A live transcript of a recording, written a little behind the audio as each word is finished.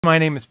My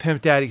name is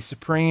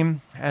Pimpdaddysupreme.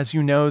 As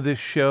you know, this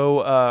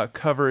show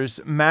covers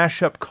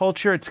mashup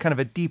culture. It's kind of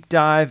a deep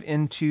dive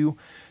into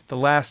the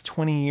last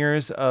 20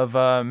 years of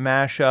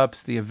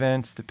mashups, the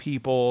events, the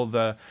people,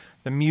 the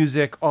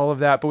music, all of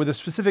that, but with a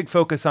specific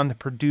focus on the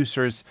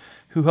producers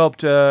who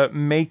helped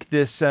make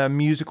this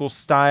musical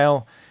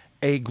style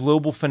a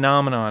global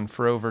phenomenon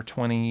for over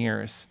 20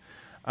 years.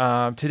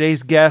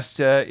 Today's guest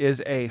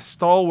is a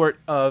stalwart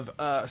of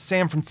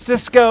San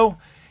Francisco.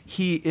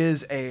 He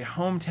is a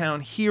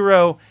hometown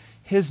hero.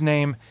 His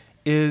name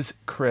is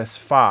Chris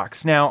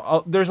Fox.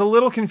 Now, there's a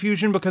little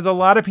confusion because a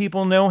lot of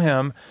people know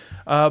him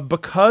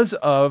because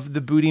of the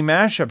Bootie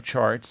Mashup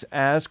charts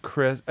as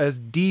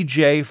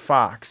DJ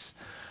Fox.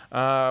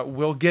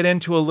 We'll get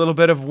into a little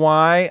bit of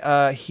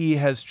why he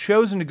has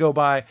chosen to go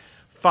by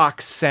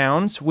Fox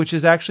Sounds, which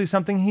is actually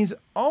something he's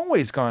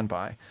always gone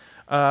by.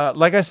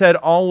 Like I said,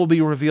 all will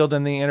be revealed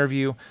in the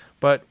interview.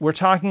 But we're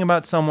talking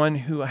about someone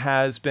who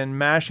has been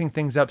mashing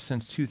things up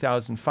since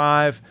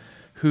 2005,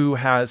 who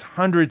has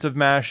hundreds of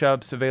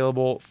mashups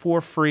available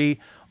for free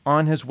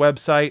on his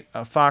website,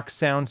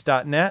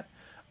 foxsounds.net.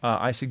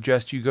 I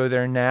suggest you go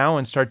there now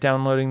and start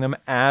downloading them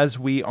as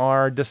we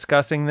are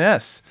discussing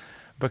this,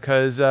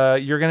 because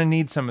you're going to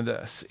need some of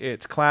this.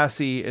 It's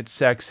classy, it's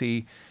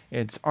sexy,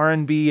 it's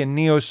R&B and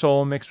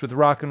neo-soul mixed with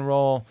rock and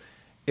roll.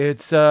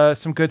 It's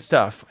some good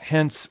stuff,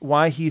 hence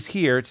why he's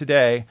here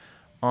today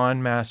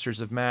on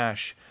Masters of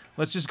Mash.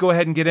 Let's just go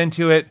ahead and get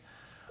into it.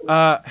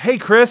 Hey,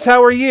 Chris,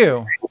 how are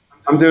you?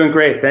 I'm doing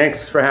great.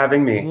 Thanks for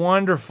having me.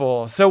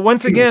 Wonderful. So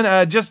once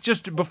again,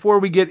 just before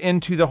we get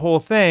into the whole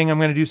thing, I'm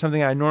going to do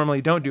something I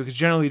normally don't do, because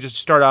generally just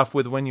start off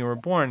with when you were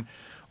born.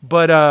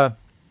 But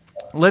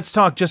let's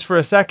talk just for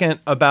a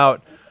second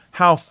about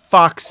how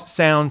Fox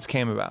Sounds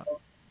came about.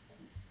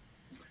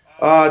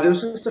 It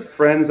was just a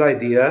friend's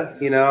idea.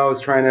 You know, I was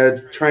trying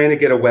to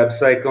get a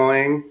website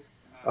going.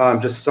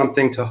 Just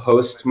something to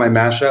host my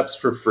mashups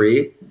for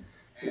free,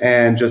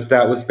 and just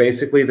that was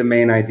basically the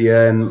main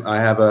idea. And I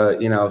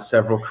have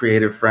several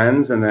creative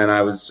friends, and then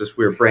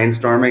we were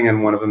brainstorming,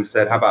 and one of them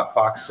said, "How about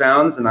Fox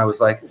Sounds?" And I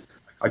was like,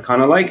 I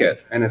kind of like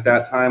it. And at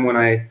that time, when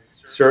I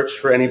searched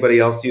for anybody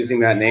else using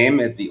that name,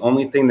 the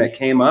only thing that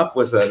came up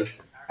was an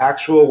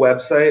actual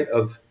website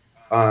of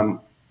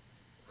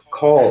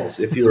calls.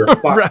 If you were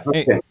Fox,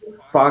 right.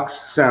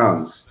 Fox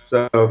Sounds.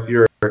 So if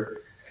you're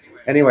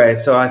Anyway,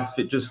 so I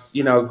just,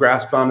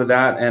 grasped onto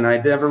that, and I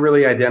never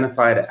really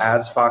identified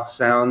as Fox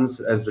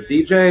Sounds as a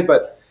DJ,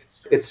 but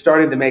it's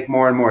starting to make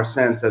more and more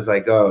sense as I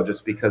go,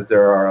 just because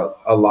there are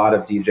a lot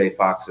of DJ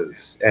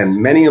Foxes,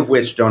 and many of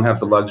which don't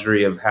have the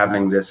luxury of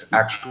having this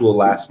actual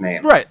last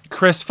name. Right,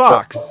 Chris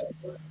Fox.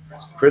 So,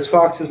 Chris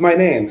Fox is my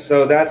name,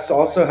 so that's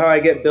also how I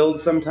get billed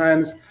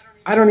sometimes.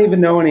 I don't even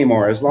know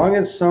anymore. As long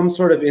as some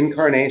sort of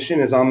incarnation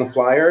is on the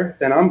flyer,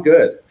 then I'm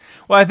good.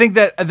 Well, I think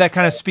that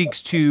kind of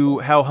speaks to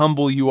how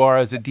humble you are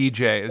as a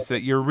DJ, is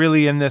that you're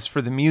really in this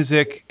for the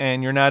music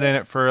and you're not in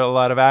it for a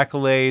lot of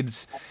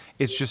accolades.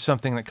 It's just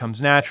something that comes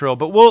natural.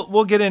 But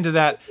we'll get into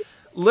that.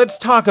 Let's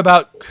talk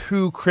about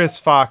who Chris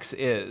Fox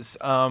is.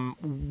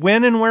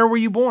 When and where were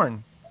you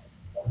born?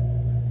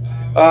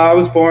 I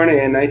was born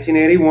in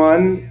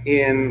 1981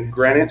 in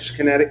Greenwich,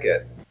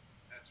 Connecticut.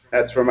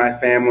 That's where my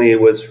family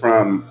was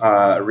from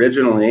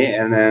originally,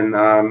 and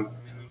then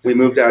we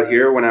moved out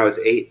here when I was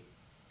 8.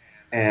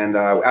 And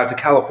out to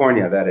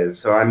California, that is.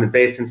 So I'm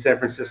based in San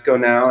Francisco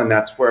now, and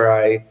that's where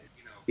I,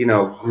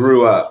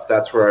 grew up.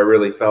 That's where I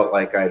really felt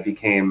like I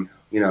became,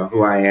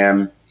 who I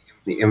am,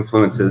 the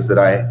influences that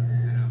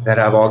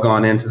have all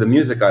gone into the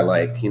music I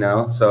like,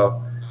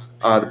 So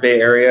the Bay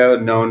Area,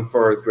 known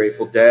for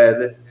Grateful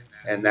Dead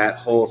and that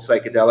whole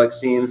psychedelic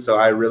scene. So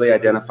I really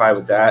identify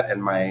with that.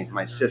 And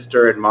my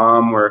sister and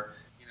mom were,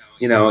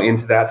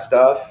 into that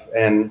stuff.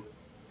 And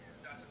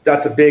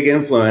that's a big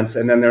influence.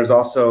 And then there's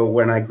also,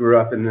 when I grew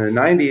up in the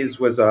 90s,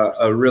 was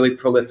a really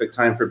prolific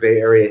time for Bay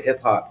Area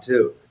hip hop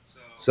too.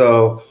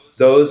 So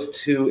those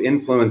two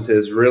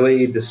influences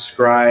really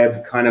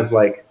describe kind of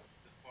like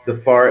the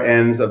far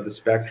ends of the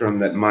spectrum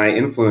that my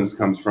influence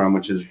comes from,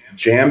 which is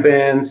jam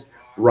bands,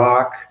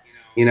 rock,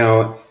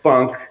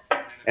 funk,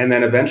 and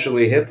then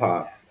eventually hip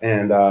hop,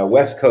 and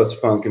West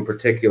Coast funk in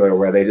particular,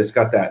 where they just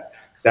got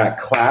that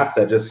clap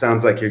that just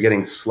sounds like you're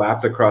getting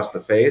slapped across the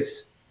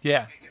face.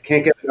 Yeah.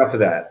 Can't get enough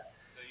of that.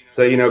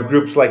 So,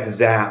 groups like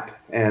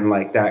Zapp and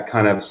like that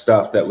kind of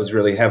stuff that was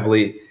really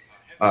heavy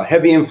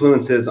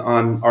influences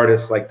on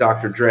artists like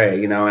Dr.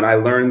 Dre, and I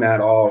learned that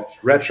all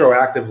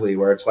retroactively,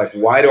 where it's like,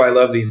 why do I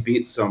love these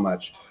beats so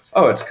much?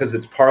 Oh, it's because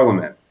it's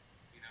Parliament,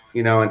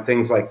 and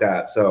things like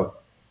that. So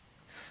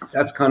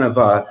that's kind of,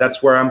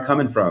 that's where I'm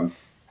coming from.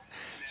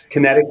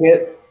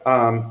 Connecticut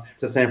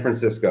to San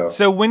Francisco.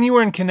 So when you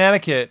were in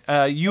Connecticut,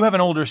 you have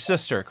an older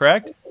sister,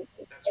 correct?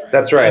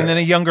 That's right. And then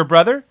a younger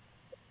brother?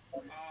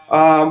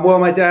 Well,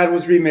 my dad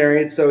was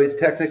remarried, so he's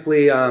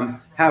technically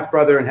half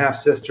brother and half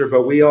sister,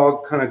 but we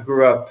all kind of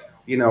grew up,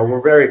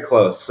 we're very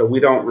close, so we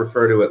don't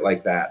refer to it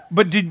like that.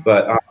 But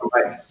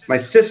my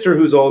sister,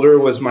 who's older,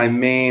 was my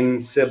main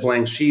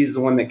sibling. She's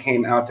the one that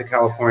came out to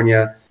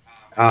California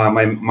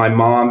My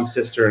mom,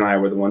 sister, and I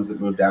were the ones that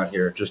moved out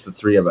here, just the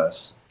three of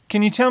us.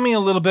 Can you tell me a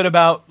little bit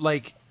about,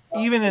 like,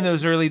 even in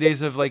those early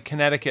days of, like,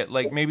 Connecticut,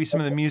 like maybe some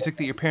of the music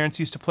that your parents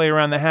used to play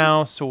around the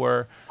house,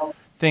 or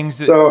things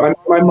that... So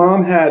my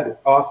mom had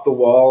Off the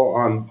Wall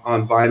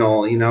on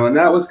vinyl, you know, and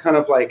that was kind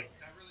of like,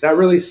 that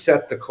really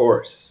set the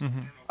course.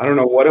 Mm-hmm. I don't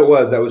know what it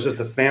was. That was just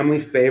a family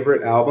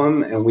favorite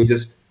album, and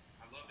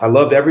I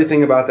loved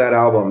everything about that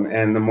album.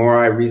 And the more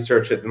I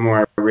research it, the more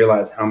I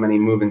realize how many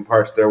moving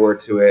parts there were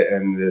to it.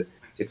 And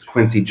it's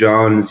Quincy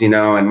Jones, you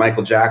know, and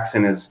Michael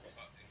Jackson is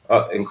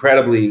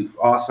incredibly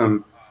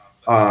awesome.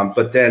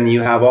 But then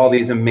you have all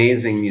these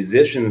amazing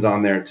musicians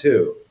on there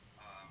too.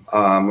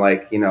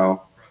 Like, you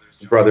know,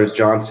 Brothers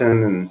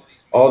Johnson and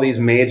all these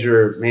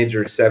major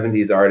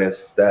 70s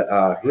artists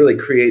that really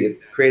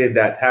created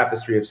that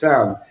tapestry of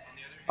sound.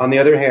 On the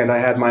other hand, I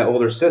had my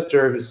older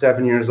sister, who's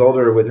 7 years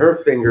older, with her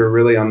finger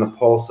really on the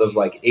pulse of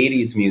like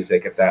 80s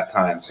music at that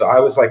time. So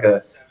I was like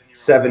a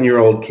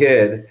 7-year-old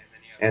kid,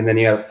 and then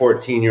you had a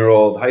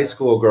 14-year-old high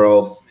school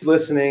girl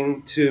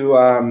listening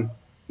to,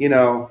 you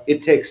know,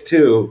 It Takes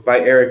Two by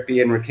Eric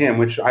B. and Rakim,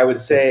 which I would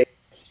say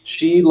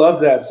she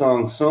loved that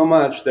song so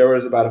much. There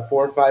was about a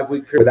 4 or 5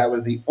 week period that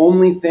was the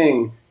only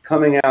thing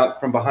coming out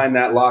from behind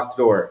that locked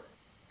door.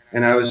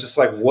 And I was just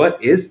like,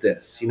 what is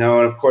this? You know,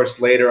 and of course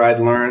later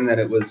I'd learned that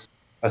it was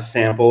a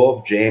sample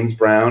of James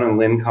Brown and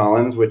Lynn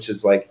Collins, which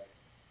is like,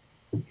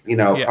 you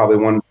know,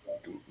 probably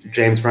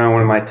James Brown,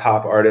 one of my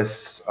top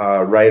artists,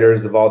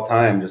 writers of all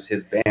time, just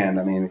his band.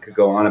 I mean, it could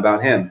go on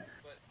about him.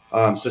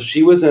 So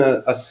she was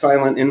a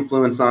silent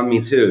influence on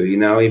me too, you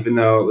know, even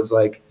though it was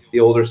like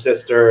the older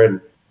sister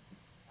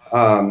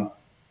and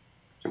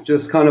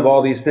just kind of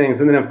all these things.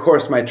 And then of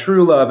course my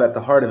true love at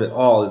the heart of it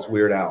all is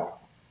Weird Al.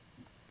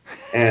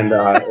 And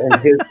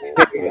his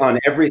take on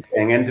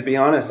everything. And to be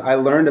honest, I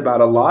learned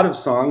about a lot of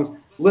songs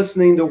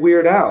listening to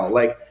Weird Al.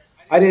 Like,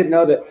 I didn't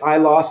know that I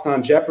Lost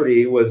on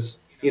Jeopardy was,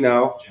 you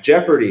know,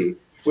 Jeopardy,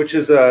 which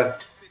is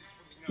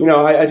you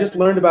know, I just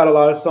learned about a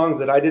lot of songs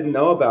that I didn't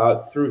know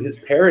about through his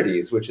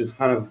parodies, which is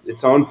kind of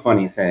its own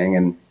funny thing.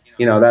 And,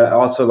 you know, that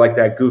also, like,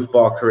 that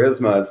goofball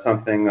charisma is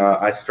something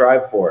I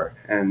strive for.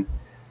 And,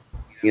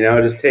 you know,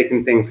 just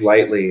taking things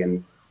lightly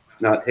and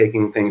not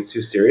taking things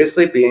too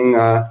seriously, being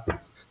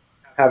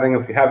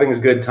having a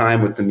good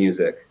time with the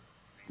music,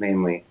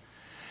 mainly.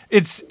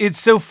 It's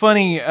so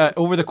funny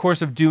over the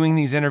course of doing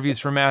these interviews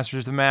for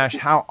Masters of Mash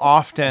how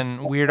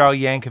often Weird Al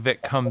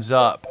Yankovic comes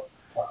up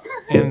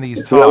in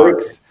these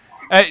talks.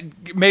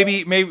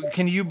 Maybe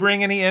can you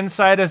bring any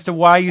insight as to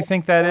why you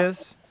think that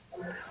is?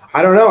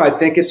 I don't know. I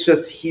think it's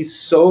just he's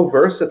so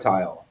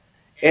versatile,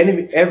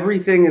 and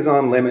everything is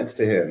on limits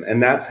to him,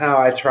 and that's how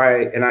I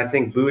try. And I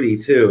think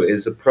Bootie too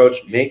is approach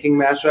making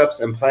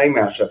mashups and playing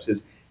mashups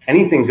is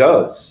anything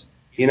goes.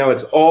 You know,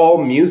 it's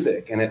all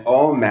music and it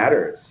all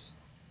matters.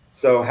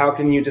 So how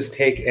can you just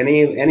take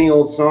any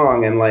old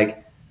song and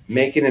like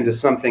make it into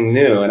something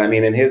new? And I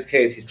mean, in his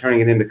case, he's turning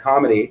it into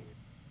comedy.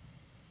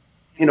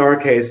 In our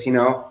case, you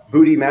know,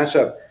 Bootie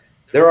Mashup,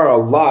 there are a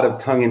lot of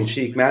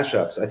tongue-in-cheek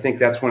mashups. I think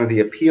that's one of the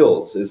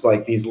appeals is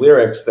like these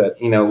lyrics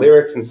that, you know,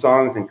 lyrics and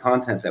songs and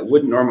content that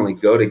wouldn't normally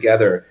go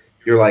together.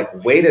 You're like,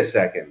 wait a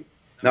second.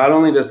 Not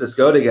only does this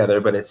go together,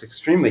 but it's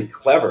extremely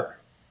clever.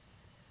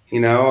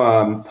 You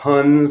know,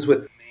 puns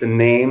with the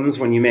names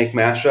when you make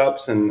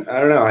mashups, and I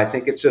don't know, I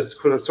think it's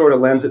just sort of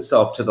lends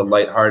itself to the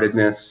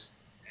lightheartedness,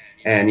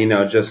 and you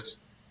know, just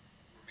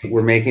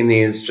we're making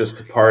these just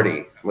to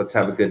party. Let's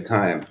have a good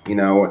time. You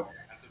know,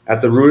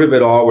 at the root of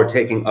it all, we're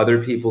taking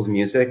other people's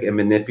music and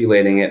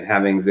manipulating it and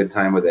having a good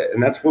time with it,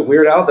 and that's what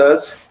Weird Al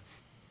does.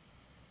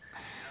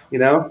 You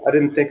know, I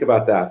didn't think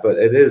about that, but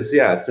it is,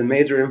 yeah, it's a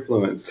major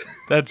influence.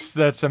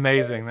 That's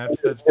amazing.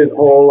 That's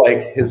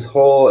his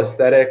whole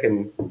aesthetic,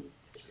 and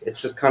it's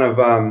just kind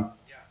of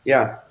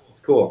yeah,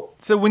 it's cool.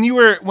 So when you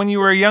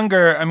were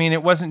younger, I mean,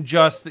 it wasn't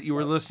just that you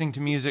were listening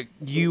to music.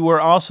 You were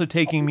also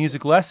taking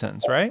music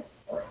lessons, right?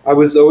 I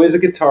was always a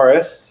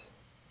guitarist.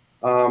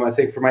 I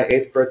think for my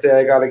 8th birthday,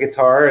 I got a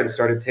guitar and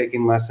started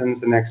taking lessons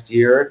the next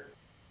year.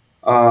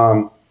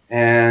 And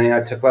you know,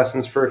 I took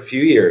lessons for a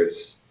few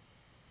years.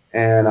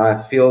 And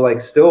I feel like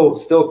still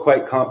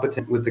quite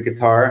competent with the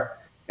guitar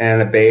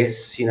and a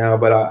bass, you know,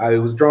 but I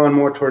was drawn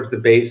more towards the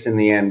bass in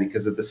the end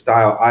because of the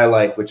style I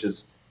like, which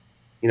is,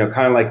 you know,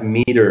 kind of like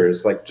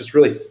meters, like just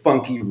really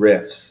funky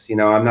riffs. You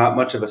know, I'm not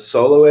much of a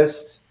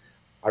soloist.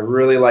 I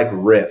really like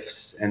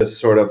riffs and just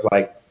sort of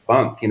like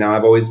funk. You know,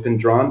 I've always been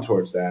drawn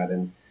towards that.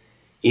 And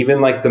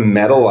even like the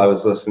metal I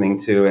was listening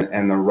to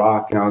and the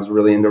rock, you know, I was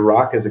really into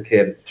rock as a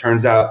kid. It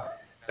turns out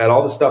that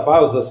all the stuff I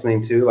was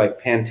listening to,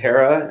 like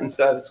Pantera and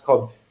stuff, it's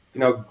called, you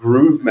know,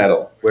 groove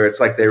metal, where it's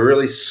like they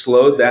really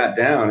slowed that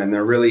down, and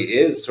there really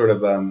is sort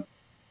of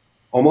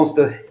almost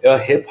a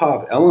hip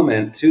hop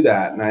element to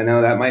that. And I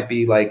know that might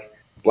be like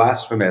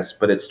blasphemous,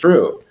 but it's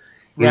true.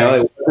 You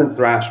know, it wasn't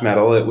thrash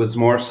metal. It was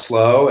more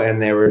slow, and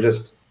they were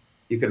just,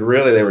 they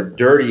were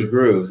dirty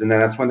grooves. And then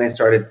that's when they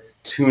started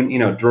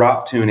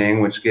drop tuning,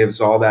 which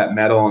gives all that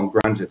metal and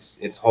grunge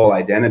its whole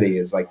identity,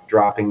 is like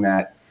dropping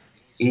that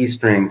E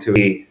string to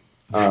E.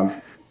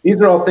 these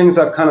are all things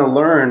I've kind of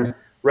learned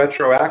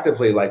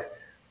retroactively. Like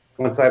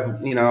once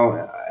I've, you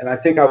know, and I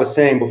think I was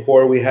saying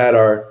before we had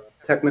our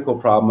technical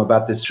problem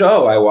about this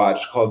show I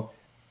watched called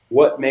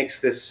What Makes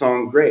This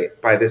Song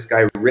Great by this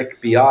guy,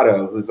 Rick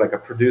Beato, who's like a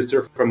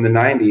producer from the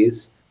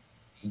 90s,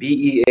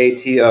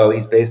 Beato.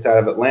 He's based out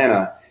of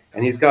Atlanta.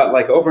 And he's got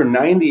like over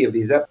 90 of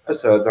these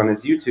episodes on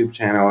his YouTube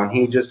channel. And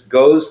he just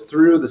goes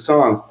through the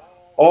songs,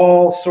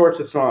 all sorts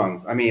of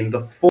songs. I mean,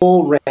 the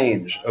full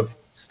range of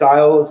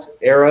styles,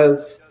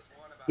 eras.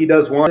 He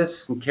does one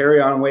and Carry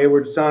On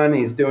Wayward Son.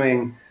 He's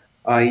doing,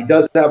 he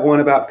does have one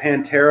about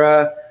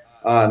Pantera,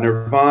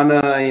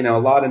 Nirvana, you know, a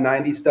lot of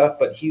 90s stuff.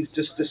 But he's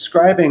just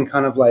describing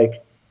kind of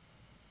like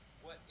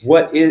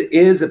what it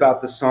is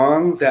about the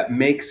song that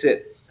makes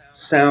it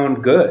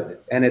sound good.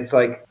 And it's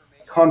like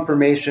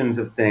confirmations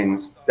of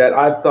things that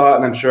I've thought,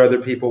 and I'm sure other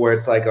people, where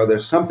it's like, oh,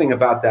 there's something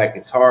about that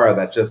guitar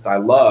that just I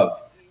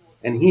love.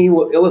 And he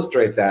will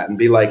illustrate that and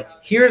be like,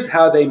 here's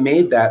how they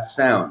made that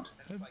sound.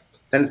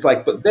 And it's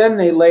like, but then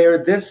they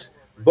layered this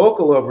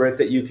vocal over it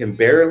that you can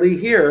barely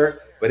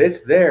hear, but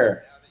it's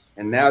there.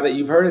 And now that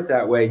you've heard it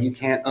that way, you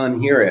can't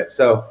unhear it.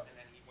 So,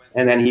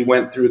 and then he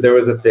went through, there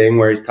was a thing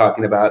where he's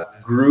talking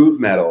about groove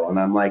metal. And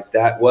I'm like,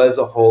 that was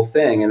a whole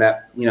thing. And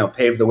that, you know,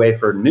 paved the way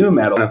for new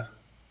metal.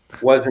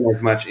 Wasn't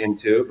as much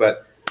into,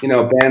 but, you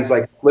know, bands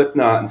like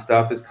Slipknot and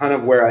stuff is kind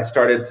of where I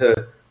started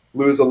to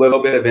lose a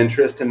little bit of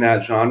interest in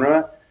that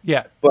genre.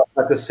 Yeah. But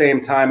at the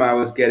same time, I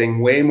was getting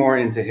way more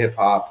into hip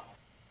hop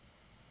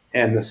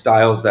and the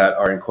styles that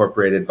are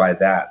incorporated by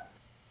that,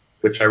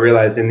 which I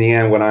realized in the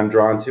end, what I'm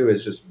drawn to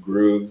is just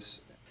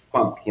grooves,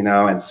 funk, you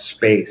know, and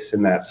space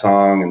in that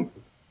song. And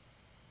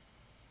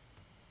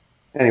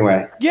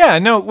anyway. Yeah,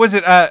 no, was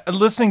it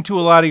listening to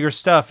a lot of your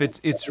stuff?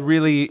 It's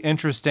really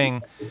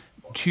interesting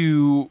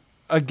to,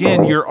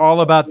 again, you're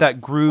all about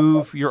that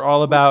groove. You're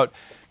all about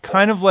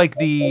kind of like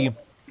the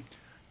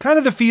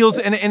feels,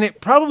 and it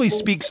probably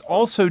speaks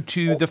also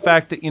to the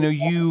fact that, you know,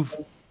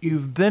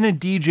 you've been a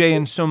DJ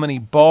in so many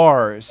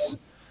bars,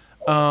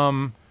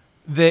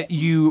 that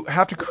you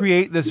have to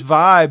create this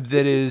vibe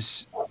that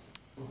is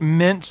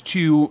meant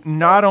to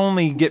not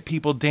only get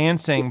people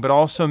dancing, but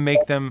also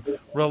make them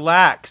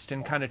relaxed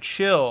and kind of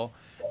chill.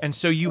 And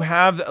so you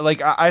have,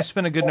 like, I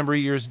spent a good number of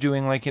years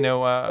doing, like, you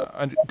know,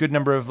 a good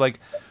number of, like,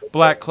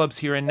 black clubs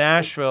here in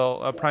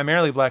Nashville,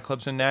 primarily black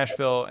clubs in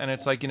Nashville, and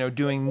it's like, you know,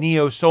 doing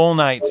neo soul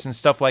nights and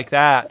stuff like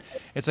that.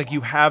 It's like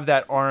you have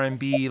that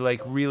R&B,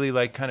 like, really,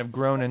 like, kind of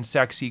grown and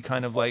sexy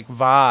kind of, like,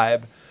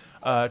 vibe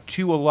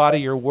to a lot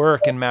of your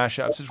work in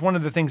mashups. It's one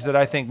of the things that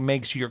I think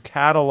makes your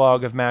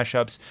catalog of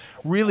mashups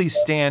really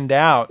stand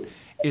out,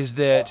 is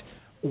that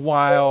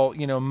while,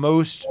 you know,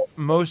 most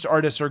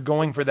artists are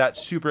going for that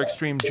super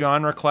extreme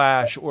genre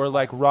clash or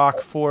like rock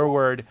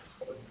forward,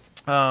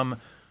 or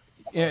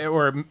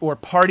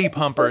party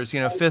pumpers,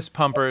 you know, fist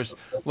pumpers,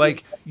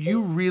 like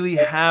you really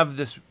have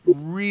this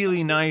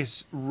really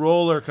nice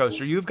roller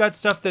coaster. You've got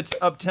stuff that's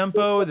up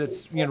tempo,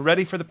 that's, you know,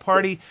 ready for the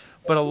party,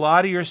 but a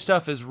lot of your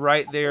stuff is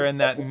right there in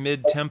that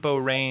mid tempo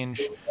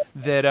range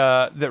that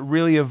that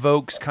really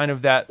evokes kind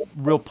of that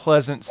real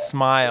pleasant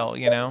smile,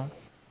 you know.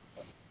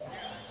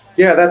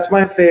 Yeah, that's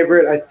my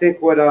favorite. I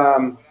think what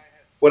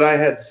I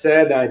had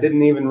said, I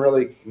didn't even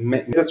really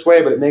mean this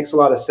way, but it makes a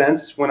lot of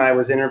sense when I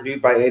was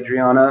interviewed by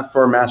Adriana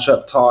for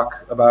Mashup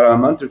Talk about a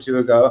month or two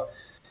ago,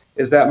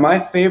 is that my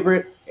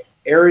favorite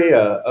area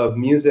of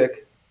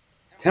music,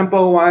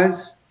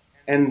 tempo-wise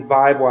and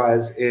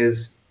vibe-wise,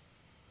 is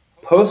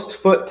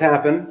post-foot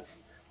tapping,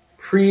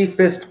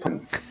 pre-fist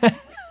pumping.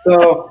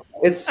 So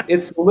it's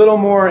a little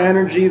more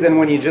energy than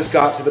when you just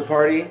got to the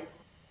party.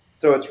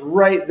 So it's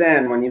right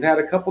then when you've had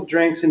a couple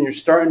drinks and you're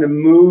starting to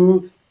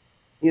move,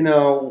 you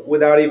know,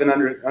 without even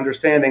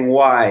understanding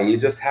why. You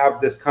just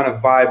have this kind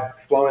of vibe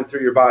flowing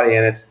through your body,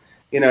 and it's,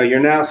 you know, you're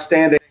now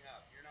standing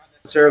up. You're not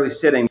necessarily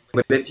sitting,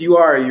 but if you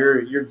are,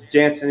 you're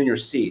dancing in your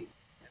seat.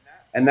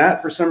 And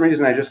that, for some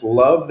reason, I just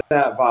love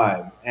that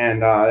vibe.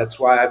 And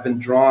that's why I've been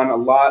drawn a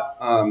lot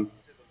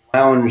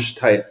lounge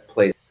type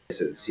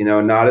places, you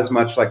know, not as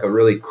much like a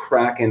really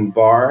cracking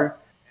bar.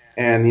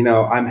 And, you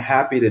know, I'm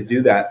happy to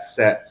do that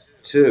set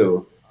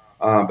too.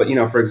 But, you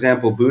know, for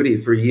example,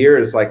 Bootie, for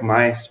years, like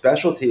my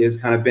specialty has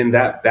kind of been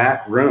that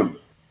back room.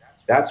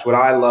 That's what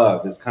I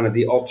love, is kind of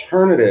the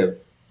alternative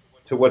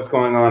to what's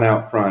going on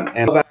out front.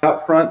 And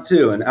out front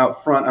too. And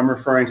out front, I'm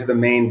referring to the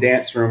main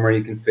dance room where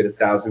you can fit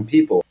 1,000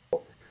 people.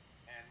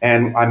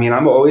 And I mean,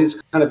 I'm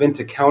always kind of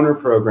into counter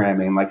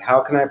programming. Like, how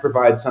can I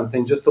provide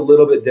something just a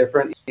little bit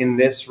different in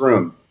this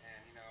room?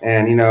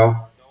 And, you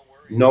know,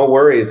 no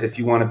worries if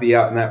you want to be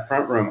out in that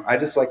front room. I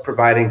just like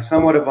providing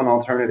somewhat of an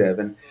alternative.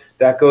 And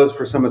that goes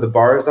for some of the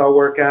bars I'll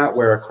work at,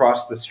 where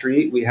across the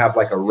street we have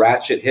like a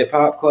ratchet hip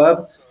hop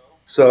club.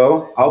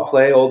 So I'll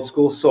play old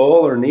school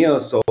soul or neo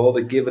soul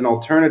to give an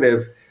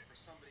alternative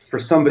for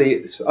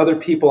other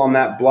people on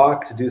that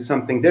block to do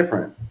something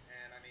different.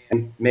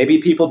 And maybe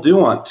people do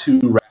want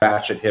 2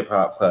 ratchet hip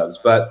hop clubs,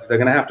 but they're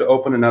going to have to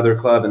open another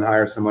club and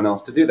hire someone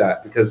else to do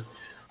that, because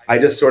I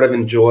just sort of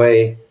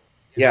enjoy,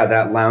 yeah,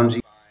 that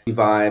loungy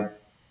vibe,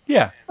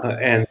 Yeah.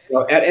 And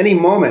at any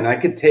moment, I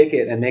could take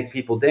it and make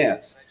people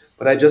dance.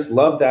 But I just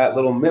love that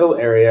little middle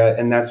area,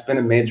 and that's been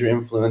a major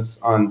influence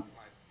on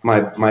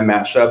my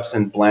mashups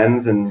and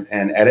blends and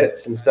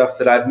edits and stuff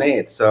that I've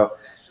made. So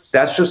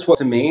that's just what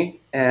to me.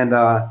 And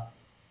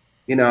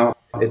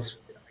it's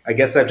I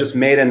guess I've just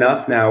made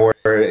enough now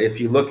where if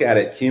you look at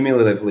it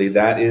cumulatively,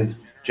 that is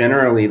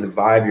generally the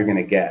vibe you're going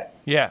to get.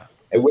 Yeah.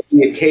 And with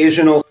the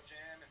occasional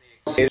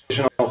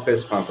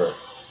fist pumper.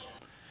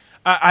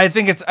 I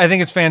think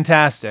it's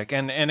fantastic,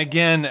 and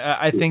again,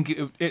 I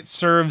think it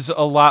serves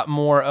a lot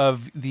more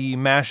of the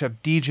mashup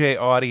DJ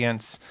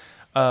audience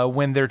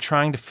when they're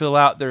trying to fill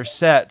out their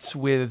sets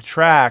with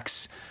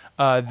tracks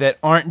that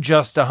aren't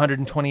just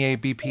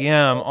 128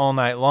 BPM all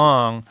night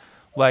long.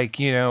 Like,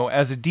 you know,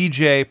 as a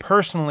DJ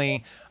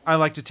personally, I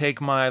like to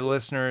take my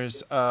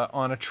listeners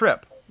on a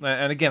trip.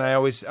 And again, I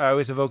always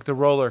evoke the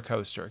roller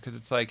coaster, because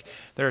it's like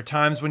there are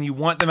times when you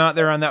want them out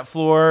there on that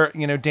floor,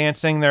 you know,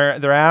 dancing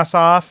their ass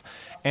off.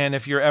 And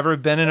if you're ever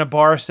been in a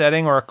bar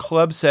setting or a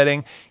club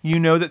setting, you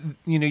know that,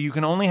 you know, you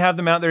can only have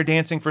them out there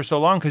dancing for so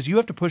long because you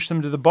have to push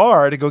them to the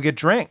bar to go get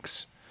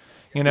drinks,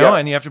 you know,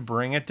 and you have to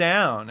bring it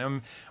down.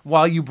 And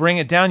while you bring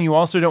it down, you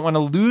also don't want to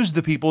lose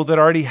the people that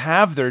already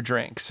have their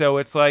drinks. So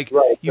it's like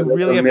you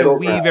really have to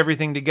weave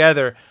everything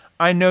together.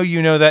 I know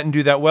you know that and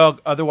do that well.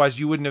 Otherwise,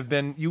 you wouldn't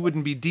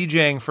be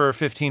DJing for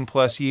 15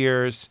 plus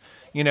years,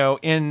 you know,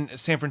 in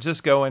San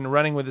Francisco and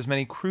running with as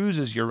many crews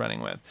as you're running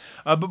with.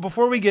 But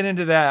before we get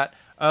into that,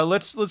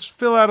 let's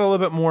fill out a little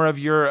bit more of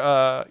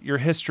your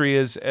history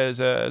as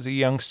a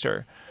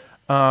youngster.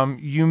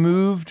 You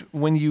moved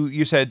when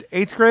you said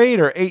 8th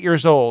grade or 8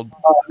 years old?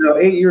 No,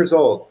 8 years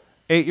old.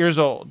 8 years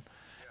old.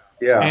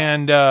 Yeah.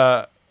 And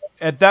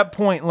at that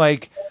point,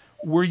 like,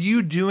 were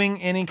you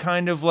doing any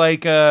kind of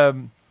like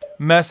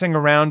messing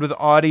around with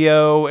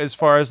audio as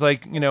far as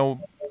like, you know,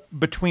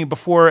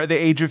 before the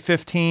age of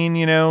 15,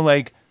 you know,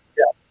 like?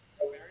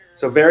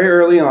 So very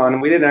early on,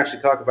 and we didn't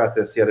actually talk about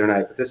this the other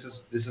night, but this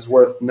is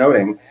worth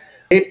noting.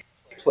 Tape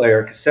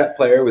player, cassette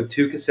player with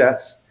 2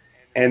 cassettes,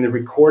 and the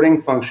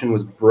recording function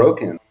was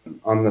broken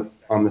on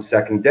the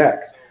second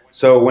deck.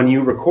 So when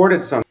you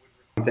recorded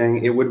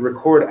something, it would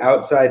record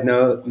outside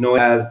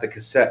noise as the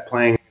cassette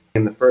playing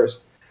in the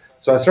first.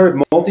 So I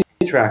started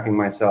multi-tracking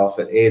myself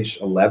at age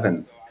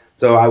 11.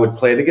 So I would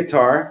play the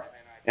guitar,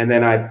 and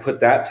then I'd put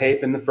that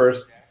tape in the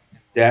first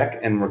deck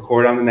and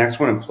record on the next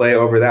one and play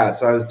over that.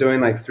 So I was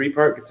doing like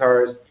 3-part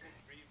guitars,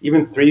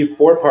 even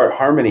 3-4-part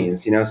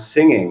harmonies, you know,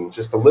 singing,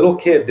 just a little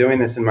kid doing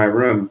this in my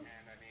room.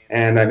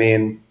 And I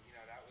mean,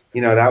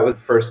 you know, that was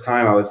the first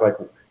time I was like,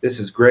 this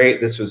is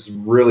great. This was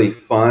really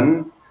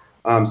fun.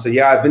 So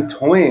yeah, I've been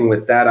toying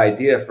with that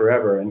idea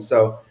forever. And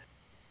so,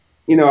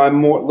 you know,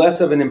 I'm less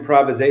of an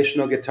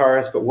improvisational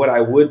guitarist, but what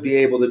I would be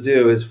able to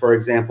do is, for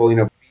example, you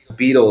know,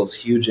 Beatles,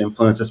 huge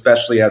influence,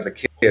 especially as a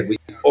kid. We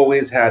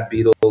always had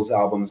Beatles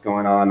albums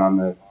going on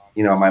the,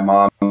 you know, my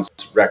mom's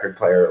record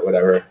player or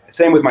whatever.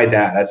 Same with my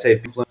dad. I'd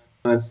say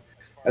influence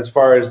as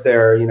far as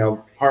their, you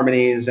know,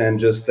 harmonies and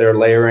just their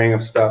layering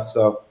of stuff.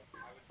 So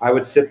I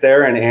would sit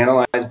there and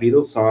analyze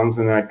Beatles songs,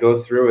 and then I'd go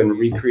through and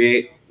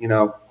recreate, you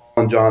know,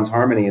 Paul and John's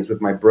harmonies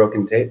with my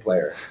broken tape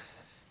player.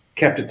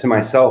 Kept it to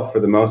myself for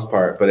the most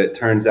part, but it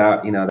turns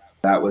out, you know,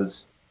 that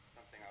was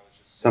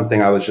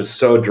something I was just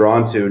so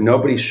drawn to.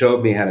 Nobody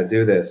showed me how to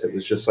do this. It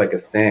was just like a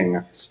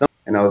thing.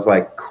 And I was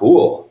like,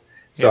 cool.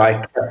 So I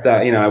kept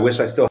that, you know, I wish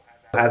I still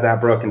had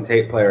that broken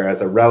tape player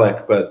as a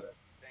relic, but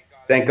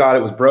thank God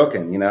it was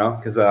broken, you know,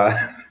 because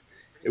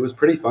it was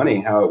pretty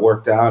funny how it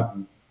worked out.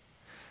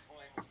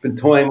 I've been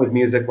toying with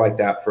music like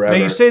that forever.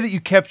 Now, you say that you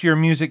kept your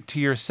music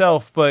to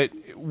yourself, but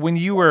when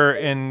you were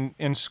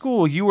in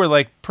school, you were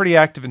like pretty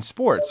active in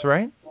sports,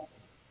 right?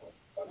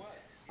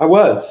 I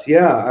was,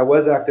 yeah. I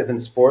was active in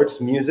sports.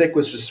 Music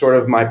was just sort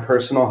of my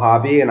personal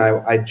hobby, and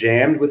I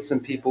jammed with some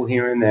people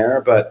here and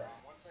there. But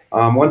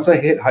once I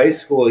hit high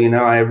school, you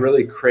know, I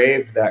really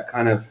craved that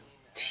kind of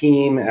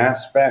team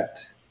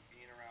aspect,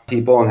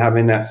 people and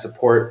having that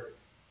support.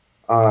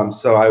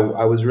 So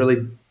I was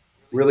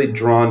really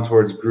drawn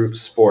towards group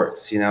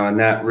sports, you know, and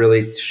that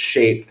really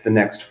shaped the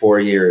next 4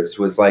 years.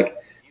 Was like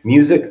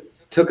music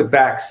took a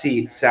back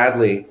seat,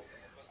 sadly.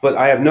 But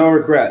I have no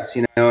regrets,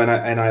 you know, and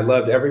I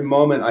loved every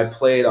moment I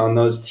played on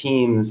those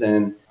teams.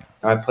 And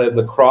I played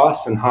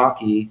lacrosse and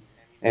hockey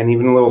and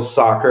even a little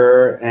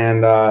soccer,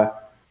 and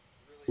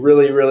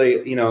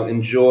really, you know,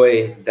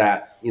 enjoy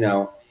that, you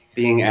know,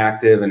 being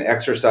active. And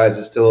exercise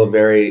is still a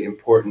very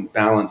important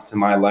balance to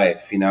my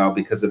life, you know,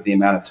 because of the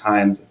amount of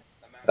time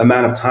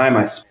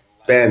I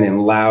spend in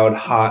loud,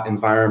 hot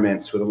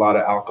environments with a lot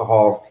of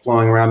alcohol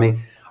flowing around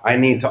me. I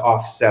need to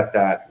offset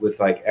that with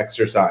like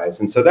exercise.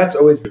 And so that's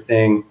always the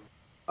thing.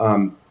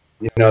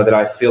 You know, that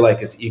I feel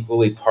like is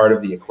equally part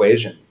of the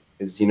equation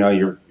is, you know,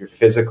 your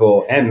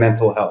physical and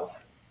mental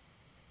health.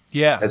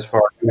 Yeah. As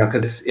far, you know,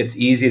 because it's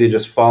easy to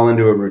just fall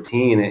into a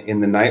routine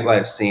in the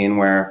nightlife scene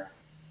where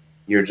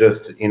you're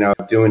just, you know,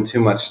 doing too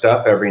much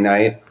stuff every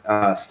night,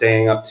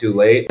 staying up too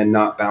late and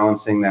not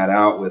balancing that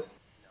out with,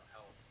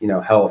 you know,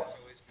 health.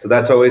 So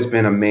that's always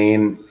been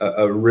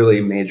a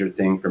really major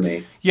thing for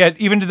me. Yeah,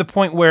 even to the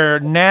point where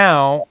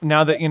now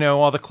that, you know,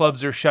 all the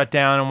clubs are shut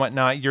down and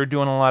whatnot, you're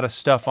doing a lot of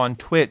stuff on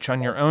Twitch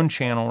on your own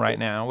channel right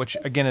now, which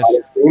again is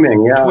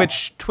Streaming, yeah.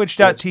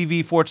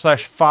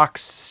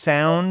 twitch.tv/Fox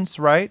Sounds,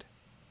 right?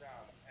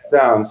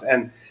 Sounds.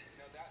 And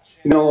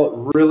you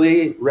know,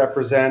 really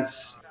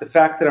represents the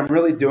fact that I'm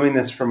really doing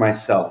this for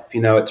myself. You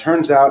know, it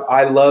turns out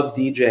I love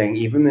DJing,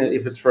 even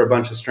if it's for a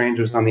bunch of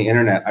strangers on the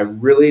internet. I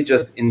really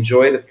just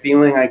enjoy the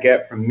feeling I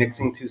get from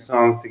mixing two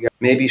songs together.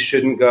 Maybe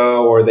shouldn't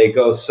go, or they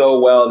go so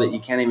well that you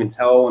can't even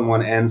tell when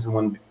one ends and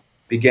one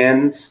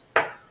begins.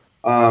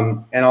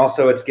 And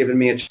also it's given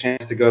me a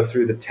chance to go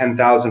through the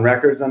 10,000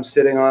 records I'm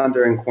sitting on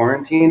during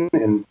quarantine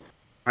and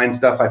find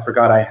stuff I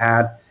forgot I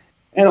had.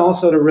 And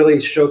also to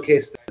really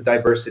showcase the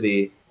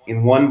diversity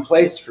in one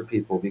place for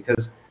people,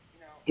 because,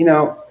 you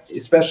know,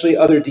 especially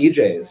other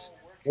DJs,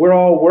 we're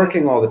all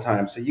working all the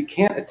time, so you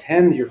can't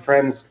attend your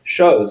friends'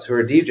 shows who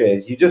are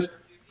DJs. You just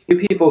see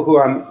people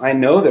who I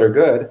know they're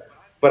good,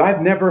 but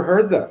I've never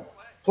heard them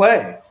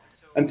play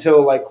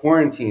until like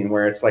quarantine,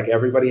 where it's like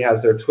everybody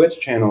has their Twitch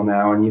channel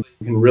now, and you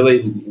can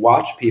really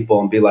watch people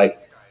and be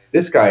like,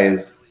 this guy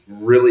is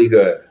really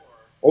good,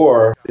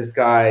 or this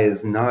guy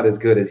is not as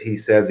good as he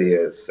says he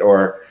is,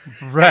 or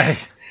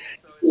right.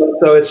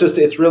 So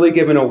it's really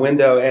given a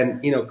window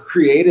and, you know,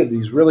 created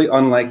these really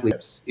unlikely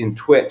in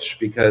Twitch,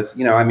 because,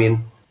 you know, I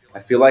mean, I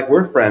feel like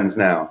we're friends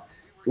now.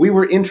 We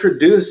were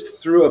introduced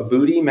through a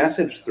Bootie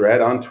message thread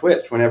on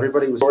Twitch when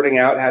everybody was sorting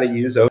out how to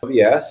use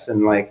OBS,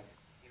 and like,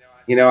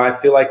 you know, I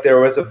feel like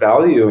there was a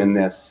value in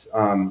this.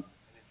 And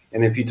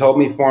if you told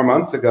me 4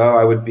 months ago,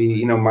 I would be,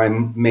 you know, my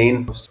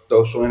main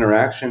social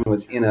interaction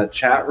was in a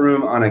chat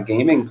room on a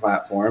gaming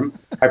platform,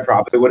 I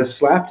probably would have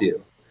slapped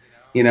you.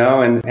 You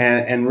know,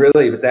 and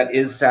really, but that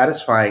is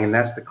satisfying, and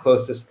that's the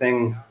closest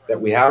thing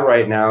that we have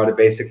right now to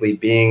basically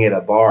being at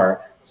a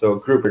bar. So a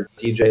group of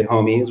DJ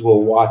homies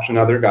will watch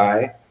another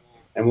guy,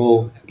 and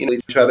we'll, you know,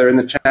 each other in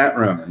the chat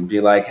room and be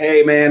like,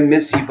 "Hey, man,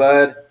 miss you,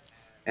 bud."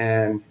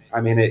 And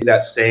I mean,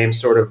 that same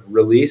sort of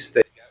release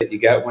that you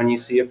get when you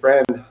see a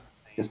friend.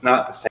 It's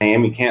not the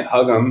same. You can't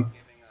hug them,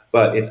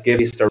 but it's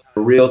giving us a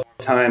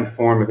real-time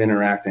form of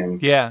interacting.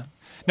 Yeah.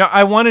 Now,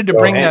 I wanted to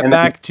bring that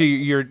back to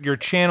your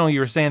channel. You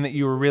were saying that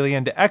you were really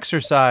into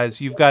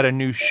exercise. You've got a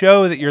new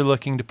show that you're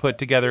looking to put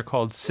together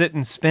called Sit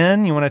and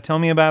Spin. You want to tell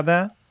me about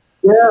that?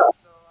 Yeah.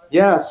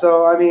 Yeah.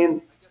 So, I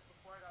mean,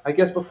 I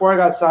guess before I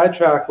got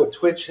sidetracked, what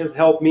Twitch has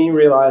helped me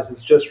realize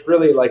is just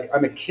really like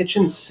I'm a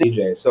kitchen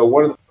DJ. So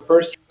one of the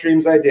first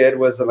streams I did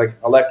was like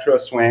electro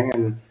swing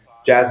and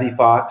Jazzy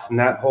Fox and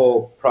that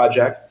whole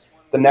project.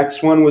 The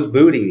next one was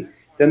Booty.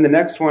 Then the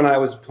next one, I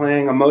was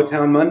playing a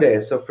Motown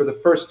Mondays. So for the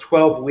first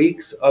 12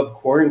 weeks of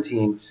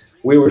quarantine,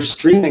 we were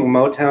streaming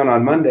Motown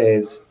on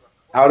Mondays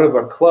out of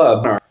a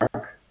club,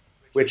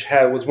 which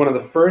was one of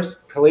the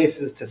first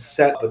places to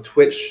set up a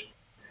Twitch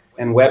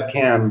and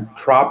webcam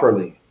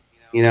properly.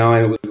 You know,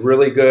 and it was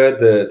really good.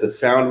 The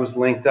sound was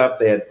linked up.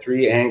 They had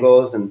 3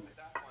 angles. And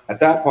at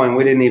that point,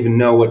 we didn't even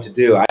know what to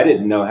do. I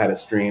didn't know how to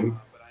stream.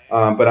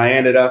 But I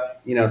ended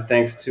up, you know,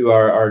 thanks to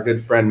our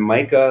good friend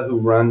Micah, who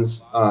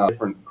runs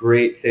different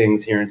great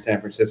things here in San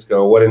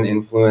Francisco. What an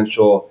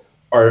influential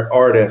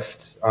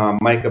artist,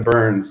 Micah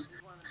Burns.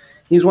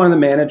 He's one of the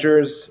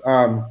managers,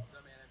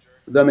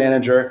 the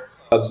manager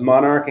of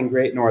Monarch and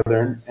Great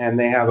Northern, and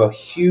they have a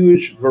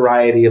huge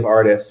variety of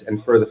artists.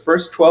 And for the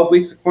first 12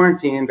 weeks of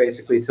quarantine,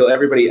 basically till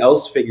everybody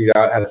else figured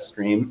out how to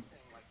stream,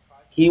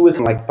 he was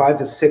in like 5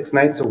 to 6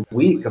 nights a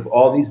week of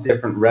all these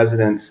different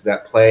residents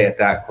that play at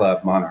that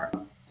club, Monarch.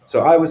 So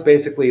I was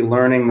basically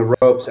learning the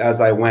ropes as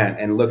I went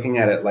and looking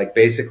at it like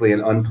basically an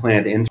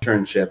unplanned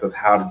internship of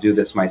how to do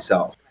this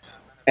myself.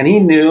 And he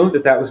knew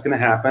that that was going to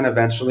happen.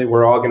 Eventually,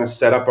 we're all going to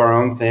set up our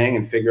own thing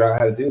and figure out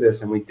how to do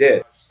this, and we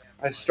did.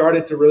 I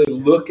started to really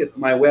look at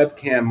my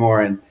webcam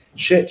more and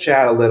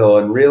chit-chat a little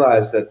and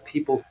realize that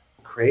people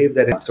crave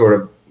that sort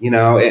of, you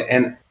know,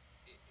 and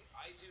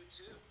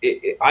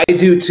I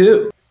do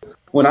too.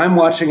 When I'm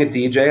watching a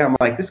DJ, I'm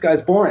like, this guy's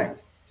boring.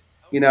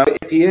 You know,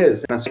 if he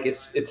is. And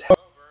it's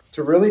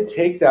to really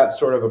take that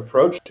sort of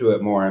approach to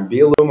it more and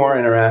be a little more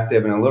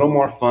interactive and a little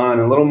more fun,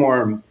 a little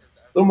more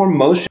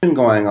motion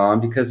going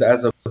on, because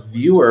as a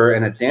viewer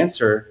and a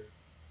dancer,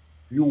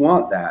 you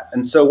want that.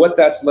 And so what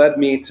that's led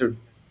me to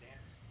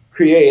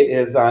create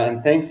is,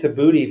 and thanks to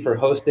Booty for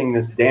hosting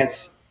this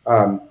dance,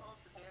 what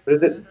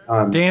is it?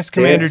 Dance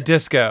Commander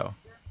Disco.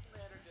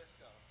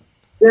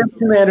 Dance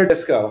Commander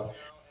Disco.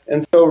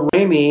 And so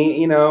Raimi,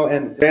 you know,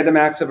 and Random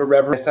Acts of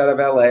Irreverence out of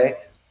LA,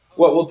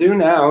 what we'll do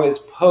now is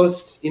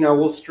post, you know,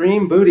 we'll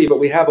stream Booty, but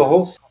we have a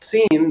whole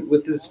scene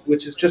with this,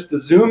 which is just the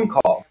Zoom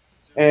call.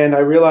 And I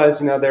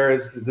realized, you know, there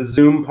is the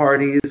Zoom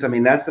parties. I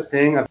mean, that's the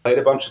thing. I played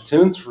a bunch of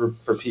tunes for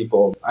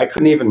people. I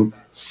couldn't even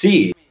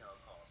see,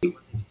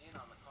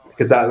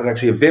 because that was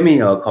actually a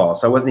Vimeo call.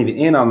 So I wasn't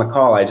even in on the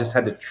call. I just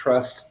had to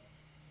trust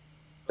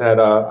that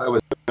I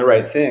was doing the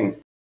right thing.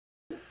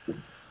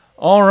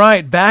 All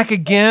right, back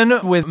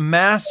again with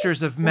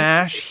Masters of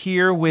Mash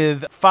here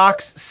with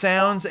Fox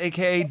Sounds,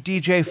 aka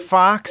DJ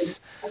Fox.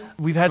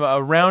 We've had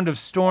a round of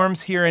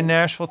storms here in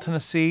Nashville,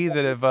 Tennessee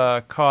that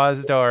have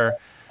caused our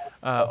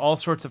all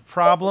sorts of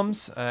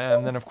problems.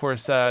 And then, of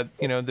course,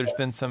 there's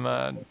been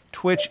some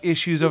Twitch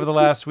issues over the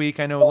last week.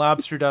 I know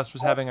Lobster Dust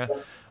was having a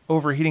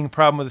overheating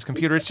problem with his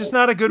computer. It's just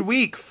not a good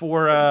week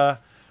for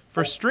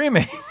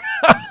streaming,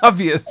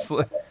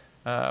 obviously.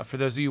 For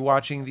those of you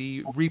watching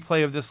the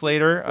replay of this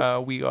later,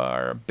 we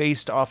are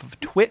based off of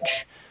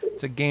Twitch.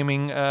 It's a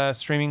gaming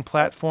streaming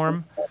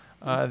platform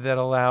that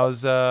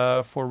allows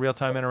for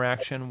real-time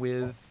interaction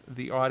with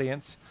the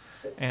audience.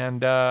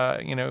 And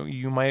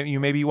you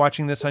may be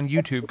watching this on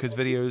YouTube because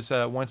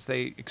videos, once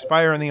they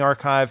expire in the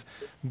archive,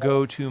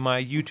 go to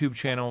my YouTube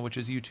channel, which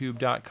is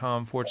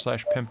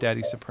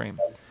youtube.com/Pimpdaddysupreme.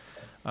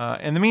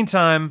 In the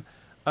meantime,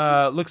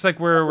 looks like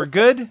we're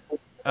good.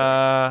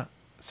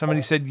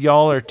 Somebody said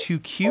y'all are too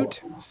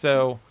cute,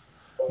 so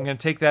I'm going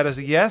to take that as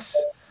a yes.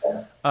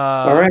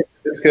 All right,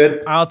 that's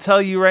good. I'll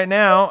tell you right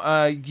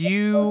now,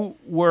 you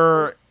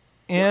were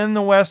in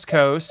the West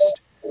Coast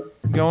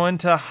going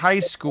to high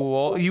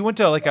school. You went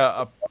to like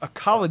a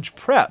college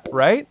prep,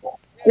 right?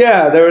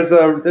 Yeah, there's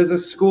a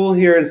school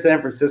here in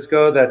San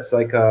Francisco that's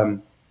like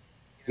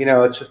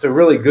it's just a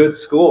really good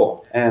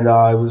school, and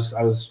I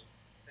was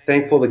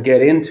thankful to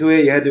get into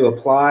it. You had to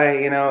apply,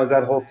 it was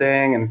that whole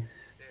thing, and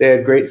they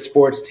had great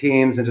sports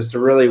teams and just a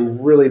really,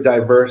 really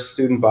diverse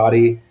student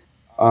body.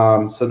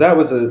 So that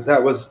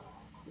was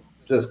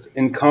just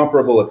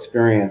incomparable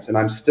experience. And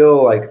I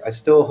still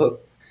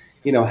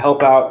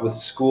help out with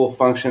school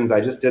functions.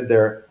 I just did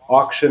their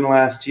auction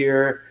last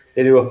year.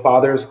 They do a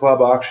Father's Club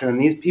auction,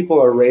 and these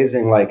people are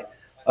raising like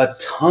a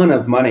ton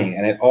of money,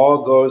 and it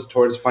all goes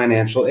towards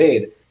financial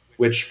aid,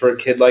 which for a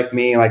kid like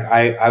me, like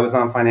I was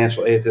on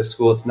financial aid at this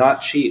school. It's not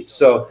cheap.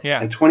 So,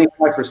 yeah. And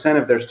 25%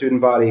 of their student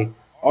body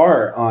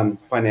are on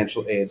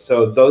financial aid.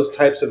 So those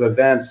types of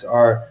events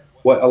are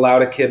what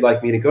allowed a kid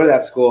like me to go to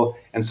that school.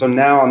 And so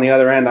now on the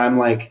other end, I'm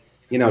like,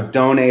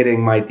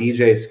 donating my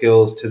DJ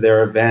skills to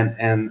their event.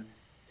 And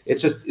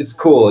it's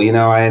cool.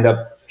 I end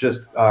up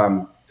just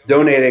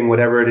donating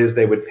whatever it is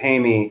they would pay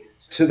me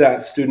to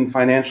that student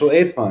financial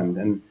aid fund.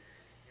 And,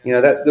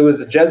 that there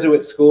was a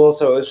Jesuit school.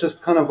 So it was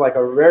just kind of like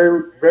a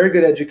very, very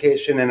good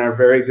education and a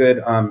very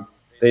good,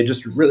 they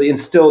just really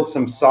instilled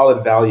some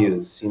solid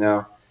values,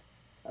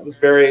 That was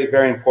very,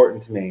 very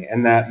important to me,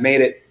 and that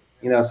made it,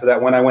 so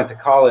that when I went to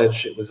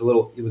college, it was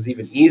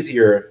even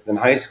easier than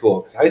high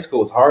school, because high school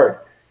was hard.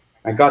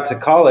 I got to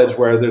college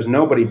where there's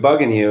nobody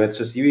bugging you. It's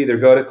just you either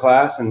go to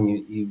class and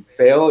you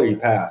fail or you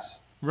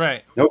pass.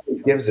 Right.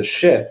 Nobody gives a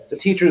shit. The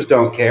teachers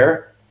don't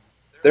care.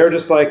 They're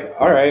just like,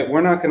 all right,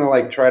 we're not going to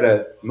like try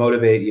to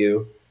motivate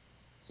you.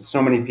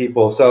 So many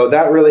people. So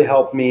that really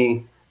helped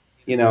me,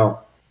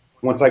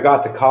 once I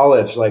got to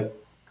college, like,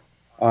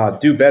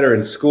 do better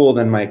in school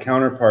than my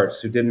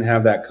counterparts who didn't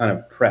have that kind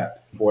of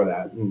prep for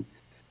that. And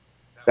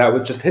that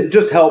would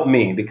just help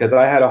me because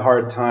I had a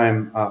hard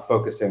time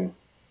focusing.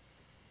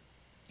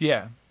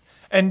 Yeah.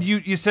 And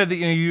you said that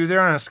you were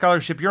there on a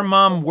scholarship. Your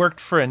mom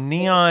worked for a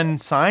neon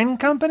sign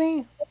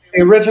company? I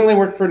originally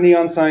worked for a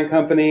neon sign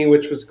company,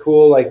 which was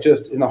cool, like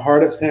just in the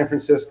heart of San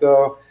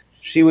Francisco.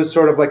 She was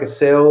sort of like a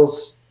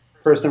sales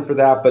person for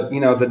that, but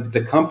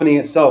the company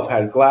itself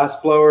had glass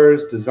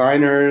blowers,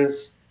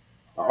 designers,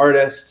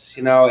 artists,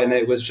 and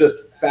it was just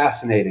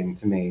fascinating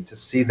to me to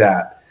see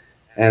that.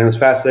 And it was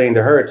fascinating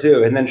to her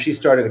too. And then she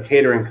started a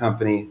catering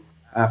company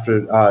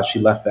after she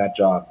left that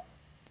job.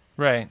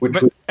 Right.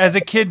 But as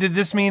a kid, did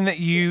this mean that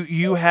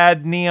you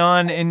had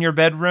neon in your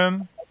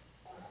bedroom?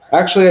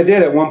 Actually, I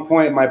did. At one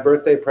point, my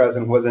birthday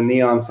present was a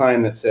neon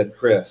sign that said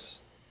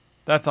Chris.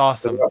 That's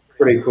awesome. So that was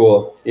pretty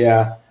cool.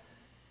 Yeah.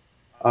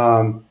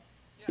 Yeah,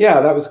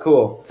 that was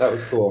cool. That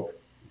was cool.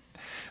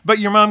 But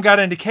your mom got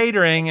into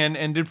catering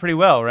and did pretty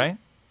well, right?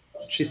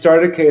 She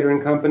started a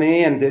catering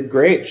company and did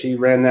great. She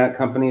ran that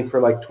company for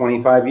like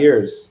 25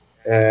 years.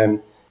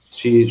 And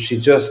she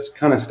just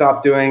kind of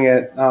stopped doing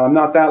it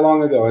not that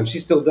long ago. And she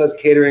still does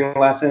catering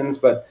lessons,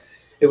 but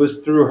it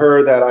was through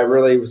her that I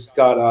really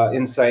got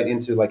insight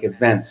into like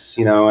events,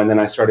 and then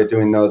I started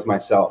doing those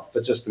myself,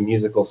 but just the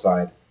musical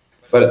side.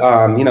 But,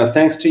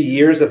 thanks to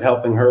years of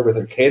helping her with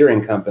her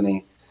catering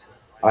company,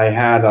 I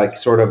had like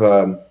sort of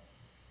a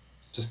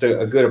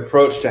good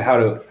approach to how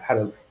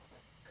to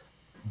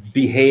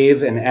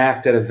behave and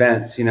act at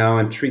events,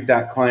 and treat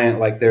that client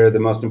like they're the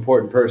most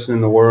important person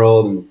in the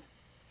world. And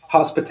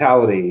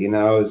hospitality,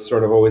 has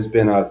sort of always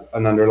been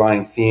an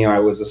underlying theme. I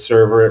was a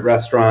server at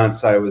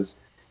restaurants. I was,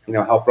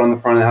 helped run the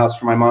front of the house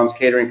for my mom's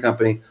catering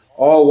company,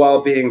 all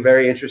while being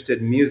very interested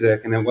in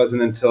music. And it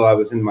wasn't until I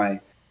was in my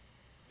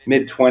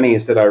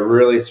mid-20s that I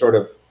really sort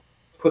of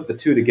put the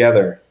two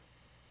together.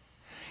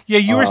 Yeah,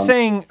 you were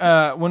saying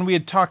when we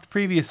had talked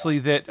previously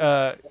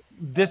that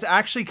this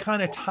actually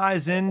kind of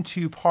ties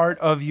into part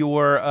of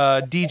your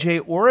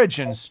DJ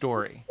origin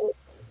story.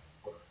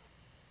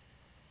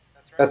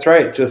 That's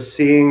right. Just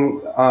seeing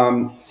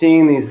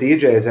these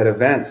DJs at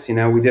events.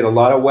 We did a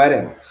lot of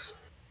weddings,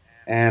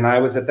 and I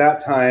was at that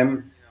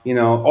time you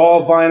know,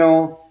 all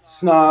vinyl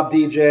snob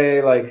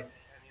DJ, like,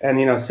 and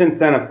you know, since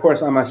then, of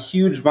course, I'm a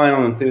huge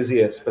vinyl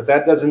enthusiast, but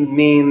that doesn't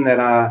mean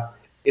that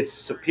it's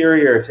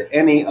superior to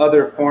any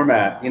other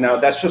format. You know,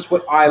 that's just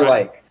what I Right.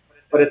 like.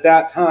 But at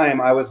that time,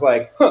 I was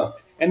like, huh,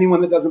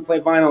 anyone that doesn't play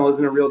vinyl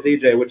isn't a real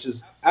DJ, which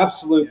is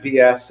absolute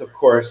BS, of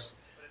course.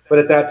 But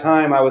at that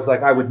time, I was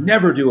like, I would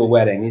never do a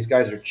wedding. These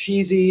guys are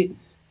cheesy.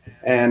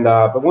 And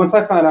but once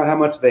I found out how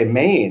much they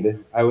made,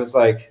 I was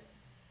like,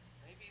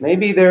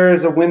 maybe there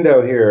is a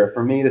window here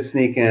for me to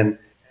sneak in.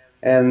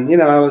 And you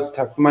know, I was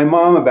talking to my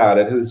mom about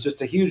it, who's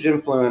just a huge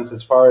influence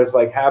as far as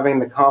like having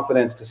the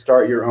confidence to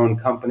start your own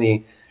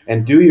company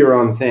and do your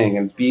own thing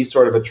and be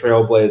sort of a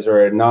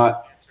trailblazer and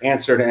not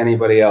answer to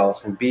anybody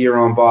else and be your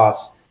own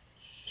boss.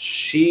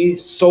 She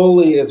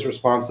solely is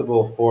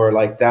responsible for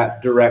like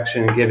that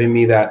direction, giving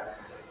me that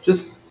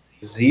just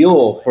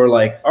zeal for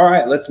like, all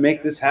right, let's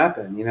make this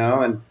happen, you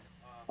know. And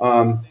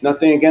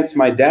nothing against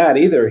my dad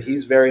either.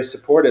 He's very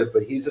supportive,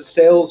 but he's a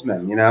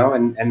salesman, you know,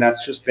 and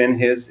that's just been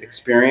his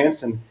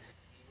experience. And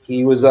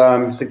he was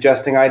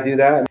suggesting I do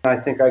that, and I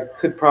think I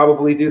could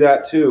probably do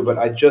that too. But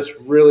I just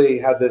really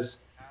had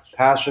this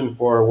passion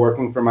for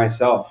working for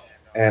myself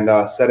and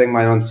setting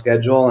my own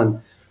schedule.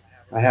 And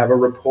I have a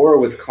rapport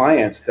with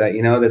clients that,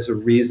 you know, that's a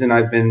reason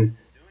I've been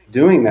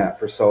doing that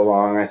for so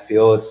long. I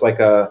feel it's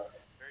like I'm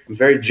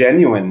very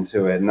genuine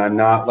to it, and I'm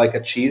not like a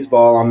cheese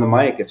ball on the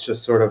mic. It's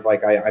just sort of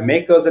like I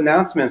make those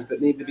announcements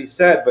that need to be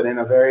said, but in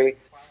a very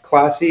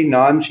classy,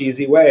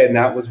 non-cheesy way. And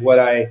that was what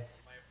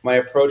my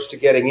approach to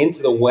getting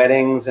into the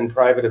weddings and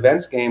private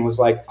events game was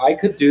like, I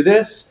could do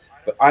this,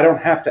 but I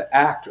don't have to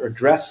act or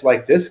dress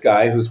like this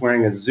guy who's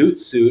wearing a zoot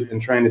suit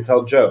and trying to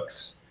tell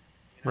jokes.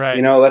 Right.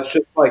 You know, let's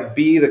just like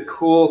be the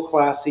cool,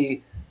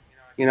 classy,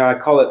 you know, I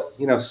call it,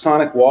 you know,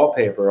 sonic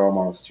wallpaper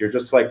almost. You're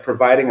just like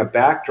providing a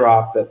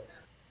backdrop that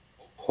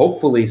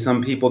hopefully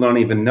some people don't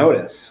even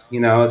notice, you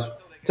know,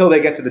 until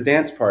they get to the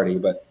dance party.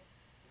 But,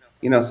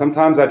 you know,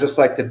 sometimes I just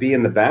like to be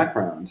in the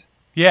background.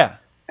 Yeah.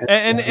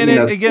 And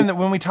again,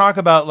 when we talk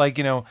about like,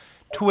 you know,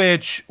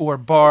 Twitch or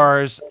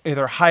bars,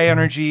 either high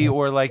energy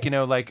or like, you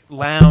know, like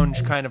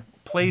lounge kind of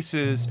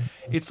places,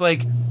 it's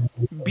like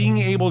being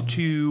able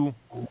to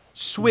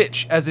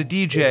switch as a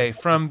DJ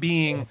from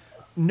being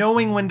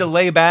knowing when to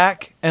lay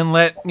back and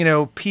let, you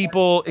know,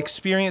 people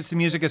experience the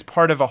music as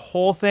part of a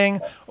whole thing,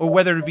 or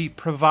whether to be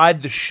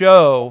provide the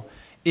show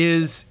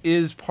is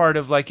part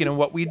of like, you know,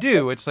 what we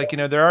do. It's like, you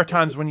know, there are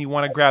times when you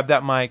want to grab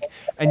that mic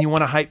and you want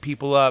to hype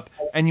people up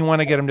and you want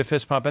to get them to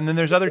fist pump. And then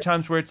there's other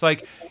times where it's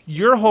like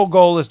your whole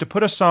goal is to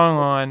put a song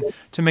on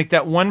to make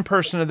that one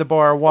person at the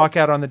bar walk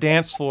out on the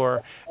dance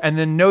floor and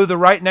then know the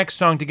right next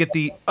song to get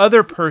the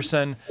other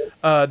person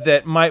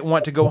that might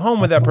want to go home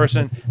with that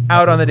person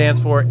out on the dance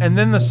floor. And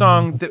then the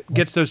song that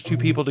gets those two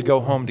people to go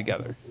home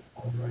together.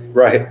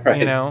 Right.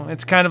 You know,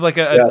 it's kind of like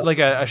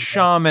a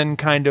shaman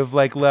kind of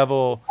like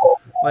level.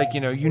 Like,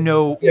 you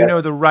know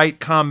the right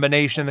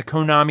combination, the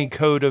Konami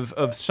code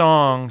of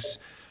songs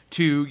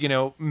to, you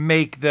know,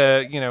 make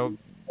the, you know,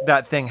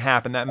 that thing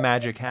happen, that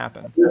magic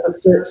happen.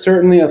 There's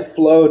certainly a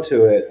flow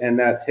to it, and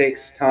that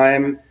takes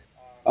time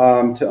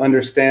to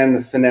understand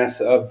the finesse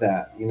of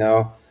that, you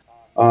know.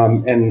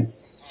 And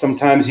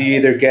sometimes you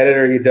either get it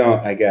or you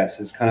don't, I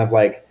guess. It's kind of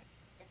like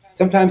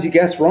sometimes you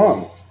guess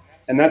wrong,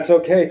 and that's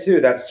okay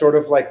too. That's sort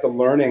of like the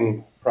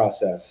learning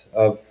process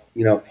of,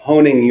 you know,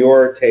 honing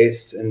your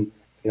taste and,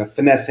 you know,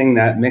 finessing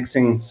that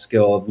mixing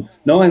skill,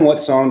 knowing what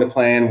song to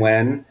play and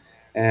when,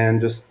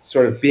 and just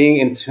sort of being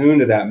in tune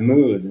to that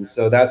mood. And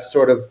so that's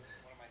sort of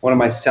one of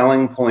my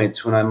selling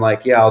points when I'm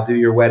like, yeah, I'll do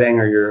your wedding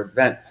or your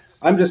event.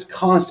 I'm just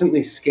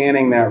constantly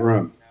scanning that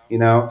room, you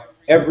know,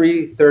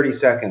 every 30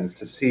 seconds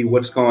to see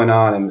what's going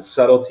on and the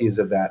subtleties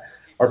of that.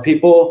 Are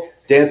people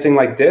dancing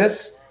like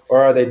this, or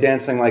are they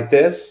dancing like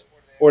this,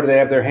 or do they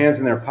have their hands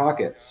in their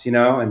pockets, you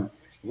know, and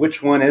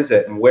which one is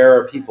it and where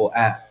are people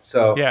at?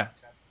 So yeah.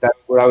 That's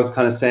what I was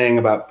kind of saying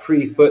about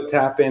pre-foot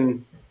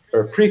tapping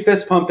or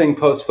pre-fist pumping,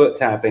 post-foot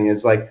tapping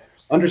is like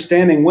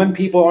understanding when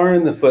people are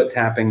in the foot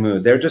tapping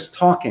mood. They're just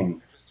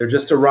talking. They're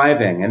just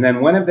arriving. And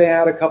then when have they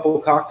had a couple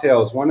of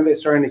cocktails? When are they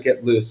starting to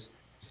get loose?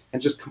 And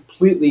just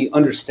completely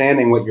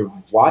understanding what you're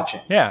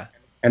watching. Yeah.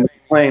 And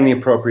playing the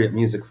appropriate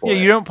music for it.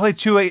 Yeah, you don't play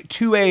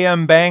 2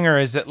 a.m.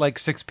 bangers at like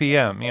 6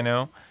 p.m., you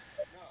know?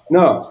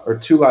 No, or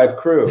 2 Live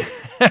Crew.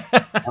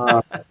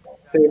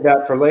 Save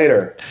that for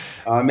later.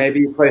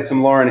 Maybe you play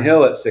some Lauryn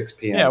Hill at 6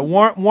 p.m. Yeah,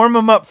 warm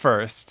them up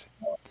first.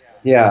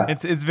 Yeah,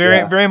 it's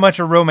very much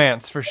a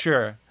romance for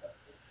sure.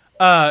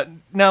 Now,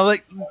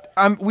 like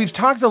we've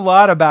talked a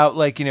lot about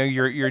like, you know,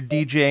 your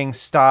DJing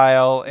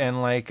style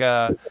and like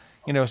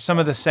you know, some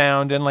of the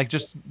sound and like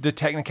just the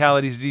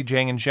technicalities of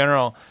DJing in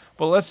general.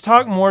 But let's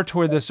talk more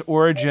toward this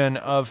origin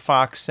of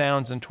Fox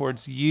Sounds and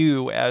towards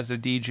you as a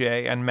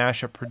DJ and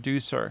mashup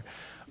producer.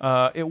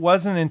 It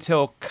wasn't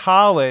until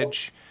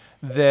college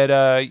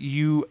that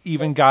you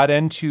even got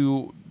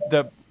into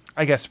the,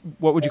 I guess,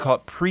 what would you call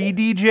it,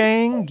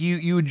 pre-DJing?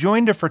 You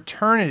joined a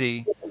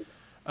fraternity.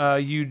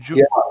 You're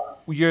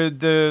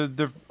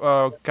the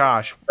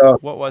gosh,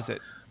 what was it?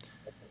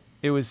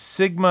 It was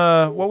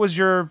Sigma. What was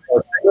your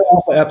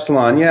Alpha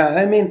Epsilon. Yeah,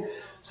 I mean,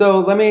 so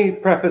let me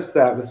preface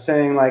that with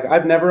saying, like,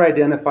 I've never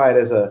identified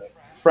as a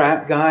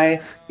frat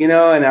guy, you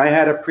know, and I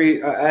had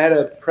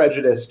a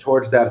prejudice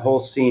towards that whole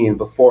scene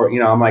before, you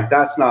know. I'm like,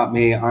 that's not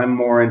me. I'm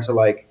more into,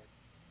 like,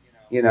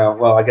 you know,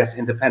 well, I guess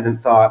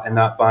independent thought and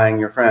not buying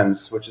your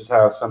friends, which is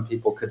how some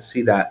people could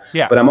see that.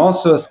 Yeah. But I'm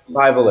also a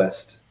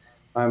survivalist.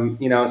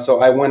 You know,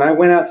 so when I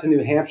went out to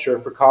New Hampshire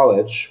for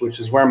college, which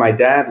is where my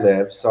dad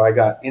lives, so I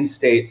got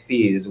in-state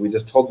fees. We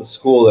just told the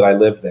school that I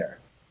lived there.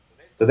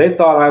 So they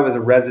thought I was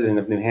a resident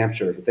of New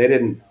Hampshire, but they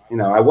didn't, you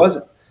know, I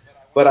wasn't.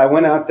 But I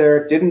went out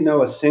there, didn't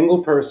know a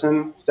single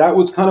person. That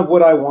was kind of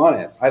what I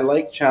wanted. I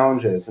like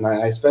challenges, and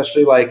I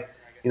especially like,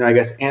 you know, I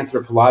guess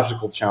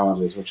anthropological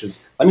challenges, which is,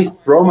 let me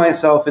throw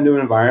myself into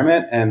an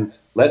environment and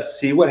let's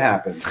see what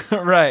happens.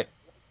 Right.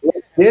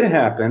 What did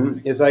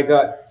happen is I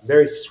got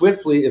very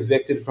swiftly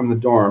evicted from the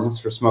dorms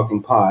for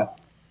smoking pot.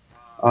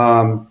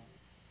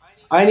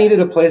 I needed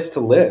a place to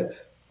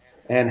live.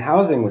 And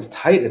housing was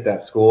tight at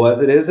that school,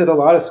 as it is at a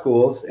lot of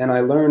schools. And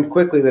I learned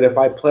quickly that if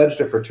I pledged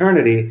a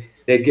fraternity,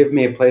 they'd give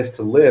me a place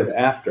to live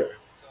after.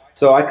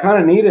 So I kind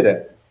of needed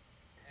it.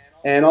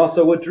 And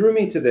also what drew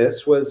me to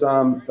this was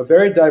a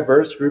very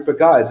diverse group of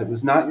guys. It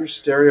was not your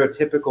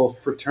stereotypical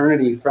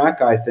fraternity frat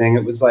guy thing.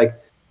 It was like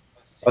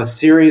a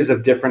series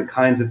of different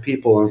kinds of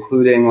people,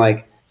 including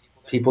like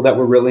people that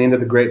were really into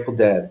the Grateful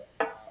Dead,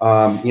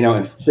 you know,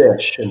 and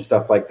Fish and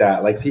stuff like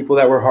that. Like people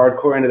that were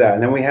hardcore into that.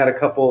 And then we had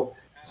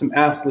some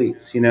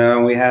athletes, you know,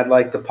 and we had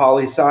like the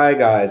poli-sci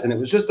guys, and it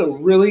was just a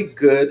really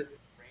good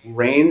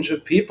range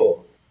of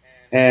people,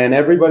 and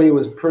everybody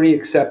was pretty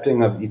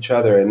accepting of each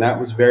other, and that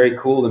was very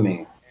cool to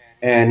me.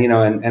 And you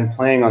know, and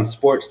playing on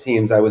sports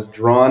teams, I was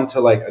drawn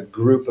to like a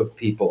group of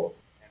people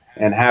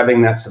and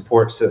having that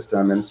support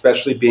system, and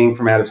especially being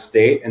from out of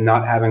state and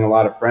not having a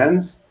lot of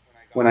friends.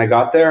 When I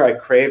got there, I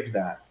craved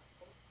that.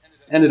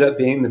 Ended up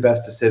being the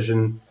best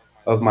decision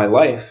of my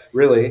life,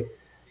 really,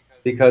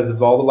 because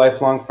of all the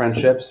lifelong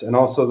friendships and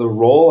also the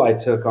role I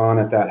took on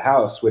at that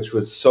house, which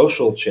was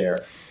social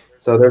chair.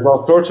 So there's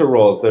all sorts of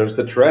roles. There's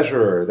the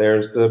treasurer,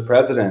 there's the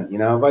president, you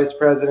know, vice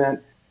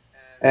president,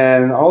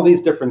 and all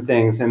these different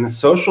things. And the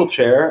social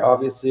chair,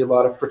 obviously a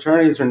lot of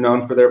fraternities are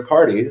known for their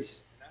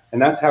parties, and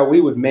that's how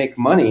we would make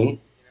money.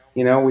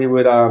 You know, we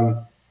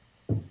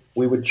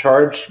would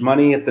charge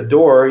money at the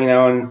door, you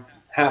know, and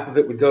half of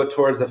it would go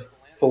towards a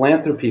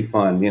philanthropy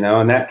fund, you know,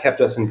 and that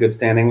kept us in good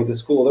standing with the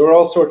school. There were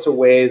all sorts of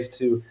ways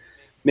to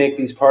make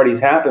these parties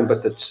happen,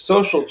 but the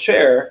social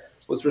chair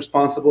was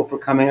responsible for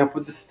coming up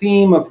with the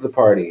theme of the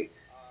party.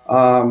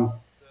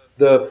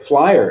 The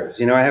flyers,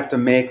 you know, I have to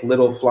make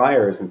little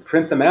flyers and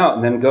print them out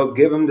and then go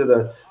give them to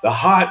the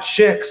hot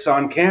chicks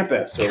on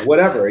campus or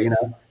whatever, you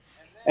know.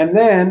 And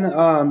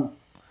then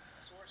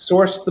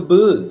source the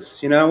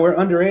booze. You know, we're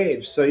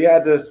underage, so you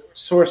had to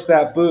source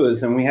that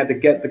booze, and we had to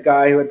get the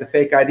guy who had the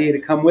fake ID to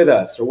come with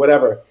us or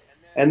whatever.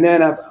 And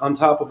then on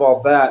top of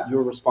all that, you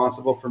were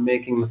responsible for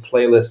making the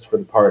playlist for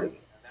the party.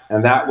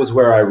 And that was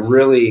where I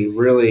really,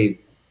 really,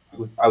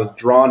 I was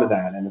drawn to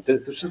that. And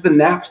this was the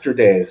Napster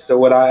days.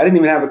 So I didn't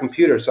even have a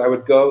computer, so I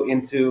would go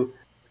into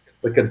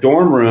like a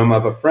dorm room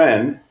of a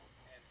friend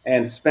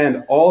and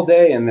spend all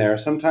day in there,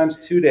 sometimes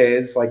 2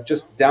 days, like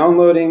just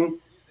downloading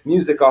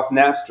music off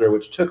Napster,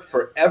 which took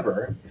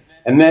forever,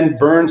 and then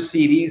burn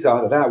CDs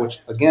out of that, which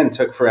again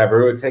took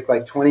forever. It would take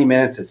like 20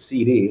 minutes a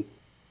CD.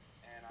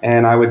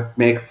 And I would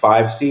make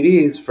 5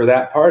 CDs for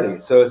that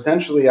party. So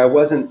essentially, I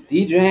wasn't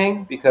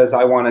DJing because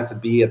I wanted to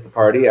be at the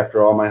party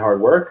after all my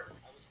hard work.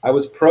 I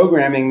was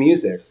programming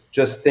music,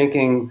 just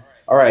thinking,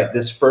 all right,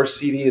 this first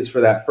CD is for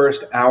that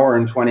first hour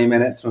and 20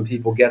 minutes when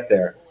people get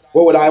there.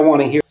 What would I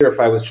want to hear if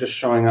I was just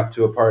showing up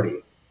to a party?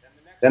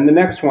 Then the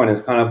next one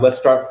is kind of, let's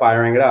start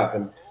firing it up.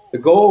 And the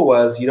goal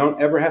was you don't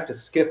ever have to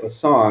skip a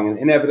song. And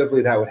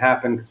inevitably that would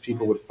happen because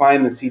people would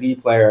find the CD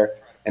player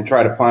and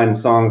try to find the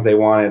songs they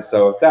wanted.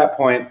 So at that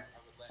point,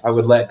 I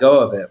would let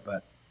go of it.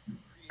 But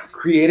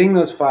creating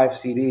those 5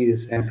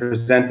 CDs and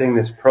presenting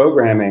this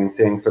programming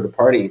thing for the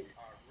party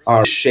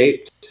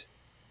shaped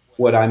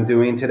what I'm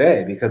doing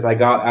today, because I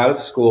got out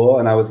of school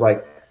and I was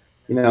like,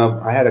 you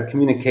know, I had a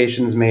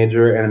communications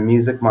major and a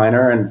music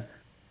minor, and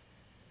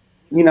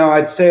you know,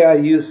 I'd say I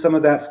used some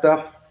of that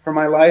stuff for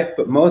my life,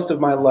 but most of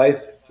my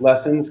life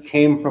lessons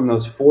came from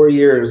those 4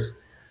 years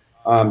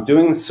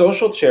doing the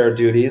social chair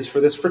duties for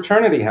this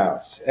fraternity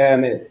house.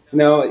 And it, you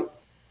know,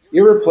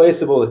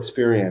 irreplaceable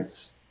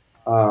experience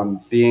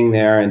being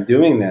there and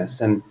doing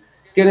this and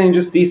getting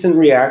just decent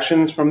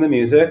reactions from the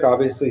music.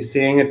 Obviously,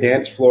 seeing a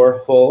dance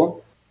floor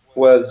full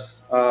was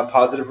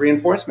positive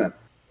reinforcement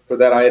for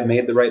that I had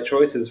made the right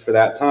choices for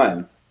that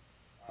time.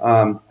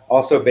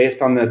 Also,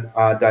 based on the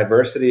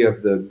diversity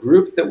of the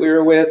group that we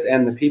were with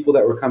and the people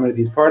that were coming to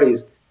these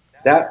parties,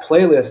 that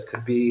playlist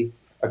could be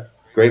a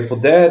Grateful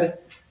Dead,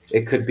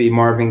 it could be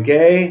Marvin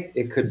Gaye,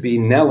 it could be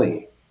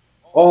Nelly,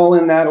 all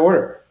in that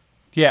order.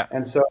 Yeah.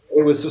 And so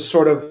it was just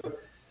sort of,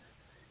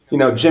 you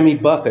know, Jimmy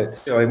Buffett.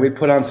 So we'd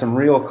put on some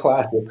real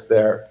classics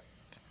there.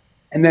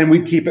 And then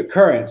we'd keep it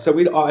current. So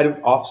I'd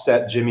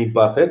offset Jimmy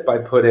Buffett by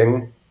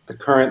putting the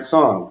current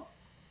song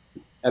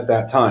at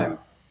that time.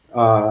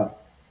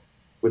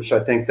 which I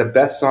think the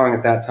best song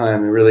at that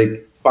time to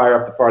really fire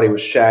up the party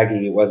was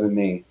Shaggy, It Wasn't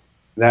Me.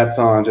 That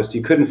song, just,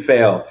 you couldn't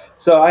fail.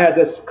 So I had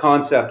this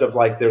concept of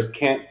like, there's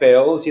can't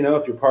fails, you know,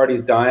 if your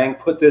party's dying,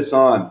 put this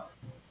on.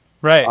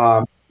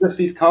 Right. Just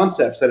these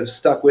concepts that have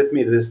stuck with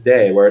me to this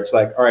day, where it's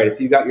like, all right,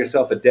 if you got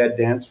yourself a dead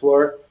dance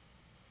floor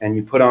and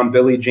you put on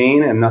Billie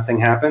Jean and nothing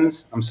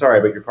happens, I'm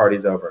sorry, but your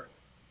party's over.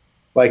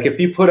 Like if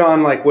you put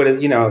on like what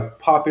is, you know,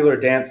 popular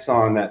dance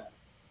song that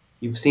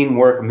you've seen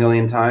work a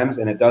million times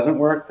and it doesn't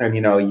work, then,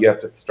 you know, you have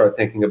to start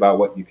thinking about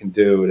what you can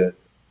do to,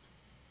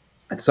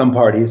 at some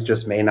parties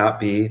just may not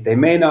be, they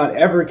may not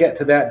ever get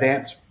to that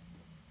dance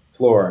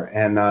floor.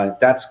 And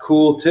that's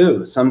cool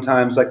too.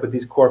 Sometimes like with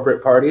these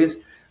corporate parties,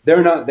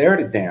 they're not there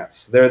to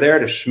dance. They're there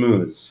to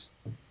schmooze.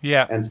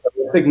 Yeah. And so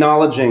it's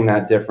acknowledging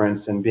that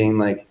difference and being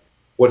like,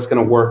 what's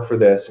going to work for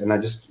this? And I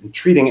just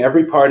treating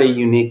every party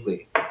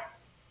uniquely.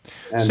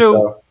 And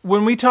so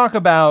when we talk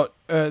about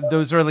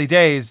those early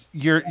days,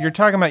 you're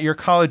talking about your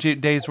college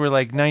days were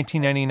like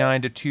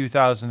 1999 to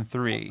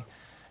 2003.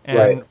 And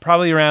right.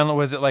 Probably around,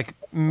 was it like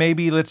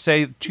maybe, let's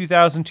say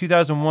 2000,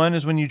 2001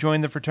 is when you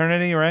joined the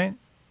fraternity, right?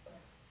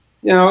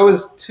 You know,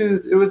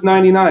 it was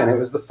 99. It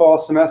was the fall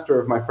semester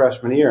of my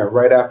freshman year,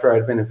 right after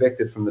I'd been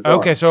evicted from the dorms.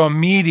 Okay, so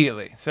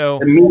immediately.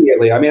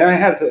 Immediately. I mean, I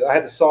had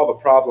to solve a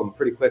problem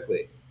pretty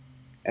quickly.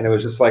 And it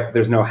was just like,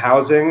 there's no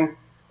housing.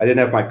 I didn't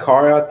have my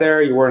car out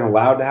there. You weren't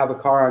allowed to have a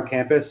car on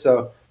campus.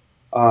 So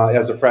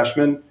as a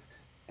freshman,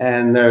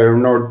 and there were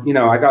no, you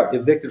know, I got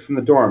evicted from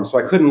the dorm, so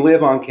I couldn't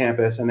live on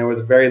campus. And there was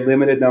a very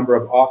limited number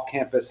of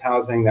off-campus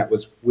housing that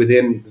was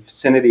within the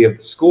vicinity of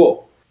the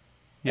school.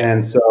 Yeah.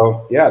 And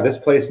so, yeah, this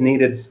place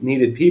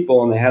needed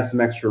people, and they had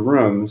some extra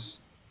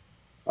rooms.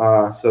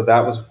 So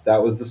that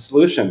was the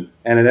solution,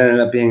 and it ended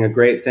up being a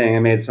great thing. I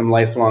made some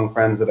lifelong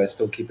friends that I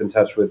still keep in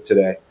touch with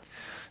today.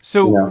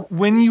 So you know,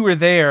 when you were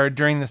there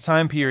during this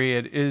time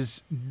period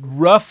is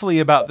roughly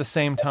about the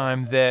same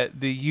time that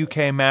the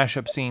UK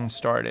mashup scene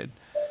started,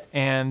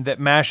 and that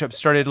mashups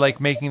started like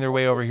making their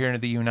way over here into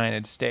the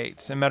United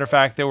States. As a matter of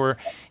fact, there were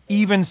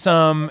even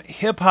some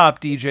hip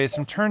hop DJs,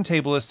 some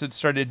turntablists that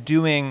started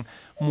doing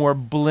more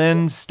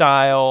blend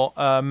style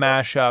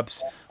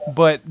mashups,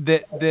 but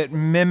that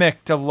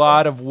mimicked a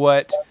lot of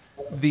what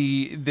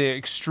the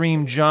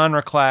extreme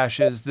genre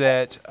clashes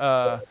that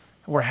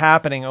were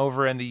happening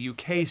over in the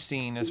UK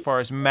scene as far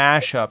as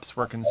mashups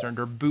were concerned,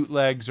 or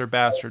bootlegs or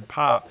bastard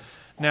pop.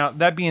 Now,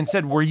 that being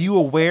said, were you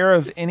aware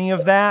of any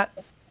of that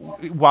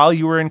while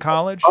you were in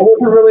college? I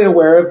wasn't really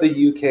aware of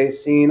the UK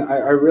scene.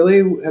 I really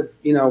have,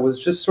 you know,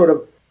 was just sort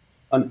of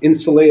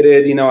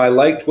uninsulated. You know, I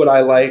liked what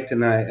I liked,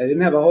 and I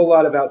didn't have a whole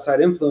lot of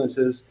outside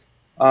influences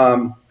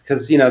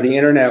because, you know, the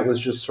internet was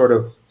just sort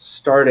of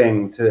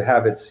starting to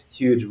have its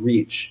huge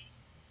reach.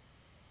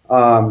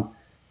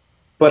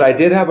 But I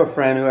did have a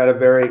friend who had a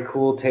very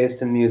cool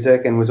taste in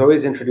music and was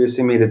always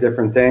introducing me to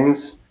different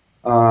things.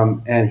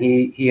 And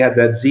he had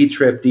that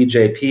Z-Trip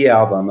DJP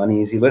album,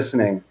 Uneasy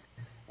Listening.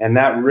 And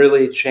that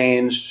really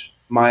changed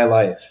my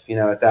life. You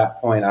know, at that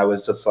point, I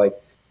was just like,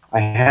 I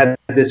had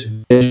this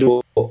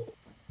visual,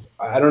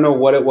 I don't know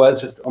what it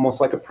was, just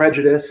almost like a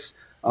prejudice.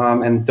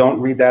 And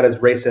don't read that as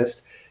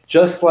racist.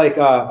 Just like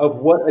of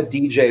what a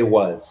DJ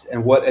was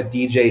and what a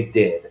DJ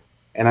did.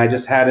 And I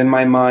just had in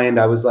my mind,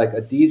 I was like,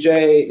 a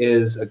DJ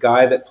is a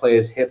guy that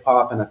plays hip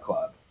hop in a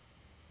club,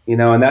 you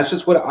know, and that's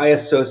just what I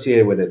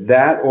associated with it.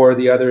 That or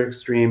the other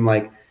extreme,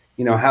 like,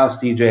 you know,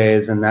 house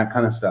DJs and that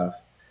kind of stuff.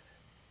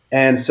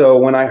 And so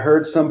when I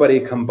heard somebody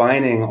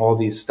combining all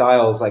these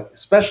styles, like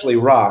especially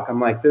rock, I'm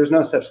like, there's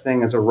no such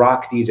thing as a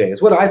rock DJ,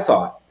 is what I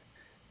thought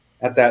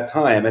at that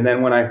time. And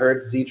then when I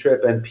heard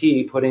Z-Trip and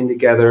P putting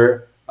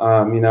together,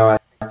 you know,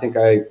 I think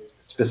I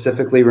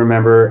specifically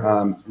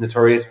remember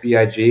Notorious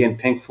B.I.G. and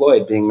Pink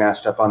Floyd being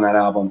mashed up on that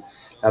album.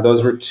 Now,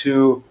 those were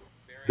two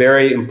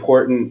very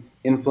important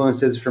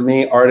influences for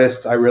me,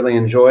 artists I really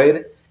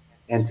enjoyed.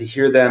 And to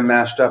hear them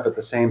mashed up at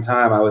the same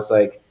time, I was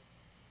like,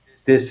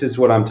 this is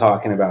what I'm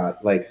talking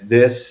about. Like,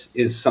 this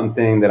is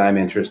something that I'm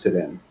interested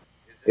in.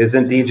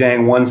 Isn't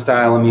DJing one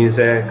style of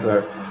music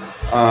or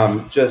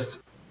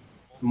just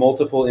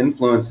multiple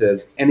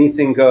influences.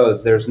 Anything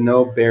goes. There's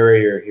no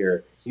barrier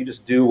here. You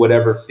just do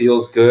whatever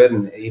feels good,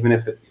 and even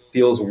if it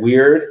feels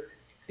weird,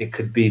 it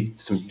could be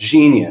some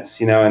genius,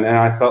 you know, and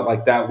I felt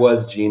like that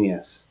was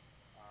genius.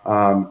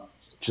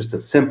 Just a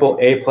simple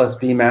A plus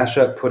B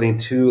mashup, putting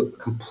two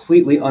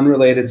completely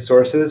unrelated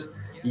sources,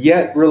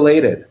 yet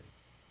related.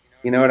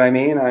 You know what I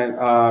mean?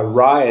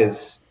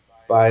 Rise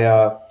by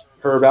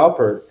Herb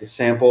Alpert, the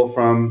sample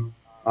from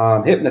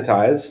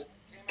Hypnotize,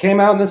 came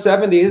out in the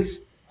 70s.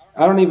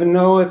 I don't even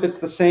know if it's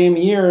the same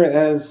year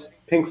as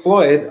Pink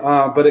Floyd,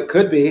 but it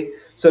could be.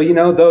 So, you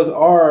know, those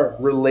are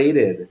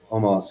related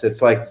almost.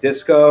 It's like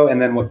disco, and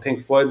then what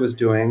Pink Floyd was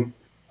doing,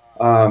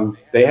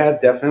 they had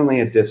definitely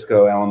a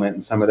disco element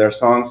in some of their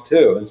songs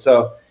too. And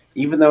so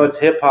even though it's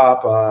hip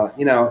hop,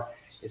 you know,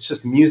 it's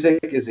just music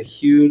is a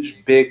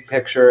huge, big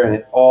picture, and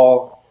it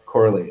all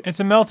correlates. It's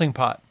a melting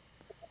pot.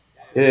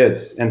 It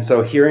is. And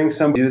so hearing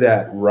somebody do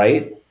that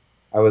right,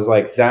 I was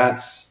like,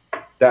 that's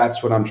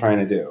what I'm trying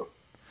to do.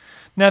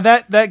 Now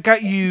that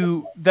got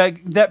you,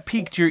 that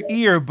piqued your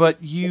ear,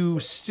 but you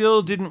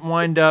still didn't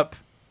wind up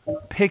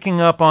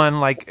picking up on,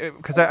 like,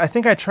 because I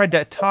think I tried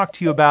to talk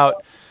to you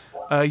about,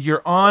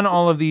 you're on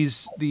all of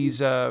these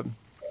like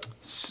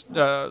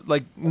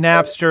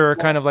Napster,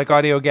 kind of like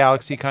Audio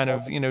Galaxy kind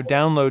of,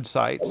 download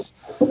sites.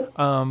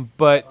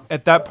 But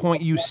at that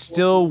point, you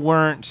still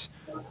weren't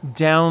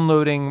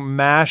downloading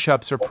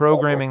mashups or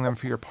programming them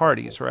for your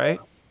parties, right?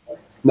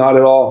 Not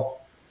at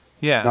all.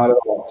 Yeah. Not at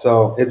all.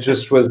 So it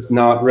just was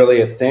not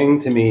really a thing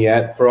to me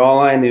yet. For all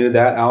I knew,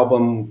 that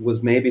album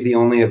was maybe the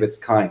only of its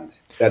kind.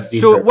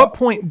 So at what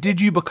point did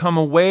you become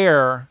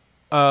aware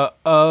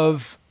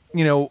of,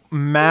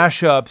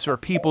 mashups or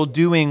people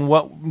doing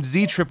what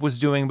Z-Trip was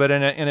doing, but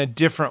in a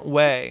different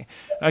way?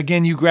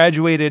 Again, you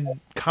graduated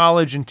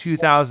college in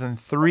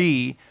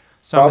 2003,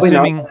 so probably I'm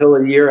assuming not until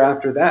a year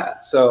after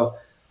that. So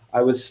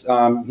I was,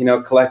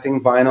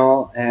 collecting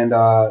vinyl and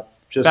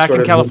just back sort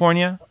in of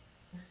California.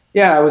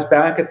 Yeah, I was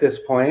back at this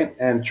point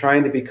and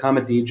trying to become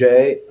a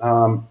DJ.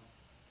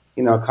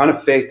 Kind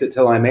of faked it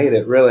till I made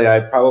it. Really, I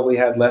probably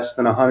had less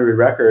than 100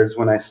 records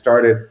when I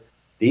started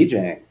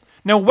DJing.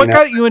 Now, what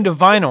got you into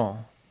vinyl?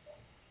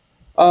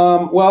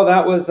 Well,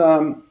 that was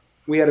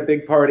we had a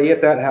big party at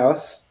that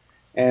house,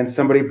 and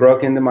somebody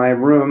broke into my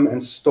room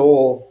and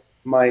stole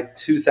my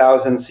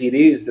 2,000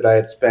 CDs that I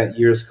had spent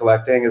years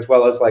collecting, as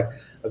well as like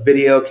a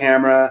video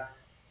camera.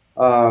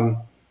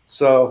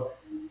 So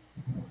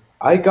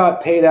I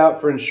got paid out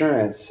for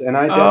insurance, and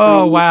I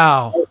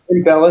definitely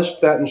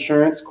embellished that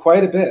insurance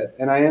quite a bit,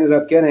 and I ended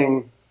up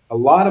getting a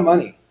lot of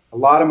money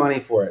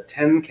for it,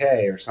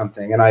 10K or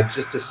something. And I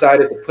just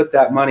decided to put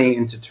that money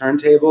into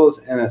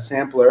turntables and a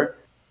sampler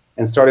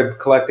and started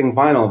collecting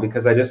vinyl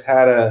because I just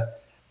had a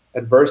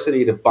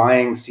adversity to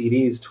buying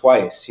CDs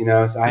twice,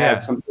 So I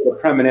had some sort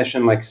of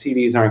premonition like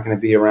CDs aren't going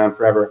to be around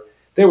forever.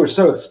 They were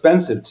so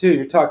expensive too.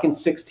 You're talking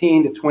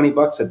 16 to 20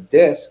 bucks a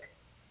disc.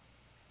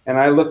 And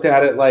I looked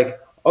at it like,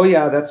 oh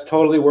yeah, that's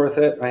totally worth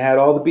it. I had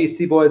all the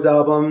Beastie Boys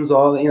albums,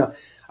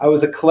 I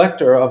was a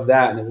collector of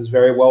that, and it was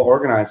very well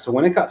organized. So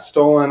when it got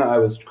stolen, I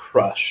was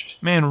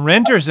crushed. Man,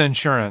 renter's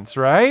insurance,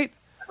 right?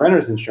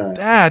 Renter's insurance.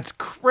 That's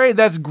great.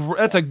 That's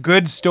a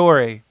good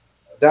story.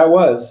 That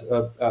was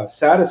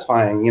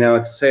satisfying,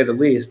 to say the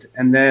least.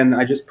 And then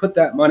I just put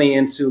that money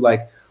into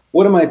like,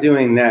 what am I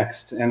doing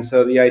next? And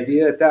so the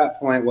idea at that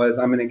point was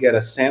I'm going to get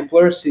a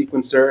sampler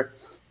sequencer,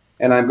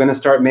 and I'm going to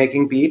start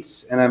making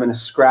beats, and I'm going to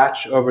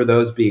scratch over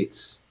those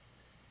beats.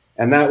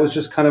 And that was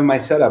just kind of my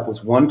setup,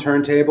 was one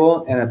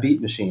turntable and a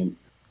beat machine.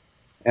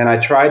 And I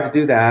tried to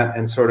do that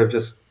and sort of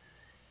just,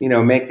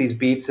 make these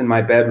beats in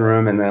my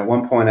bedroom. And at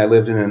one point I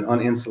lived in an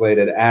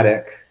uninsulated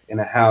attic in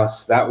a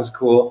house. That was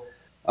cool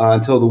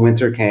until the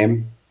winter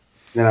came.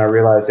 Then I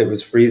realized it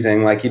was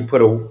freezing. Like you'd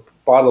put a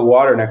bottle of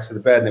water next to the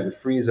bed and it would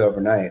freeze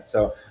overnight.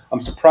 So I'm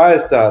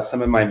surprised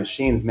some of my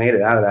machines made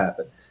it out of that.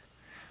 But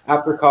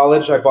after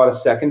college, I bought a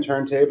second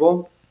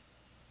turntable.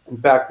 In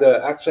fact,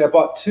 actually I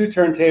bought two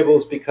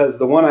turntables because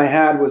the one I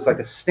had was like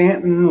a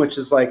Stanton, which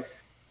is like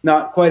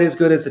not quite as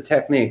good as the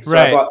Technique. So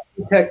I bought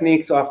two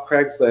Techniques off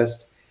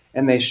Craigslist,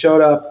 and they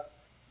showed up.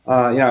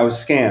 I was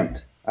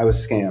scammed.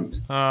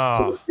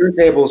 So the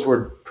turntables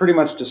were pretty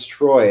much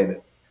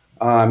destroyed.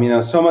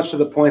 So much to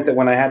the point that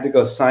when I had to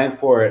go sign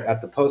for it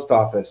at the post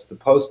office, the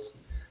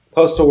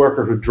postal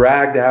worker who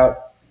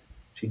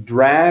she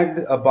dragged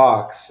a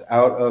box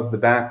out of the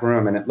back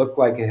room, and it looked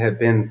like it had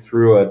been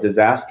through a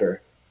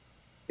disaster.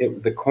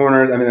 The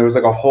corners, there was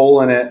like a hole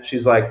in it.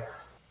 She's like,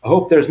 I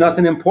hope there's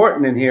nothing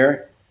important in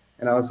here.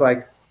 And I was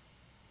like,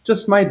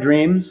 just my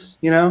dreams,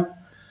 So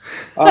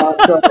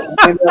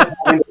I ended up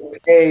having to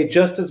pay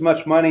just as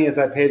much money as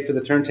I paid for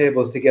the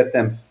turntables to get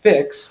them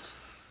fixed.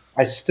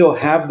 I still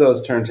have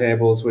those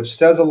turntables, which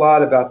says a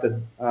lot about the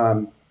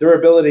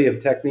durability of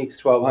Techniques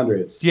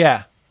 1200s.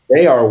 Yeah.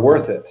 They are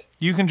worth it.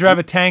 You can drive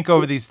a tank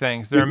over these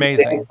things. They're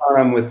amazing. You on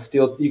them with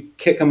steel. You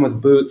kick them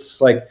with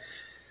boots.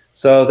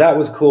 So that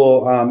was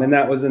cool. And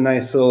that was a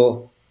nice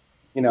little,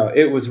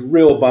 it was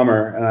real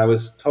bummer. And I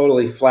was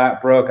totally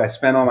flat broke. I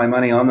spent all my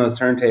money on those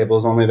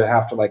turntables only to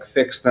have to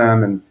fix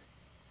them. And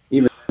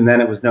even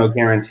then it was no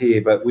guarantee,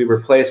 but we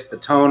replaced the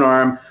tone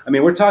arm.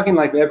 We're talking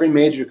like every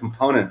major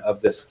component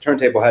of this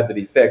turntable had to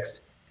be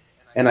fixed.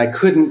 And I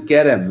couldn't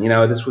get him.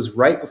 This was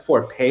right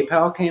before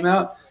PayPal came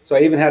out. So I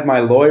even had my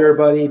lawyer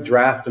buddy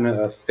draft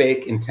a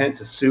fake intent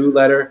to sue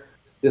letter.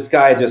 This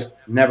guy just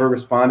never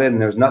responded, and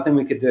there was nothing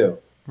we could do.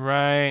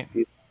 Right.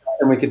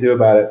 Nothing we could do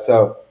about it.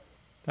 So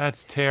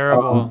that's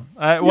terrible.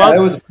 It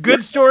was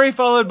good story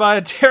followed by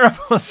a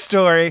terrible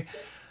story.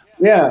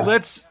 Yeah.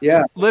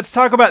 Let's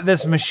talk about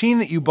this machine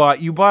that you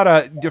bought. You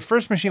bought your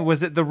first machine.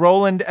 Was it the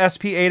Roland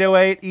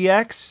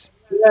SP808EX?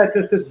 Yeah, it's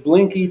just this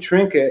blinky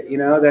trinket,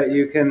 that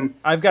you can.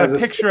 I've got a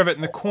picture of it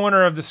in the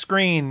corner of the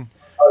screen.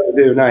 Oh,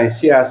 you do?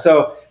 Nice. Yeah.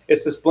 So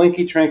it's this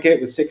blinky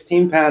trinket with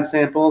 16 pad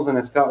samples, and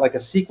it's got like a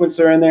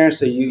sequencer in there.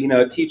 So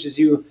it teaches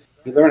you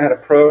learn how to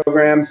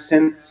program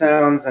synth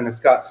sounds, and it's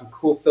got some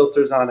cool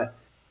filters on it.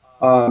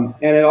 And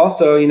it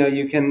also,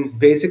 you can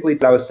basically,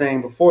 what I was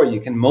saying before, you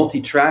can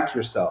multi-track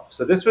yourself.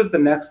 So this was the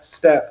next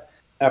step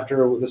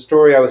after the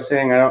story I was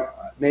saying, I don't,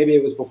 maybe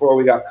it was before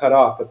we got cut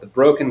off, but the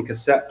broken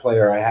cassette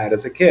player I had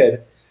as a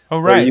kid, Oh,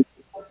 where right.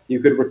 you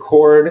could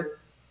record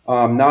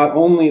not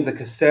only the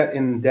cassette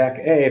in deck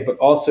A, but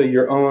also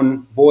your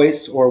own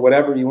voice or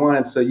whatever you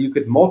wanted, so you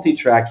could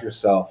multi-track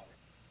yourself.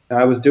 And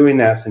I was doing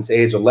that since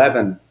age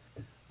 11.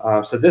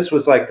 So this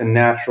was like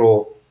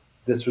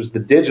this was the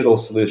digital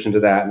solution to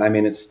that. And I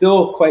mean, it's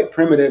still quite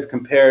primitive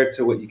compared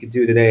to what you could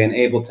do today in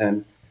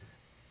Ableton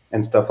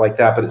and stuff like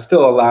that, but it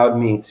still allowed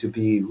me to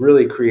be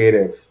really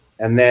creative.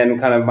 And then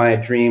kind of my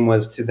dream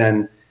was to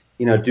then,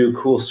 do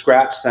cool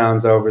scratch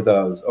sounds over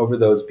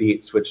those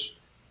beats, which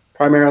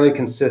primarily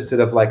consisted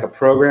of like a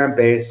program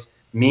bass,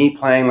 me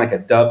playing like a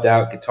dubbed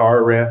out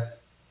guitar riff,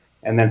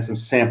 and then some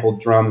sampled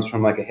drums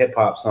from like a hip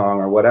hop song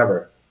or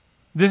whatever.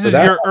 This is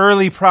your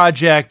early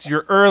project,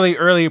 your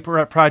early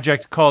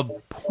project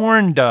called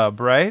Porn Dub,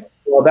 right?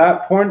 Well,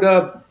 that Porn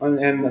Dub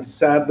and the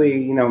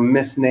sadly,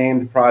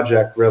 misnamed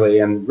project really,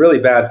 and really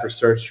bad for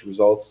search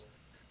results.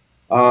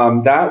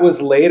 That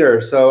was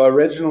later. So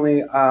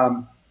originally,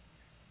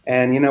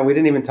 and we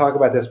didn't even talk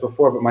about this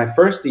before, but my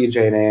first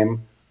DJ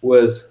name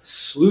was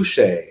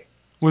Slooshay.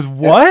 Was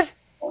what?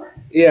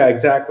 Yeah,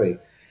 exactly.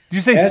 Did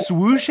you say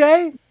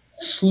swooshay?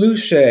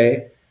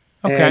 Slooshay.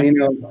 Okay.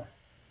 And,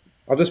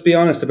 I'll just be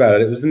honest about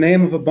it. It was the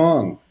name of a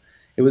bong.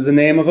 It was the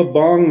name of a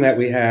bong that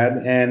we had.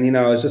 And,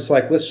 it's just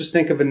like, let's just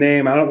think of a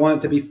name. I don't want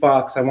it to be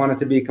Fox. I want it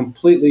to be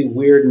completely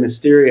weird and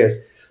mysterious.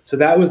 So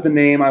that was the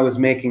name I was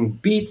making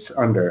beats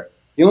under.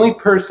 The only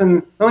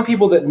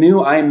people that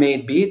knew I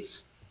made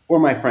beats were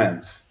my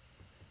friends.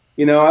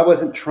 I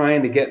wasn't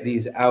trying to get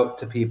these out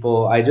to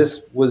people. It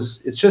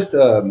was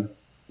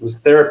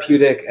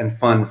therapeutic and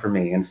fun for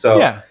me. And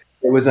so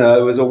it was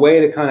a way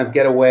to kind of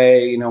get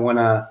away,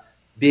 when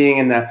being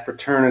in that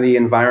fraternity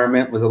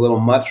environment was a little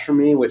much for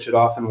me, which it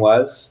often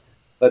was.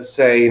 Let's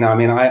say,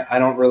 I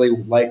don't really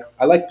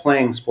I like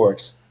playing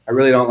sports. I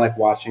really don't like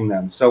watching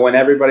them. So when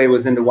everybody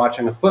was into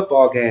watching a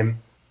football game,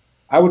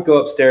 I would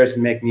go upstairs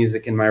and make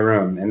music in my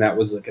room. And that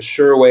was like a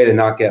sure way to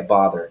not get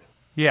bothered.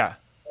 Yeah.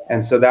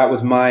 And so that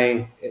was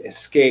my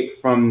escape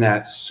from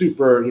that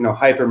super,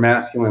 hyper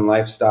masculine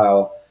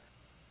lifestyle,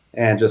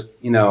 and just,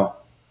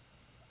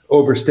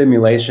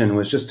 overstimulation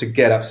was just to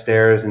get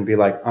upstairs and be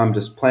like, I'm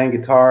just playing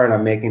guitar and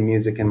I'm making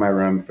music in my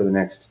room for the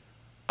next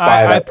 5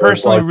 hours. I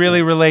personally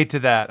really relate to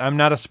that. I'm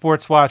not a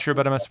sports watcher,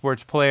 but I'm a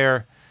sports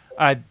player.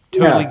 I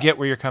totally get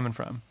where you're coming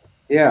from.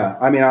 Yeah.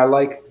 I mean, I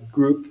like the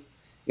group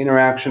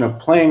interaction of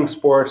playing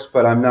sports,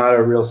 but I'm not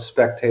a real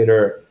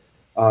spectator,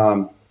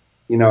 or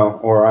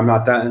I'm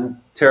not that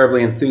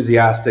terribly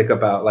enthusiastic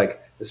about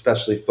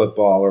especially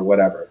football or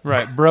whatever.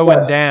 Right.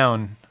 Broing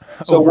down.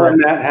 So when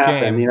that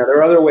happened, there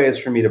are other ways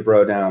for me to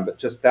bro down, but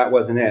just that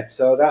wasn't it.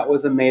 So that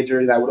was that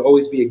would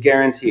always be a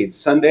guaranteed.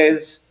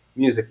 Sundays,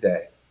 music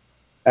day.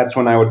 That's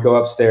when I would go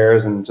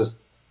upstairs and just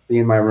be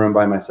in my room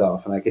by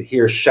myself. And I could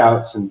hear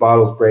shouts and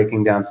bottles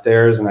breaking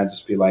downstairs. And I'd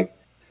just be like,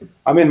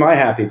 I'm in my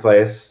happy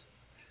place.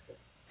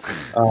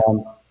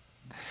 So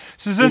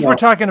since we're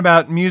talking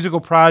about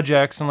musical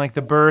projects and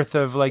the birth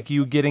of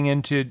you getting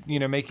into,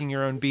 making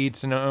your own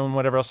beats and own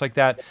whatever else like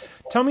that,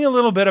 tell me a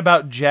little bit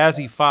about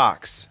Jazzy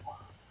Fox.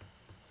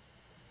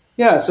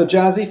 Yeah, so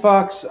Jazzy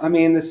Fox,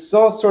 this is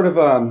all sort of,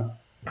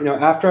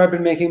 after I've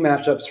been making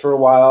mashups for a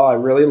while, I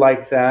really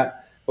liked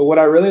that. But what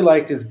I really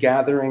liked is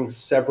gathering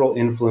several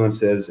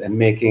influences and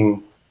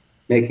making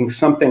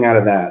something out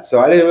of that. So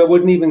I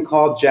wouldn't even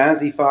call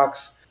Jazzy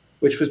Fox,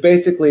 which was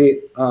basically,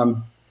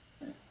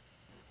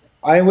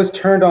 I was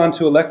turned on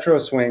to electro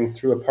swing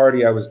through a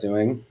party I was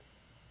doing.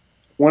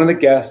 One of the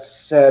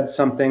guests said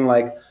something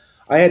like,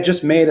 I had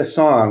just made a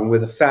song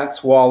with a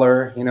Fats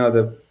Waller,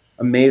 the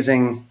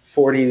amazing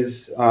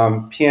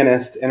 40s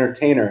pianist,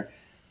 entertainer.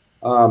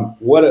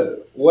 What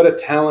a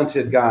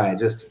talented guy.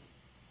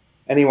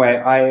 Anyway,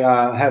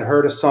 I had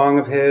heard a song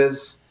of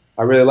his.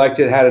 I really liked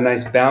it. It had a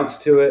nice bounce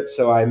to it.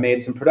 So I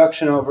made some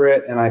production over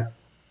it, and I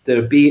did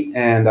a beat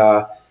and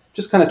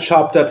just kind of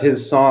chopped up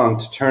his song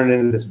to turn it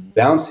into this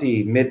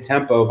bouncy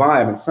mid-tempo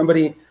vibe. And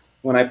somebody,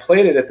 when I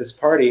played it at this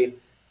party,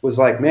 was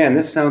like, man,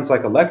 this sounds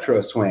like electro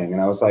swing.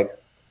 And I was like,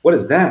 what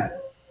is that?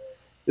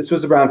 This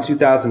was around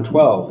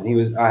 2012,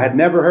 and I had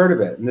never heard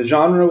of it. And the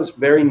genre was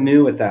very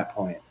new at that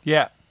point.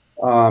 Yeah.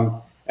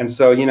 And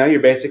so, you're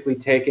basically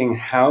taking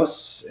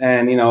house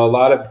and, a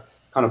lot of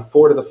kind of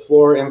four to the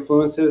floor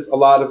influences a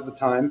lot of the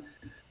time.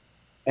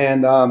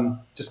 And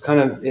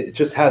it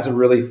just has a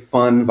really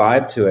fun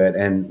vibe to it.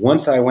 And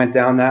once I went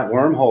down that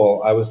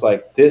wormhole, I was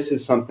like, this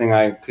is something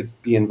I could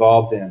be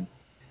involved in.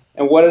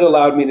 And what it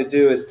allowed me to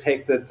do is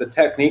take the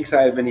techniques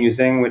I had been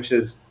using, which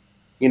is,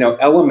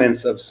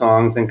 elements of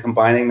songs and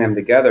combining them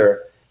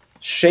together,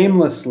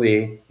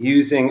 shamelessly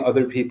using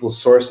other people's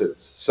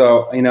sources.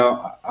 So,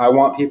 I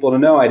want people to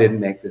know I didn't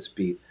make this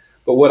beat.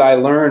 But what I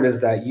learned is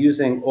that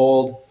using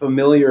old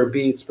familiar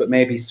beats, but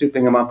maybe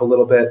souping them up a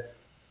little bit,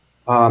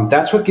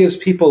 that's what gives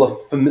people a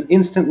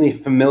instantly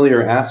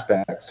familiar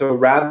aspect. So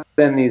rather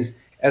than these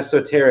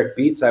esoteric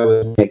beats I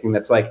was making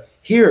that's like,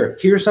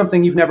 here's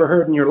something you've never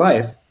heard in your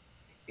life,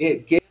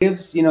 it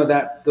gives, you know,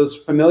 that those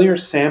familiar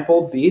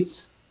sampled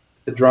beats,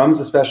 the drums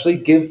especially,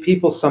 give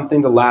people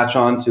something to latch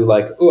onto,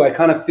 like, oh, I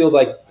kind of feel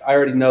like I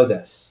already know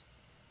this.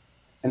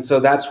 And so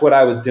that's what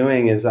I was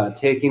doing, is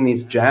taking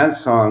these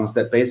jazz songs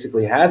that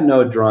basically had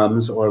no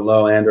drums or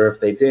low end, or if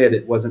they did,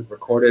 it wasn't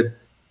recorded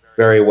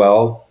very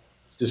well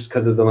just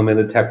because of the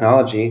limited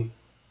technology,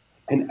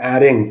 and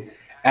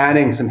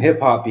adding some hip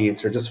hop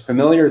beats or just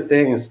familiar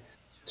things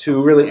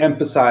to really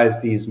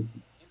emphasize these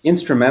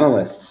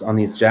instrumentalists on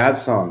these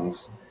jazz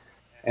songs.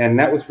 And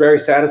that was very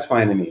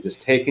satisfying to me,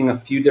 just taking a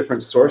few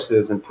different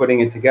sources and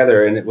putting it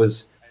together. And it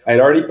was, I'd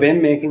already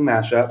been making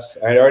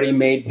mashups, I'd already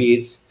made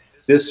beats.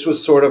 This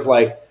was sort of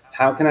like,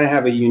 how can I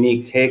have a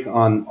unique take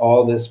on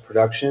all this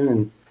production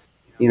and,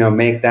 you know,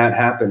 make that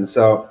happen?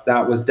 So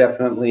that was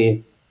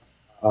definitely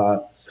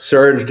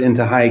surged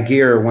into high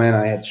gear when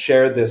I had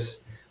shared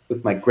this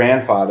with my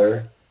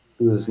grandfather,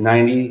 who's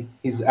 90.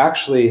 He's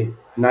actually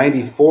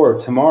 94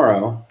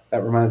 tomorrow.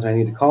 That reminds me, I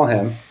need to call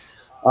him.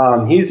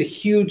 He's a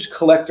huge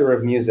collector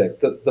of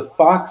music. The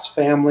Fox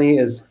family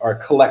are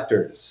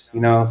collectors, you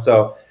know.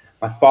 So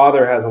my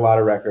father has a lot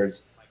of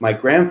records. My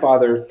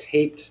grandfather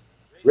taped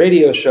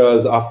radio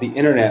shows off the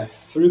internet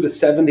through the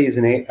 70s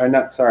and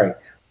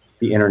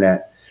the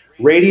internet.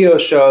 Radio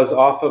shows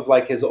off of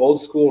like his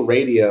old school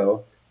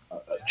radio,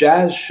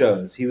 jazz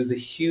shows. He was a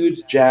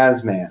huge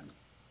jazz man.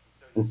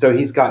 And so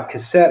he's got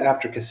cassette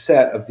after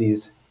cassette of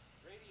these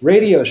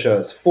radio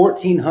shows,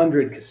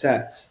 1,400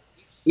 cassettes.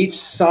 Each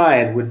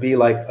side would be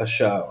like a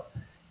show.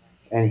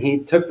 And he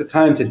took the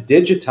time to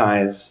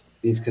digitize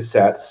these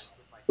cassettes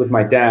with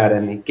my dad,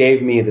 and he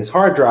gave me this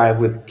hard drive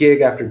with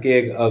gig after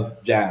gig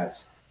of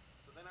jazz.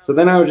 So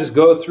then I would just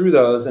go through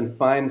those and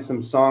find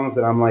some songs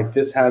that I'm like,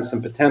 this has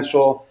some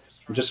potential,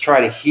 and just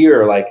try to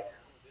hear like,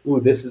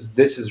 ooh, this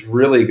is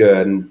really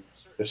good. And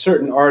there's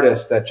certain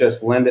artists that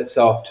just lend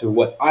itself to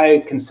what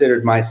I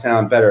considered my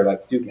sound better,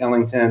 like Duke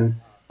Ellington,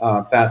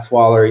 Fats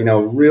Waller, you know,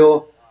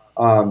 real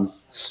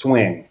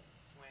swing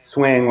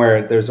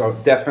where there's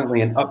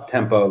definitely an up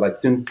tempo,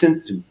 like dun,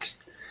 dun,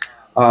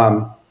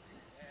 dun.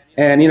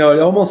 And you know, it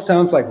almost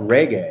sounds like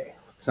reggae,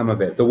 some of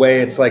it, the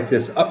way it's like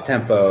this up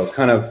tempo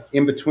kind of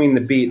in between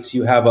the beats.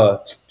 You have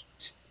a,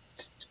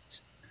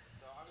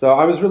 so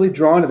I was really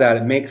drawn to that.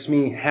 It makes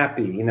me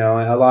happy, you know.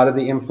 A lot of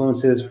the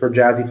influences for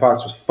Jazzy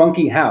Fox was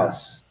funky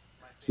house.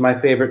 It's my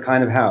favorite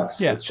kind of house.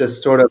 Yeah. It's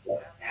just sort of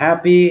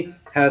happy,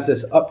 has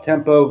this up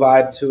tempo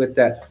vibe to it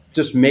that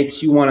just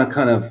makes you want to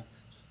kind of,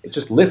 it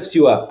just lifts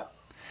you up.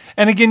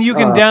 And again, you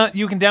can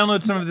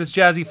download some of this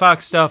Jazzy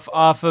Fox stuff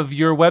off of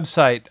your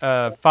website,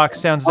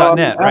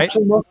 foxsounds.net, right?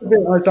 Actually, most of it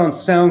is on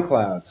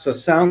SoundCloud. So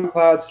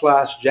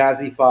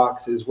SoundCloud/Jazzy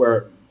Fox is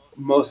where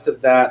most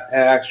of that,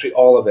 actually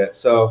all of it.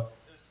 So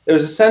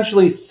there's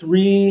essentially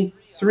three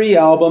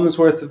albums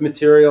worth of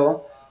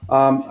material.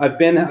 I've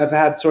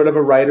had sort of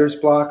a writer's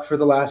block for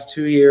the last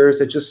 2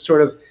 years. It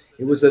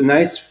was a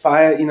nice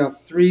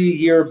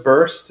 3-year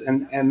burst,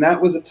 and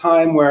that was a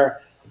time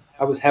where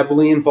I was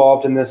heavily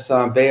involved in this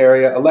Bay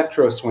Area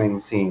electro swing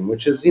scene,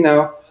 which is, you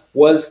know,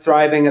 was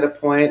thriving at a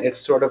point. It's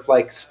sort of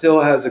like still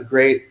has a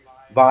great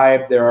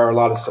vibe. There are a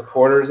lot of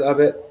supporters of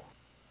it.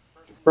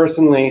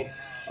 Personally,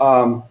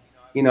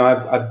 you know,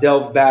 I've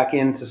delved back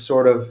into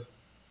sort of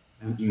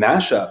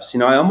mashups. You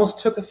know, I almost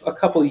took a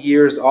couple of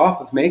years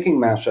off of making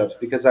mashups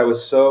because I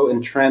was so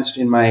entrenched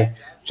in my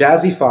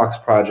Jazzy Fox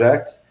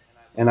project,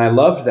 and I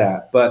loved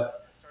that.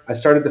 But I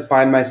started to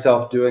find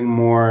myself doing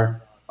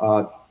more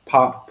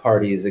pop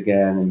parties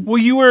again. And, well,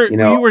 you were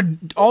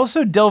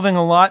also delving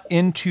a lot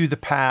into the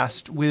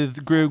past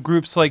with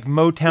groups like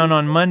Motown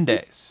on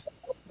Mondays.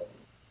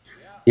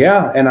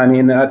 Yeah, and I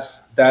mean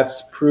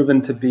that's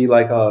proven to be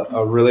like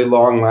a really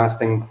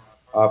long-lasting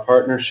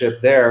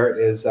partnership. There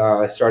is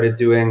I started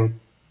doing,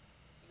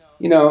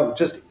 you know,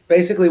 just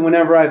basically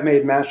whenever I've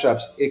made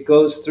mashups, it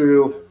goes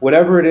through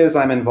whatever it is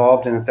I'm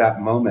involved in at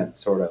that moment,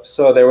 sort of.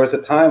 So there was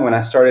a time when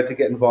I started to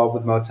get involved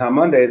with Motown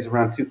Mondays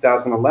around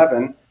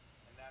 2011.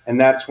 And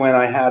that's when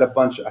I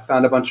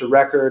found a bunch of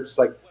records.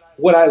 Like,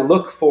 what I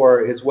look for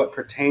is what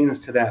pertains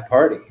to that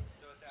party.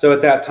 So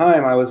at that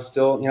time, I was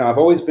still, you know,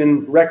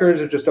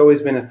 records have just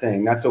always been a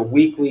thing. That's a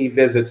weekly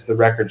visit to the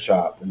record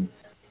shop. And,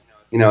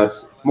 you know,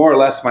 it's more or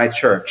less my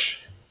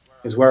church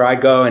is where I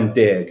go and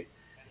dig.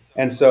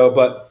 And so,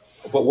 but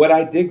what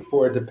I dig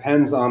for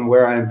depends on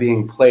where I'm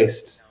being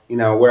placed, you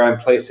know, where I'm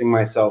placing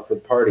myself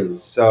with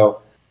parties.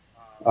 So,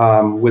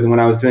 when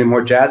I was doing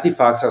more Jazzy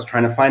Fox, I was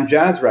trying to find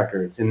jazz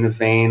records in the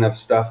vein of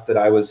stuff that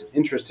I was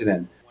interested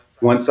in.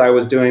 Once I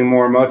was doing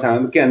more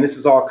Motown, again, this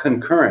is all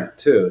concurrent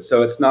too,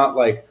 so it's not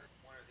like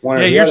one or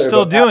the other. Yeah, you're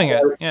still doing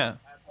it. Yeah.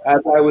 As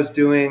I was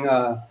doing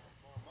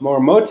more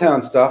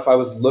Motown stuff, I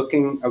was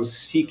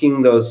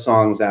seeking those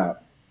songs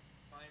out,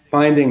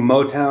 finding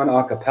Motown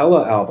a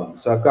cappella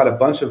albums. So I've got a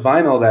bunch of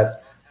vinyl that's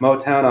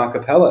Motown a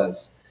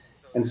cappellas.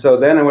 And so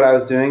then what I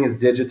was doing is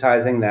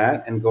digitizing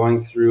that and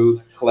going through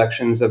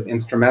collections of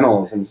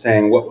instrumentals and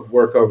saying what would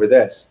work over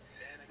this.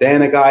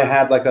 Then a guy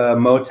had like a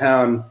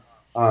Motown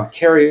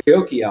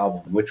karaoke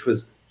album, which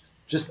was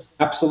just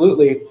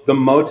absolutely the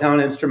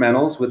Motown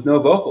instrumentals with no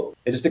vocals.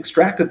 It just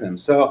extracted them.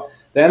 So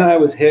then I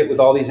was hit with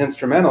all these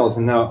instrumentals,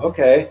 and now,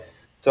 okay,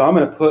 so I'm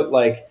going to put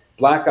like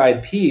Black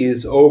Eyed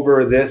Peas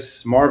over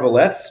this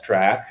Marvelettes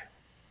track.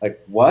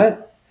 Like,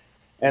 what?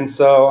 And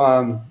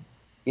so,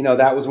 you know,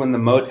 that was when the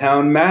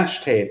Motown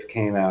Mash tape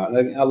came out.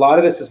 A lot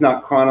of this is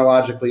not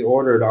chronologically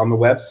ordered on the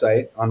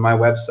website, on my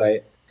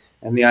website.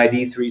 And the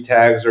ID3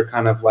 tags are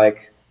kind of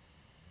like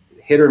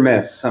hit or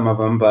miss, some of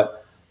them.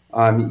 But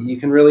you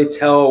can really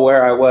tell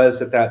where I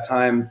was at that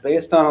time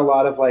based on a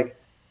lot of like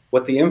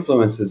what the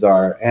influences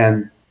are.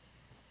 And,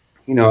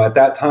 you know, at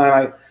that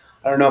time,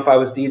 I don't know if I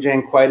was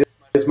DJing quite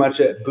as much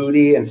at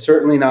Bootie, and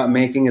certainly not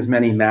making as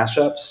many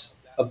mashups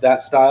of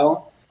that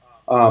style,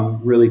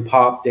 really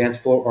pop, dance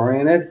floor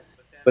oriented.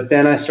 But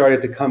then I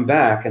started to come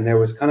back, and there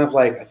was kind of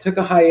like, I took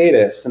a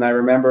hiatus, and I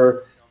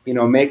remember, you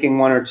know, making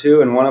one or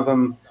two, and one of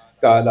them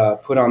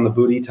got put on the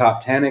Bootie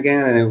Top 10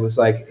 again, and it was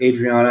like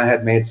Adriana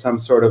had made some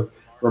sort of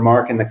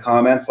remark in the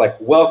comments like,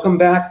 "Welcome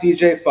back,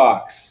 DJ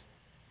Fox.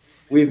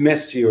 We've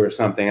missed you," or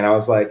something. And I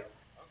was like,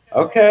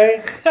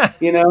 okay,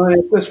 you know, and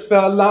it just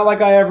felt not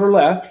like I ever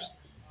left.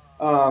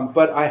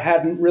 But I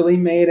hadn't really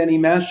made any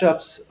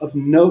mashups of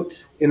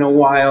note in a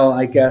while,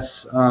 I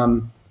guess,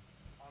 on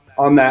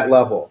that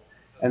level.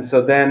 And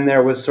so then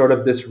there was sort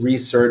of this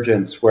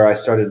resurgence where I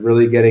started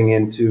really getting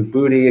into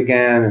Bootie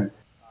again.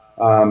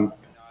 And,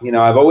 you know,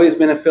 I've always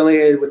been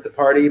affiliated with the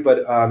party,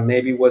 but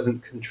maybe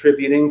wasn't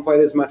contributing quite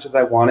as much as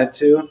I wanted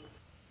to.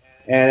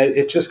 And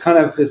it just kind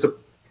of is a,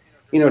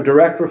 you know,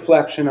 direct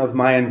reflection of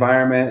my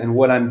environment and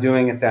what I'm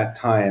doing at that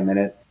time. And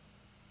it,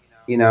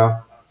 you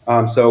know,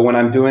 so when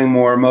I'm doing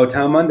more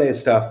Motown Mondays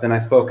stuff, then I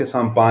focus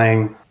on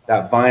buying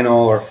that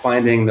vinyl or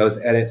finding those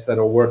edits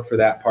that'll work for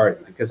that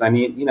party, because I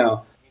need, you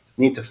know,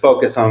 need to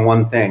focus on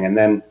one thing. And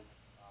then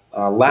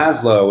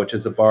Laszlo, which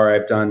is a bar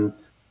I've done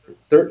for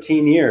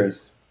 13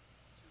 years,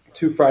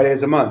 2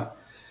 Fridays a month.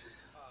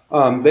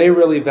 They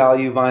really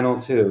value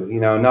vinyl too. You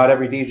know, not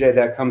every DJ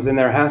that comes in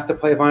there has to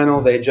play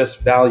vinyl. They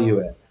just value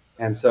it.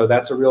 And so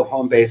that's a real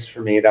home base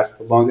for me. That's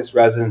the longest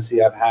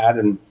residency I've had.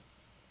 And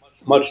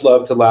much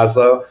love to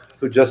Laszlo,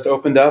 who just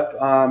opened up,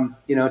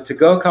 you know,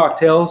 to-go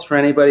cocktails for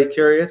anybody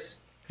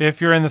curious.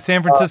 If you're in the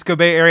San Francisco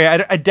Bay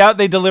Area, I doubt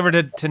they delivered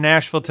it to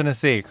Nashville,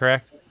 Tennessee,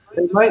 correct?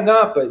 They might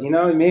not, but, you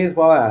know, you may as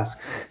well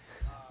ask.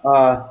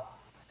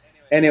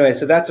 Anyway,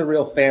 so that's a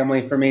real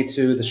family for me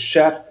too. The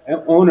chef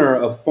and owner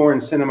of Foreign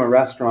Cinema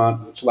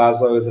Restaurant, which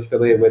Laszlo is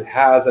affiliated with,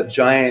 has a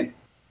giant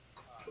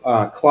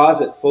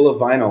closet full of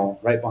vinyl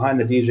right behind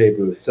the DJ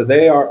booth. So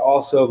they are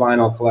also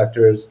vinyl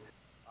collectors,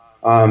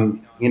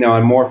 you know,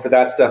 and more for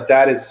that stuff.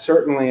 That is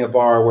certainly a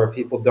bar where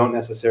people don't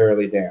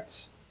necessarily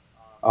dance.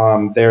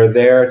 They're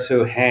there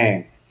to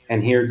hang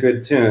and hear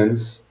good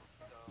tunes.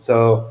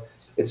 So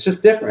it's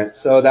just different.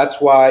 So that's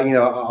why, you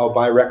know, I'll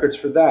buy records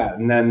for that.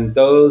 And then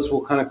those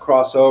will kind of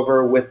cross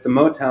over with the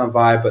Motown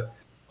vibe. But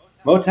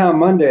Motown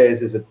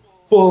Mondays is a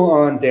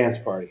full-on dance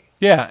party.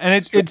 Yeah,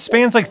 and it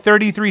spans like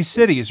 33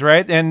 cities,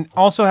 right? And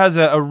also has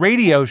a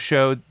radio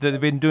show that they've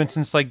been doing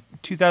since like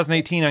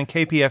 2018 on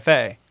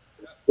KPFA.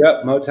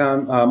 Yep,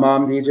 Motown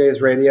Mom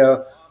DJs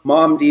radio.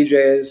 Mom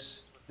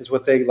DJs is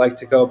what they like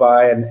to go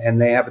by,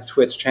 and they have a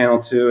Twitch channel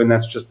too, and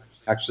that's just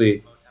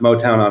actually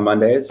Motown on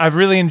Mondays. I've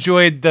really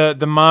enjoyed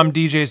the Mom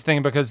DJs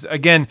thing because,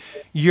 again,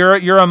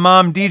 you're a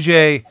Mom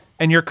DJ,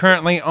 and you're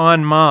currently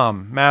on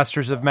Mom,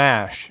 Masters of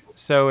MASH.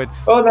 So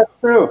it's... Oh, that's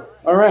true.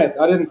 All right.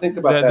 I didn't think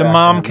about that. The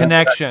Mom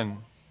connection.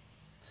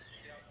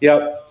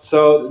 Yep.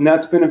 So, and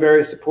that's been a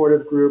very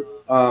supportive group.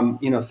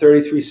 You know,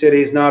 33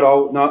 cities, not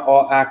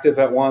all active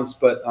at once,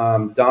 but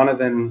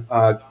Donovan,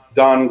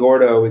 Don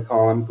Gordo, we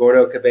call him,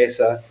 Gordo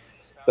Cabeza,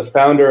 the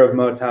founder of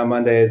Motown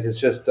Mondays, is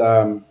just,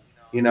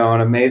 you know,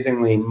 an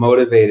amazingly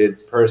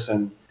motivated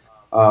person.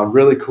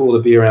 Really cool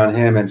to be around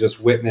him and just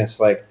witness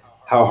like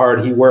how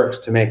hard he works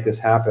to make this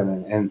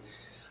happen. And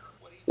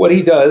what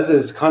he does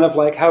is kind of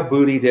like how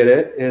Bootie did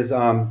it is,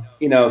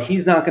 you know,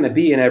 he's not going to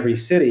be in every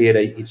city at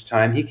each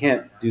time. He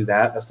can't do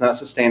that. That's not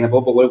sustainable.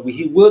 But what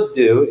he would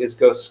do is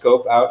go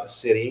scope out a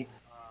city,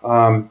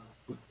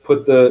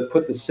 put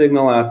the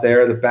signal out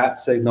there, the bat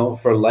signal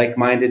for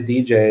like-minded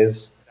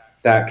DJs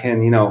that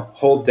can, you know,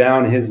 hold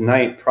down his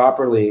night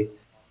properly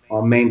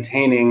while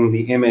maintaining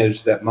the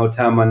image that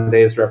Motown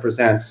Mondays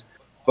represents,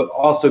 but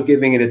also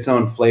giving it its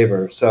own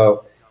flavor.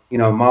 So, you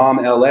know, Mom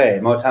LA,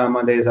 Motown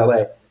Mondays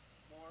LA.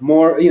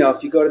 More, you know,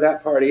 if you go to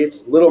that party,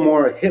 it's a little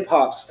more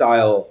hip-hop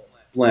style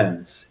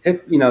blends.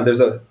 You know, there's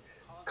a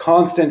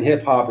constant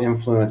hip-hop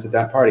influence at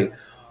that party.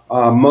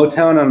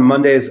 Motown on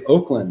Mondays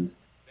Oakland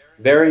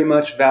very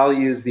much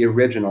values the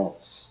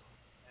originals.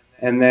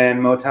 And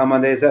then Motown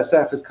Mondays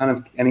SF is kind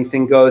of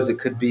anything goes. It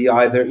could be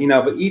either, you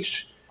know, but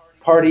each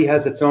party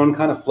has its own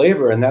kind of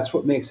flavor, and that's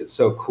what makes it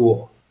so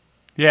cool.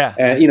 Yeah.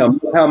 And, you know,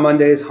 Motown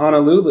Mondays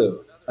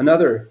Honolulu,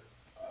 another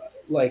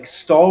like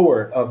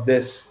stalwart of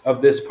this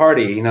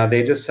party. You know,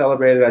 they just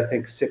celebrated, I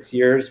think, 6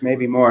 years,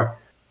 maybe more.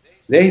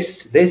 They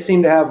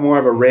seem to have more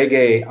of a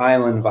reggae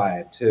island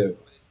vibe too,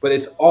 but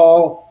it's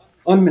all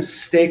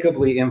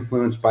unmistakably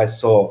influenced by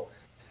soul.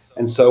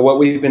 And so what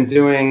we've been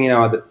doing,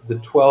 the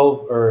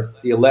 12 or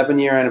the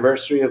 11-year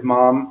anniversary of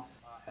Mom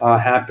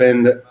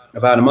happened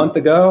about a month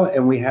ago,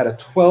 and we had a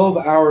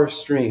 12-hour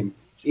stream.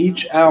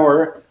 Each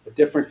hour, a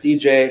different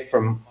DJ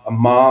from a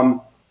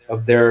mom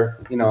of their,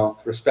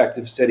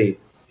 respective city.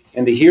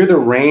 And to hear the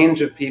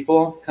range of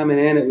people coming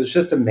in, it was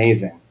just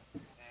amazing.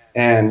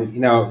 And,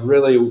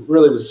 really,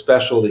 really was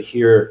special to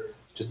hear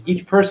just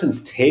each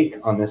person's take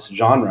on this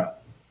genre.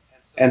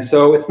 And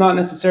so it's not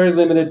necessarily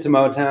limited to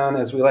Motown.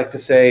 As we like to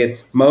say,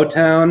 it's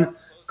Motown,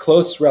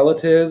 close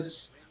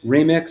relatives,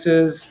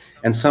 remixes,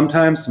 and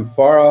sometimes some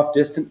far-off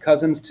distant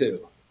cousins too.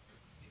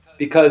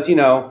 Because,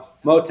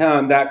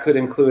 Motown, that could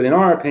include, in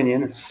our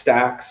opinion,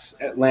 Stax,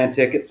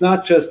 Atlantic. It's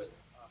not just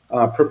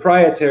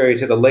proprietary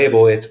to the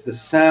label. It's the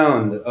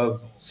sound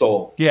of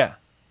soul. Yeah.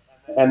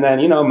 And then,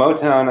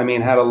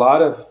 Motown, had a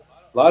lot of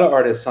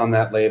artists on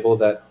that label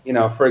that,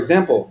 for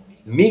example,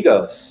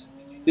 Migos.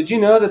 Did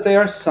you know that they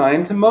are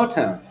signed to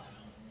Motown?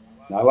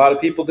 Not a lot of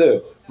people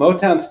do.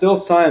 Motown still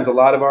signs a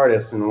lot of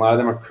artists, and a lot of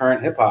them are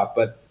current hip-hop,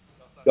 but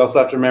you also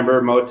have to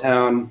remember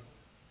Motown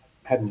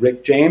had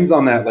Rick James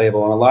on that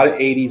label and a lot of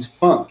 80s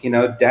funk,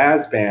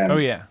 Daz Band. Oh,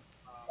 yeah.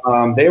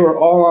 They were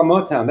all on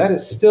Motown. That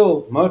is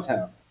still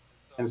Motown.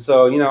 And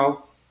so,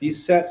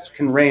 these sets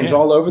can range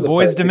all over the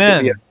place. Boys to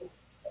Men.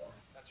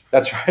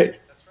 That's right.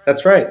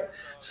 That's right.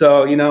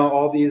 So,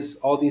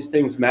 all these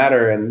things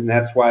matter, and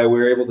that's why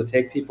we're able to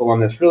take people on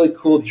this really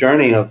cool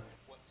journey of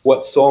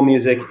what soul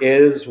music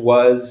is,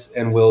 was,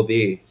 and will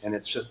be. And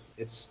it's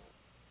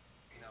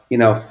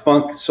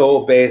funk,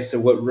 soul based,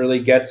 and what really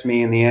gets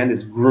me in the end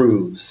is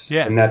grooves.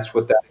 Yeah. And that's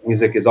what that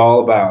music is all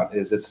about,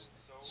 is it's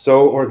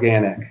so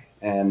organic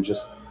and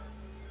just,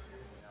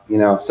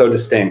 so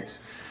distinct.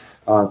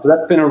 So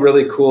that's been a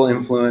really cool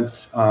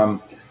influence.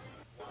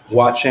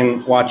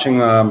 Watching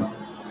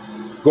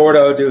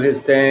Gordo do his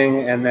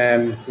thing, and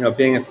then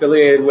being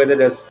affiliated with it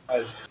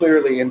has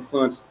clearly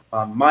influenced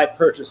my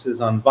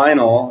purchases on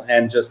vinyl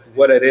and just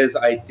what it is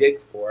I dig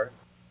for.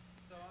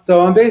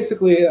 So I'm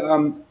basically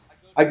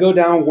I go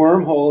down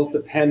wormholes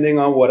depending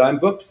on what I'm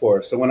booked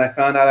for. So when I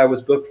found out I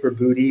was booked for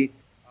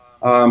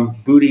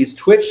Bootie's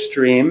Twitch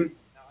stream,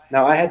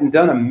 now I hadn't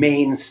done a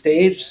main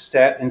stage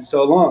set in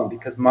so long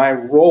because my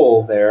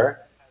role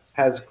there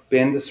has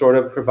been to sort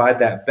of provide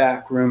that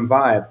backroom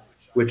vibe,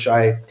 which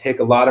I take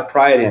a lot of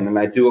pride in, and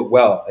I do it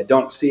well. I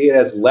don't see it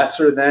as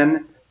lesser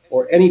than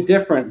or any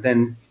different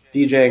than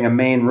DJing a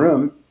main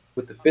room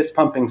with the fist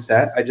pumping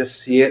set. I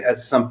just see it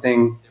as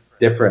something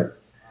different,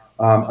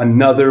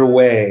 another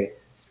way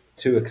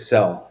to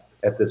excel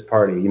at this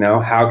party.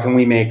 How can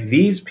we make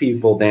these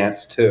people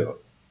dance too,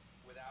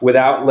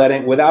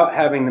 without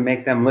having to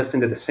make them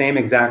listen to the same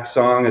exact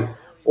song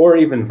or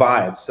even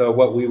vibe? So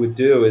what we would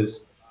do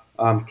is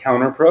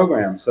counter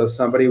program. So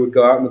somebody would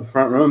go out into the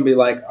front room and be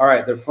like, all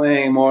right, they're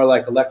playing more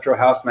like electro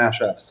house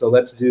mashups, so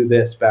let's do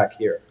this back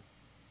here.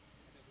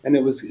 And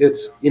it's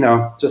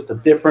just a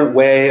different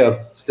way of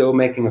still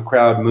making a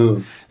crowd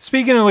move.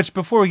 Speaking of which,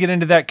 before we get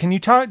into that, can you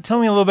tell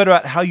me a little bit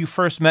about how you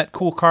first met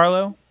Kool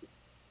Karlo?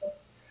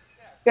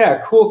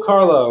 Yeah, Kool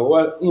Karlo,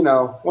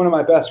 one of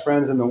my best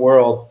friends in the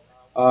world.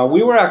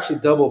 We were actually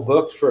double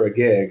booked for a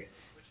gig,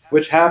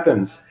 which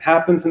happens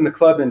in the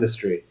club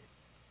industry.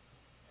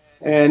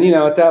 And,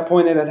 at that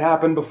point it had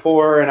happened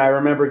before, and I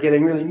remember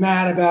getting really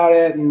mad about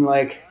it. And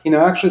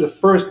actually the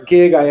first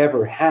gig I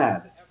ever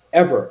had,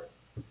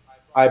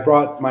 I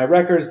brought my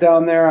records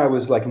down there. I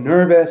was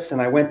nervous, and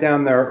I went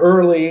down there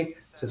early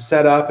to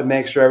set up and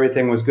make sure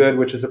everything was good,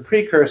 which is a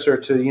precursor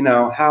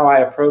to, how I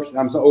approach it.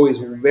 I'm always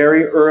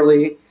very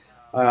early.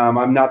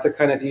 I'm not the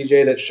kind of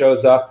DJ that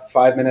shows up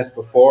 5 minutes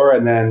before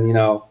and then,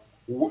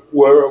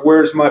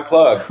 where's my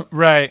plug?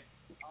 Right.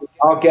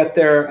 I'll get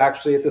there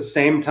actually at the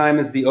same time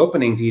as the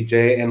opening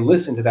DJ and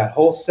listen to that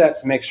whole set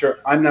to make sure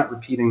I'm not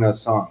repeating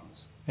those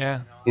songs.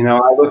 Yeah.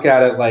 I look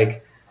at it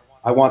like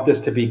I want this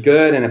to be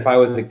good, and if I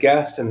was a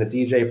guest and the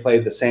DJ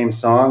played the same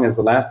song as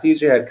the last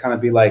DJ, I'd kind of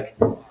be like,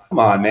 come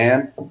on,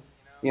 man.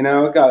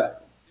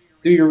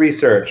 Do your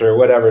research or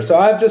whatever. So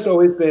I've just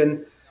always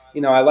been,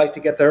 I like to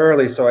get there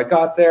early. So I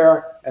got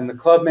there, and the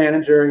club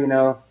manager,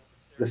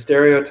 the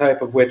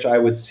stereotype of which I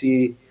would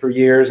see for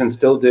years and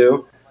still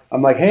do,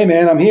 I'm like, hey,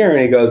 man, I'm here.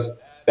 And he goes,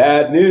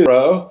 bad news,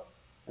 bro.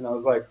 And I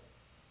was like,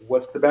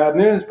 what's the bad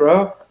news,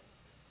 bro?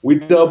 We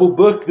double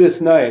booked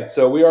this night,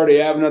 so we already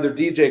have another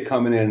DJ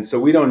coming in, so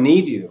we don't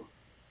need you.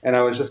 And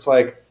I was just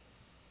like,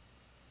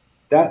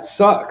 that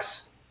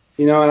sucks.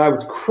 And I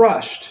was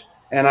crushed,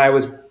 and I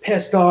was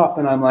pissed off,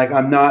 and I'm like,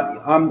 I'm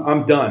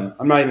done.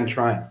 I'm not even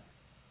trying.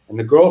 And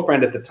the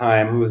girlfriend at the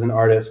time, who was an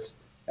artist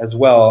as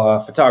well,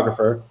 a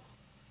photographer,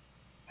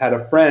 had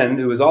a friend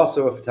who was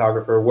also a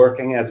photographer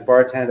working as a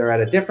bartender at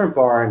a different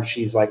bar, and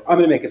she's like, I'm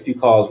going to make a few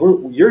calls.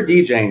 You're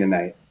DJing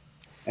tonight.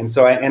 And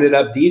so I ended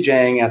up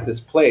DJing at this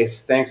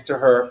place, thanks to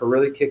her for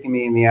really kicking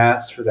me in the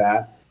ass for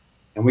that.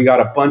 And we got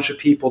a bunch of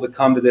people to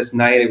come to this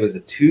night. It was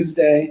a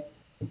Tuesday.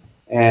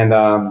 And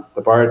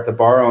the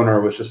bar owner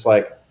was just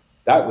like,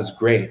 that was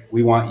great.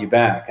 We want you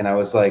back. And I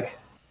was like,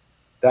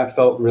 that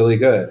felt really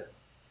good.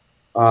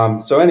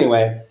 So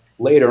anyway,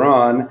 later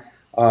on,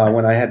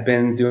 when I had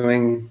been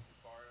doing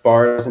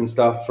bars and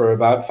stuff for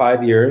about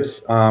 5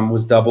 years,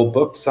 was double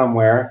booked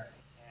somewhere.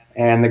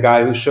 And the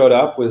guy who showed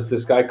up was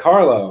this guy,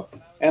 Karlo.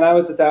 And I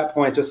was at that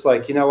point just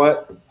like, you know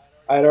what?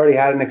 I'd already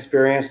had an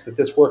experience that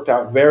this worked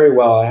out very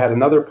well. I had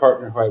another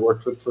partner who I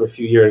worked with for a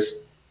few years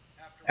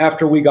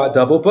after we got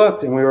double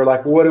booked, and we were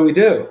like, well, what do we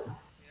do?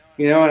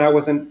 You know, and I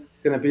wasn't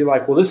going to be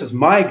like, well, this is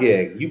my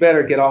gig. You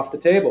better get off the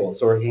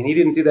tables. And he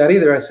didn't do that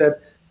either. I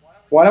said,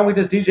 why don't we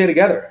just DJ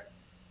together?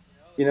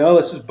 You know,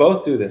 let's just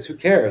both do this. Who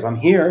cares? I'm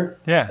here.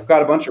 Yeah. I've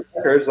got a bunch of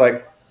records. Like,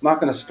 I'm not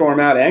going to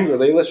storm out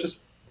angrily. Let's just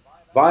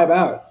vibe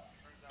out.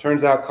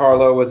 Turns out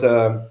Karlo was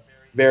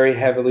very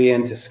heavily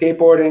into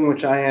skateboarding,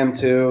 which I am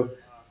too.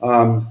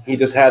 He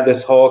just had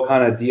this whole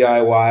kind of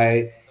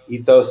DIY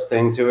ethos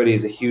thing to it.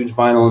 He's a huge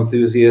vinyl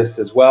enthusiast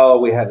as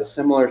well. We had a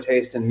similar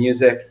taste in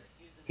music.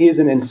 He's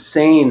an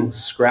insane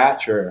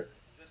scratcher,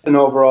 an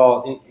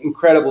overall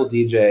incredible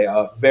DJ,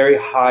 a very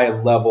high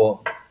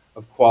level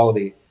of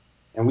quality.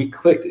 And we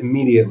clicked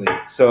immediately.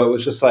 So it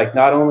was just like,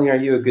 not only are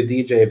you a good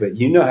DJ, but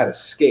you know how to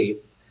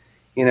skate.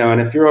 You know,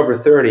 and if you're over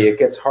 30, it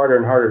gets harder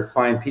and harder to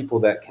find people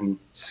that can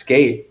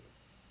skate,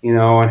 you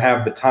know, and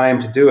have the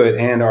time to do it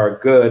and are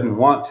good and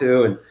want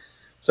to. And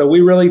so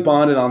we really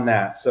bonded on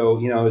that. So,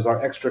 you know, it was our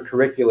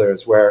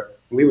extracurriculars where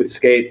we would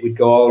skate. We'd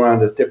go all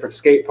around to different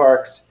skate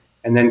parks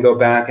and then go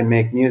back and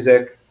make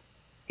music.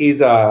 He's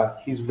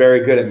very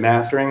good at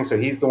mastering. So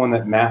he's the one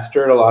that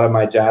mastered a lot of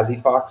my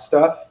Jazzy Fox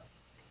stuff.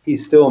 He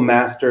still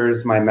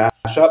masters my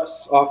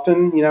mashups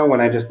often, you know,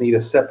 when I just need a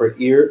separate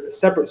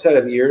set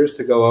of ears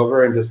to go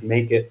over and just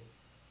make it,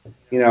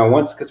 you know,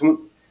 because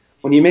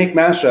when you make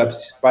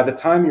mashups, by the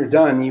time you're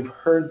done, you've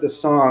heard the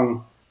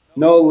song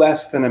no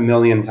less than 1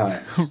 million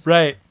times.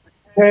 Right.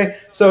 Okay.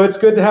 So it's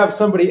good to have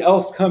somebody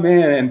else come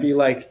in and be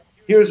like,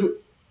 here's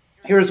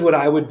what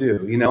I would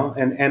do, you know,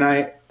 and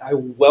I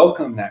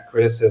welcome that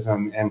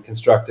criticism and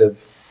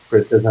constructive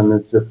criticism.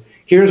 It's just,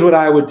 here's what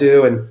I would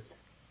do. And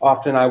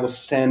often I will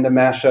send a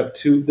mashup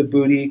to the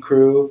Bootie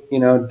crew, you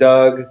know,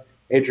 Doug,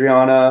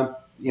 Adriana,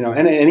 you know,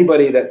 and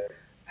anybody that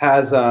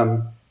has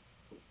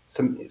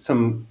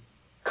some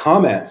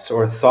comments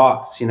or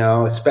thoughts, you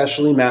know,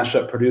 especially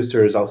mashup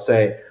producers. I'll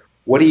say,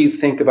 what do you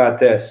think about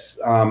this?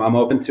 I'm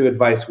open to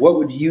advice. What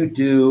would you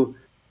do,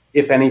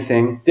 if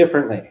anything,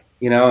 differently?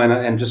 You know,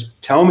 and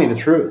just tell me the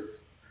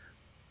truth.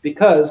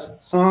 Because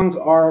songs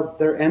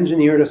they're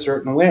engineered a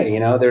certain way, you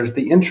know, there's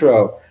the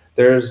intro,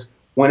 there's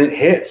when it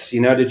hits, you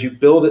know, did you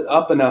build it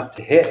up enough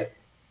to hit?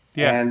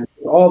 Yeah. And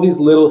all these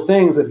little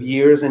things of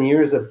years and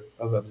years of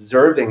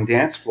observing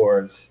dance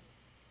floors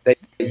that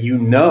you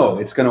know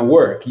it's going to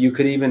work. You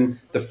could even,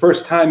 the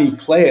first time you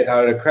play it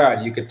out of a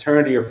crowd, you could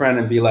turn to your friend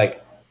and be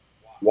like,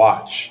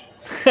 watch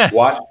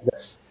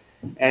this.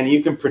 And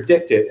you can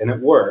predict it and it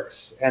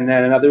works. And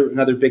then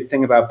another big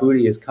thing about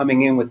Bootie is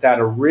coming in with that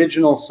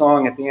original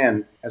song at the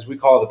end, as we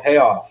call it, the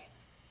payoff,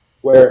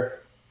 where,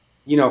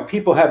 you know,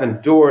 people have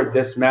endured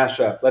this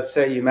mashup. Let's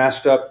say you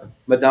mashed up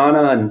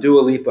Madonna and Dua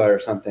Lipa or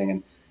something,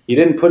 and you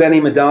didn't put any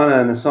Madonna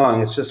in the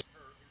song. It's just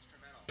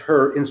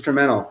her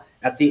instrumental.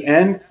 At the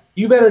end,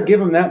 you better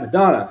give them that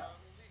Madonna,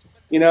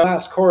 you know,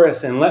 last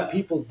chorus, and let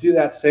people do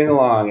that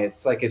sing-along.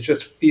 It's like, it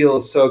just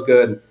feels so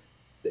good.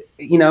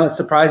 You know,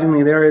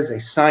 surprisingly, there is a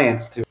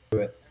science to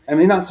it. I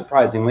mean, not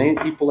surprisingly,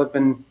 people have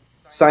been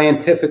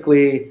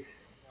scientifically,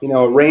 you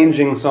know,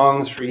 arranging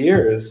songs for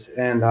years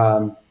and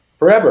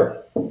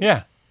forever.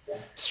 Yeah.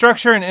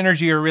 Structure and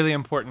energy are really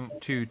important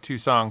to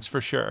songs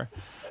for sure.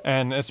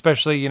 And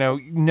especially, you know,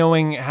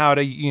 knowing how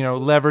to, you know,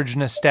 leverage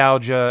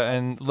nostalgia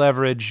and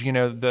leverage, you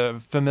know,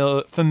 the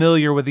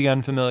familiar with the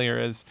unfamiliar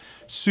is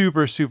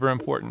super, super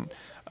important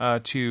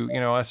to, you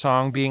know, a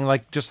song being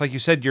like, just like you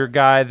said, your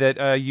guy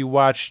that you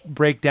watched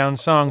break down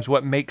songs,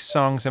 what makes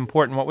songs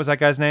important. What was that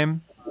guy's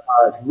name?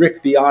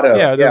 Rick Beato.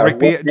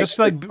 Yeah, just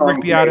like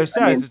Rick Beato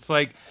says, it's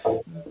like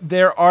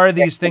there are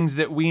these things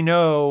that we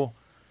know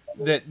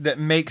that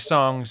make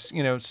songs,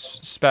 you know,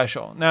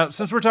 special. Now,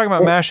 since we're talking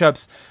about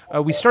mashups,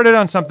 we started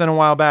on something a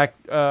while back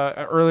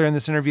earlier in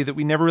this interview that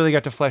we never really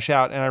got to flesh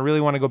out, and I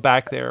really want to go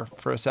back there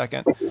for a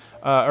second,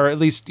 or at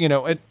least, you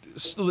know,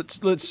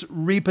 let's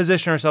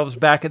reposition ourselves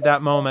back at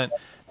that moment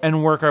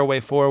and work our way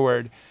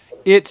forward.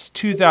 It's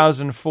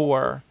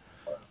 2004.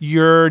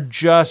 You're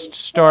just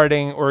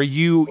starting, or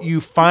you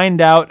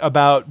find out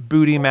about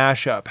Bootie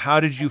Mashup. How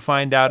did you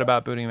find out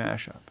about Bootie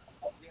Mashup?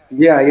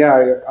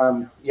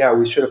 Yeah,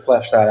 we should have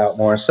fleshed that out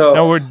more. So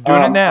no, we're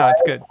doing it now.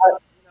 It's good.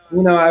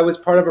 You know, I was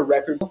part of a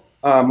record pool,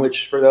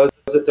 which for those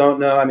that don't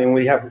know, I mean,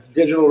 we have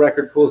digital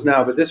record pools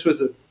now, but this was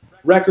a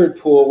record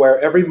pool where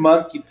every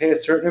month you pay a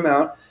certain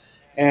amount,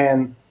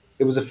 and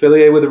it was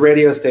affiliated with a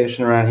radio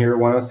station around here,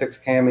 106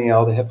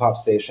 KMEL, the hip hop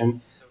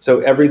station. So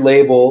every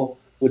label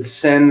would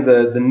send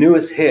the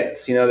newest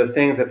hits, you know, the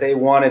things that they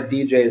wanted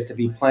DJs to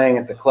be playing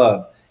at the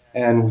club,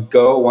 and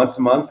go once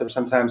a month or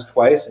sometimes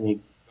twice, and you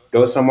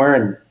go somewhere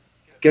and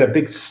get a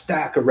big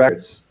stack of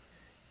records.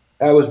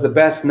 That was the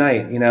best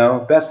night, you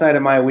know. Best night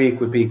of my week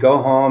would be go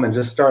home and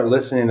just start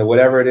listening to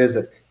whatever it is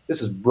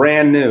this is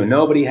brand new.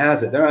 Nobody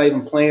has it. They're not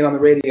even playing on the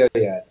radio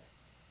yet.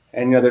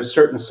 And, you know, there's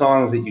certain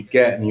songs that you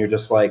get and you're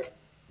just like,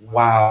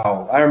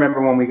 wow. I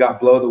remember when we got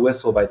Blow the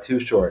Whistle by Too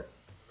Short,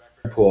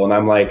 pool, and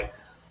I'm like,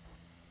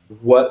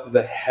 what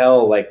the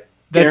hell? Like,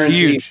 that's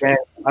guaranteed. huge.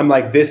 I'm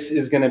like, this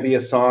is going to be a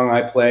song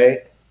I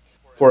play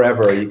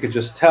forever. You could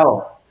just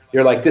tell.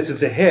 You're like, this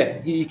is a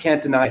hit. You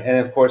can't deny it. And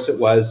of course it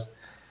was.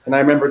 And I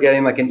remember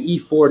getting like an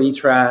E40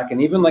 track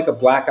and even like a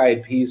Black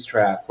Eyed Peas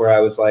track where I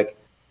was like,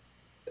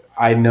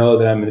 I know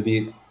that I'm going to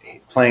be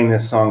playing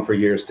this song for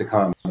years to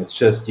come. It's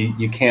just,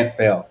 you can't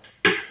fail.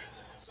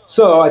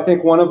 So I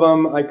think one of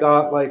them I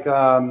got like,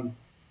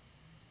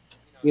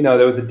 you know,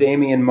 there was a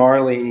Damian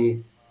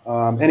Marley.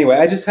 Anyway,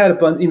 I just had a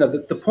bunch, you know,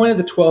 the point of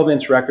the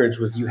 12-inch records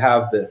was you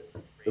have the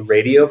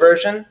radio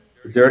version,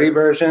 the dirty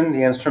version,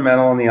 the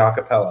instrumental, and the a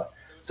cappella.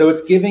 So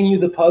it's giving you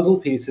the puzzle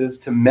pieces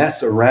to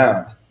mess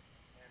around.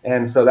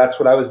 And so that's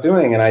what I was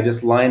doing. And I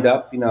just lined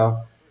up, you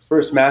know,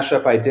 first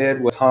mashup I did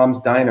was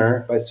Tom's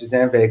Diner by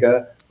Suzanne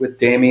Vega with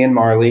Damian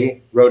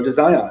Marley, Road to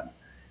Zion.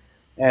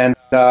 And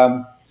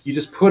you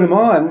just put them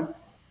on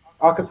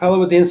a cappella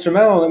with the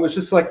instrumental, and it was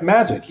just like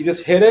magic. You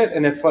just hit it,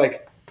 and it's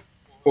like,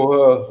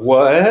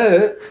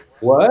 what?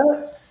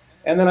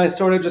 And then I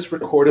sort of just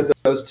recorded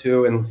those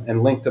two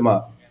and linked them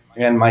up.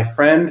 And my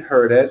friend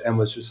heard it and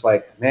was just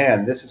like,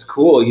 man, this is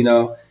cool. You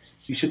know,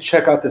 you should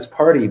check out this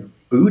party,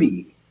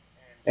 Bootie.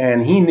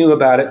 And he knew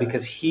about it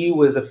because he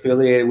was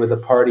affiliated with a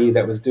party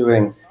that was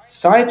doing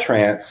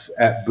psytrance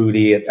at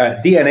Bootie,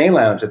 at DNA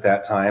Lounge at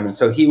that time. And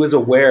so he was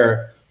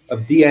aware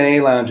of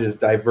DNA Lounge's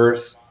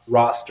diverse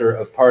roster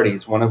of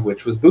parties, one of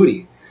which was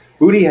Bootie.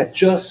 Bootie had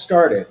just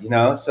started, you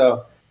know,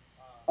 so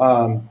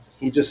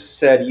he just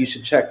said, you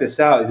should check this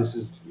out. This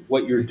is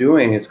what you're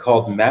doing. It's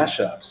called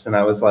mashups. And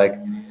I was like,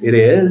 it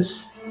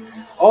is?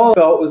 All I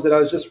felt was that I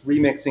was just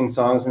remixing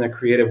songs in a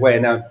creative way.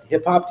 Now,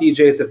 hip-hop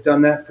DJs have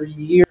done that for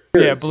years.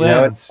 Yeah, blends.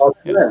 You know, it's called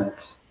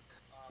blends.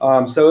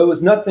 So it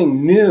was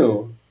nothing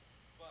new,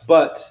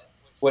 but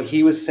what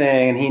he was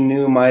saying, and he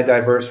knew my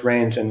diverse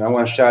range, and I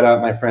want to shout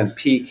out my friend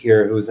Peak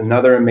here, who is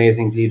another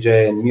amazing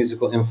DJ and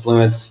musical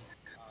influence,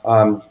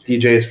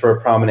 DJs for a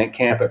prominent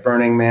camp at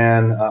Burning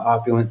Man,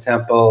 Opulent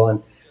Temple,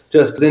 and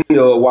just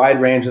into a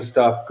wide range of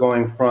stuff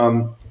going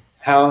from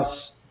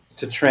house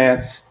to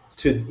trance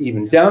to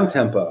even down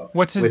tempo.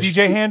 What's his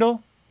DJ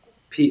handle?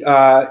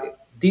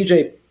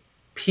 DJ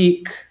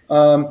Peak.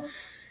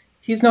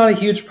 He's not a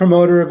huge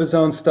promoter of his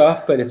own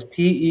stuff, but it's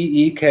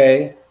Peek.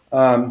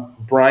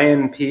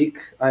 Brian Peak.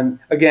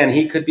 Again,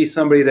 he could be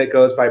somebody that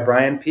goes by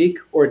Brian Peak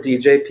or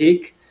DJ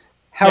Peak.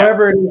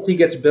 However it is he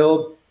gets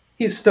billed,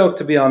 he's stoked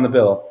to be on the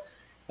bill.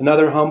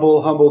 Another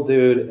humble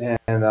dude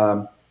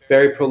and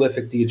very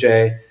prolific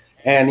DJ.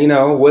 And, you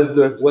know, was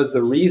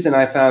the reason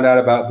I found out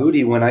about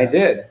Bootie when I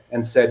did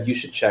and said, you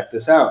should check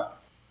this out.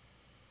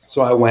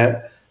 So I went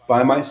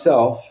by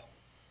myself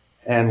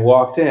and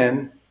walked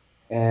in,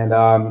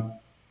 and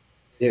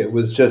it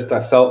was just,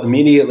 I felt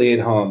immediately at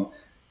home.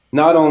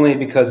 Not only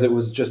because it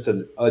was just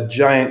a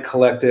giant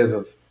collective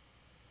of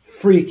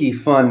freaky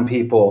fun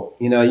people.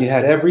 You know, you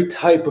had every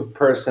type of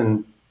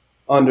person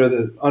under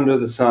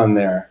the sun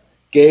there.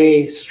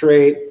 Gay,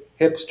 straight,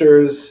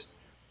 hipsters,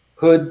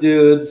 hood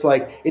dudes,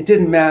 like it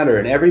didn't matter.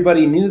 And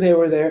everybody knew they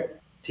were there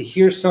to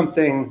hear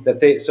something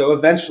so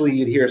eventually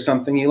you'd hear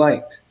something you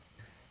liked.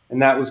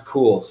 And that was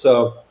cool.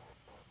 So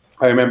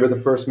I remember the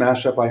first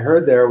mashup I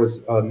heard there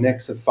was a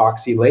mix of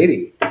Foxy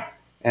Lady.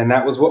 And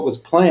that was what was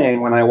playing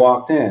when I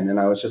walked in. And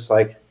I was just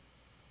like,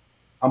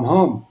 I'm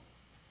home.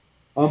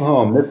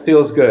 This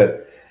feels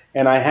good.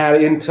 And I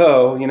had in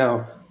tow, you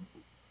know,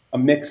 a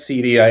mix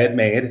CD I had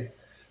made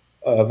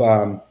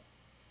of,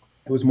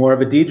 it was more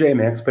of a DJ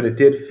mix, but it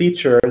did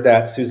feature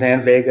that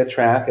Suzanne Vega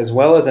track, as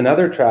well as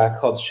another track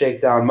called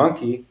Shakedown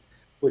Monkey,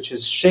 which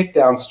is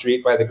Shakedown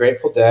Street by the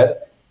Grateful Dead,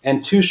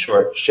 and Too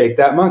Short, Shake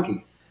That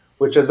Monkey,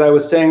 which, as I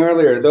was saying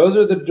earlier, those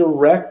are the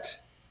direct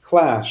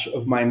clash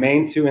of my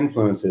main two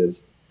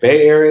influences,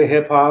 Bay Area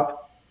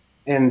hip-hop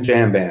and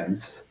jam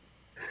bands.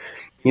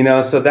 You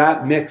know, so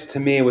that mix to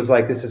me was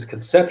like, this is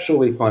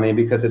conceptually funny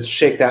because it's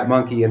Shake That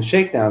Monkey and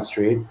Shakedown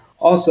Street.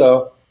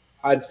 Also,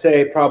 I'd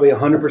say probably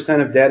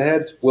 100% of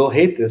Deadheads will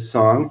hate this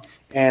song,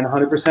 and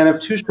 100%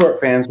 of Too Short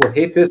fans will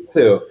hate this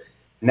too.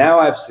 Now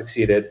I've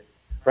succeeded,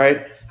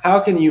 right? How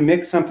can you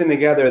mix something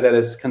together that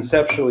is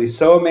conceptually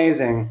so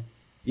amazing,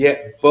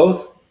 yet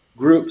both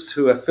groups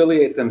who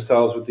affiliate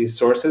themselves with these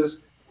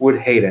sources would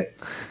hate it?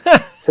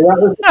 So that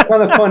was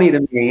kind of funny to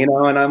me, you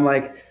know, and I'm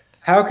like,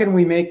 how can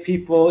we make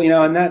people, you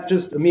know, and that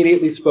just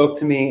immediately spoke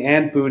to me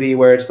and Bootie,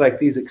 where it's like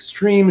these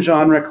extreme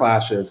genre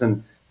clashes,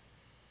 and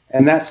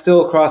that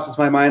still crosses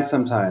my mind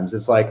sometimes.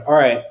 It's like, all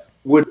right,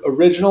 would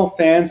original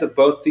fans of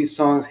both these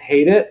songs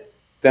hate it?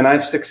 Then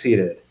I've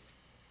succeeded.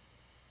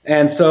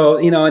 And so,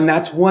 you know, and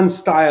that's one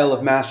style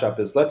of mashup,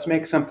 is let's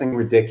make something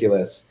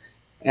ridiculous.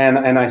 And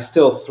I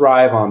still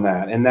thrive on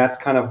that. And that's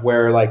kind of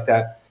where like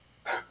that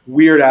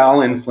Weird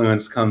Al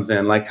influence comes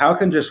in. Like, how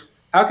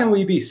can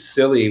we be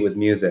silly with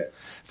music?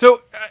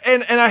 So,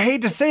 and I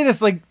hate to say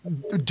this, like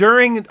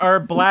during our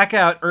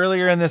blackout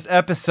earlier in this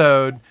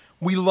episode,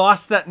 We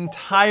lost that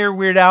entire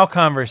Weird Al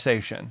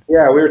conversation.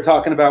 Yeah, we were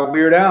talking about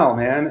Weird Al,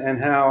 man, and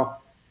how,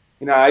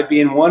 you know, I'd be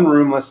in one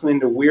room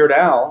listening to Weird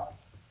Al,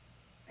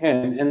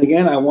 and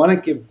again, I want to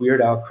give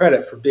Weird Al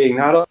credit for being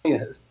not only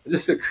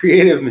just a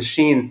creative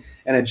machine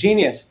and a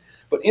genius,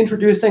 but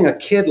introducing a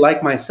kid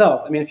like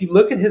myself. I mean, if you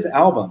look at his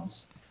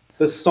albums,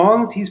 the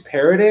songs he's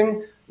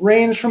parroting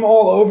range from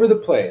all over the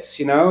place.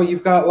 You know,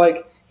 you've got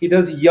like, he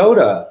does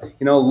Yoda,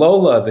 you know,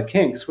 Lola, the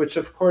Kinks, which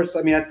of course,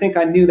 I mean, I think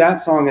I knew that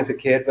song as a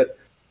kid, but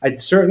I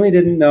certainly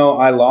didn't know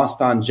I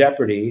Lost on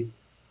Jeopardy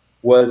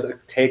was a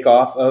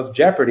takeoff of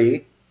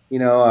Jeopardy, you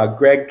know,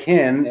 Greg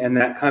Kinn and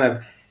that kind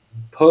of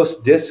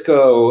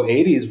post-disco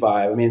 80s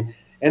vibe. I mean,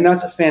 and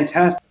that's a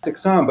fantastic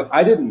song, but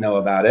I didn't know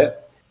about it.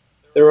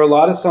 There were a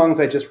lot of songs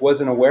I just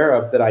wasn't aware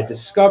of that I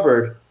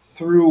discovered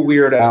through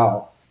Weird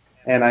Al.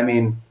 And I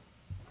mean,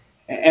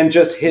 and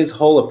just his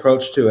whole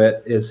approach to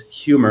it is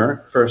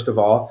humor, first of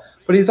all,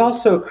 but he's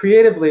also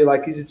creatively,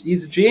 like,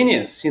 he's a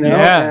genius, you know?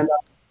 Yeah.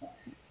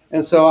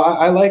 And so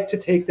I like to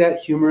take that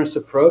humorous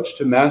approach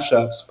to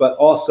mashups, but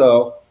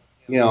also,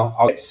 you know,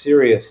 I'll get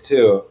serious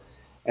too.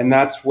 And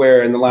that's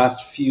where in the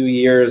last few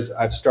years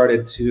I've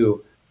started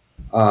to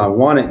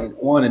want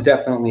to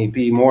definitely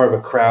be more of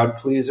a crowd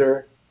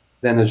pleaser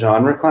than a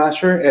genre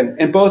clasher,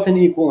 and both in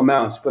equal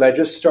amounts. But I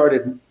just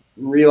started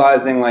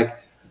realizing, like,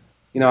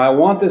 you know, I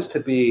want this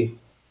to be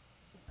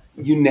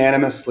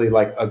unanimously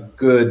like a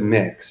good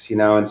mix, you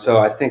know. And so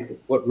I think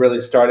what really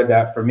started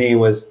that for me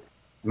was,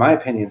 in my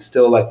opinion,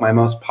 still like my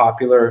most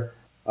popular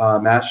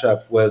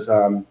mashup was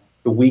The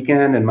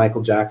Weeknd and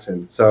Michael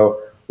Jackson.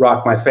 So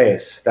Rock My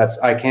Face. That's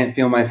I Can't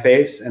Feel My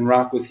Face and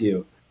Rock With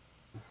You.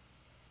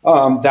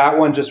 That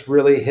one just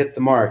really hit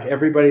the mark.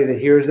 Everybody that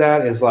hears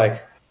that is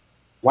like,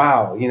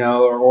 wow, you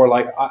know, or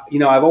like, you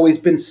know, I've always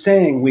been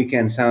saying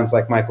Weeknd sounds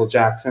like Michael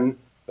Jackson,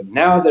 but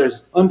now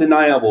there's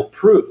undeniable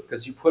proof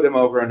because you put him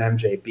over an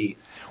MJ beat.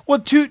 Well,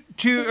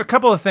 to a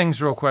couple of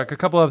things real quick, a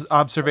couple of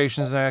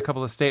observations and a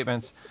couple of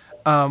statements.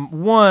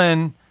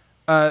 One,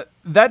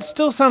 that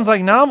still sounds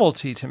like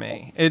novelty to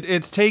me.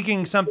 It's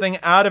taking something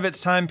out of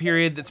its time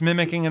period that's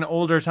mimicking an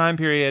older time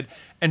period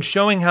and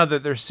showing how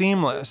that they're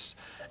seamless.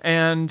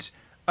 And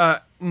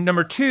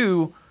number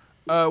two,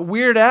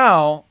 Weird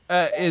Al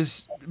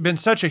has been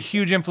such a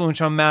huge influence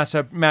on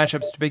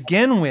mashups to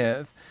begin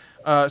with,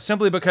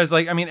 simply because,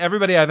 like, I mean,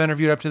 everybody I've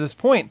interviewed up to this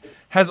point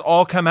has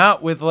all come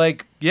out with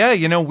like, yeah,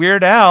 you know,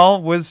 Weird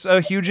Al was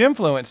a huge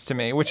influence to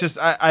me, which is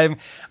I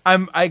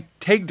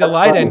take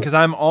delight in because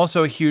I'm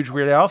also a huge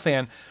Weird Al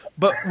fan.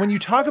 But when you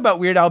talk about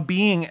Weird Al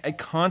being a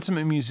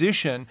consummate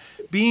musician,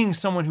 being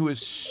someone who is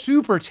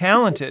super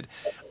talented,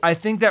 I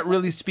think that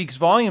really speaks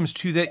volumes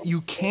to that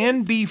you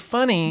can be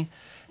funny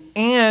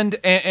and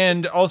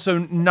also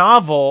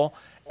novel,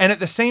 and at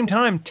the same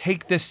time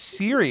take this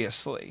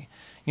seriously,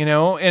 you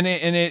know. And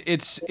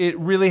it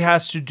really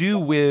has to do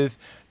with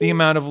the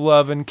amount of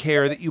love and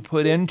care that you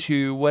put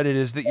into what it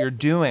is that you're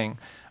doing,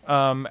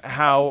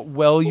 how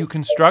well you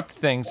construct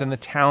things, and the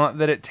talent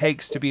that it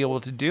takes to be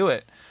able to do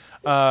it.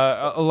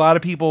 A lot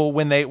of people,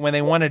 when they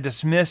want to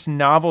dismiss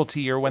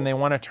novelty, or when they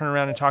want to turn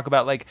around and talk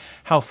about like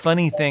how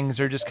funny things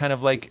are just kind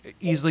of like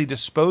easily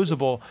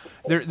disposable,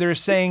 they're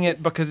saying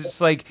it because it's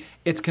like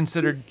it's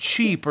considered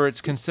cheap or it's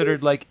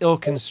considered like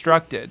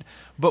ill-constructed.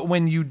 But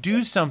when you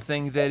do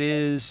something that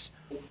is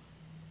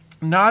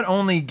not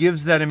only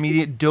gives that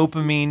immediate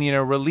dopamine, you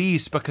know,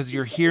 release because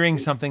you're hearing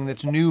something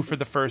that's new for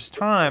the first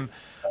time,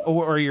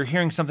 or you're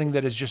hearing something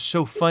that is just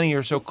so funny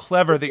or so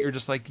clever that you're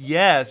just like,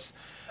 yes.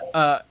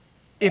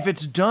 If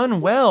it's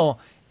done well,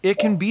 it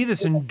can be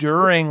this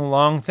enduring,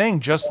 long thing,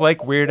 just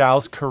like Weird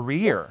Al's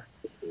career.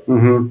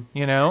 Mm-hmm.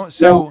 You know,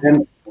 so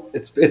and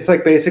it's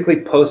like basically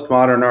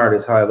postmodern art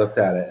is how I looked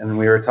at it. And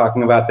we were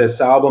talking about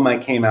this album I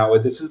came out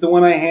with. This is the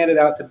one I handed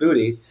out to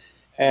Bootie,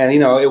 and you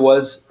know, it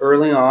was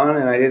early on,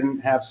 and I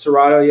didn't have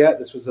Serato yet.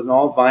 This was an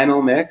all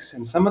vinyl mix,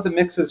 and some of the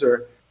mixes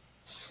are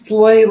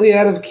slightly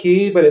out of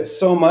key, but it's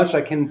so much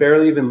I can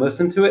barely even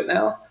listen to it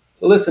now.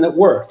 But listen, it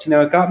worked. You know,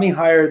 it got me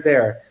hired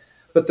there.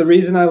 But the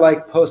reason I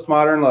like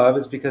Postmodern Love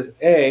is because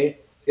A,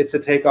 it's a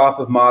takeoff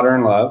of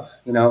Modern Love,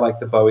 you know, like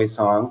the Bowie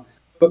song.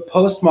 But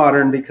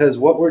postmodern because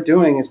what we're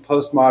doing is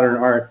postmodern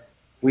art.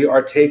 We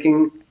are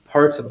taking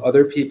parts of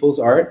other people's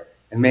art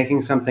and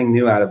making something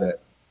new out of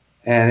it.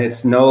 And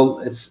it's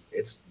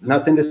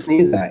nothing to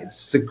sneeze at.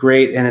 It's a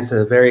great, and it's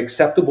a very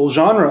acceptable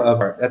genre of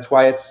art. That's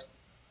why it's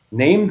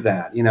named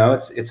that, you know,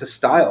 it's a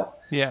style.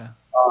 yeah.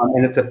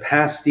 And it's a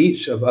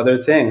pastiche of other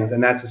things,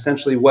 and that's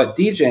essentially what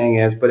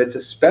DJing is, but it's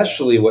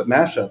especially what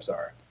mashups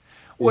are.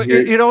 Well,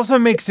 it also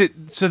makes it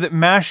so that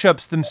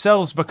mashups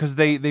themselves, because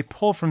they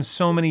pull from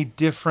so many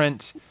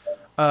different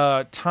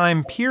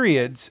time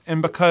periods,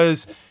 and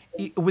because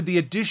with the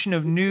addition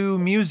of new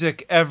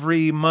music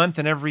every month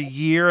and every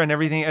year and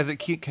everything as it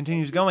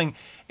continues going,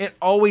 it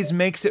always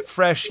makes it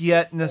fresh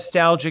yet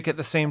nostalgic at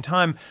the same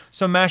time.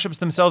 So mashups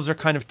themselves are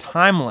kind of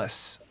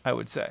timeless, I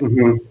would say,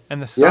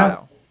 and the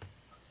style.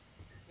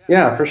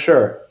 Yeah, for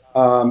sure.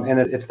 And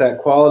it's that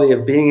quality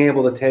of being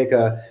able to take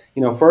a,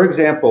 you know, for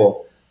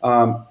example,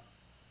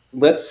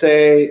 let's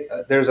say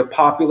there's a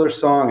popular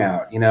song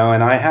out, you know,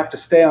 and I have to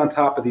stay on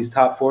top of these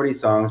top 40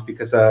 songs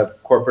because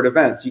of corporate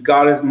events. You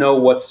got to know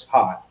what's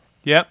hot.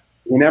 Yep.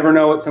 You never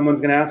know what someone's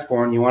going to ask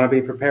for, and you want to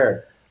be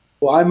prepared.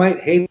 Well, I might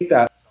hate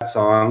that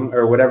song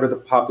or whatever the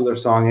popular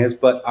song is,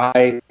 but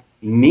I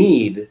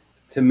need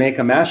to make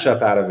a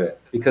mashup out of it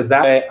because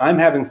that way I'm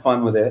having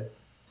fun with it.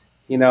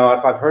 You know,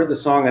 if I've heard the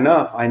song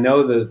enough, I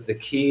know the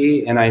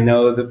key and I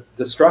know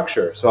the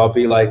structure. So I'll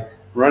be like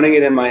running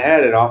it in my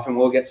head. It often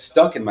will get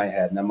stuck in my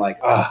head. And I'm like,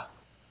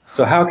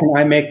 so how can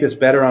I make this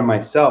better on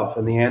myself?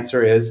 And the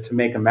answer is to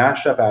make a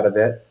mashup out of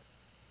it.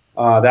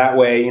 That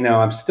way, you know,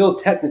 I'm still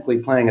technically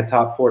playing a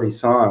top 40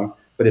 song,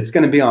 but it's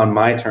going to be on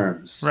my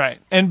terms. Right.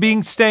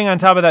 And staying on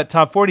top of that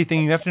top 40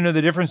 thing, you have to know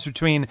the difference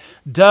between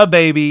Da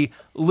Baby,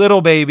 Little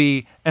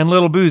Baby, and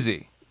Little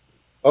Boozy.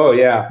 Oh,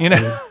 yeah. You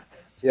know?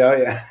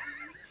 Yeah.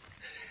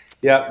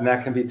 Yeah, and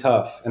that can be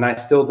tough. And I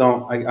still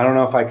don't, I don't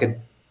know if I could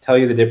tell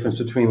you the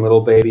difference between Little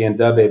Baby and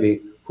Da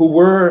Baby, who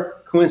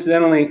were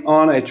coincidentally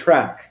on a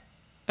track.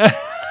 I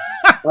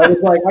was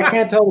like, I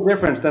can't tell the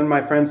difference. Then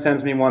my friend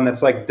sends me one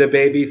that's like Da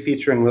Baby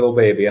featuring Little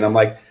Baby. And I'm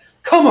like,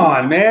 come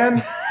on,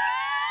 man.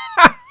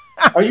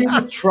 Are you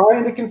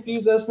trying to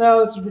confuse us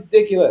now? This is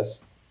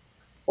ridiculous.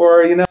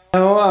 Or, you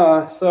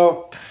know,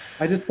 so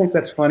I just think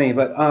that's funny.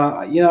 But,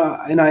 you know,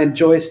 and I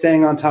enjoy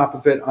staying on top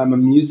of it. I'm a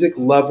music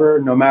lover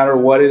no matter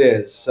what it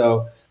is.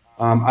 So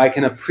I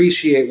can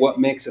appreciate what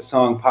makes a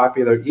song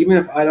popular, even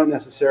if I don't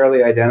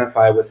necessarily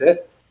identify with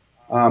it.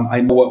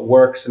 I know what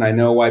works and I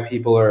know why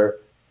people are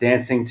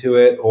dancing to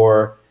it.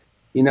 Or,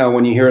 you know,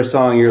 when you hear a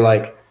song, you're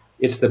like,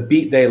 it's the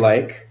beat they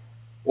like.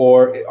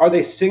 Or are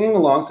they singing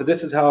along? So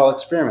this is how I'll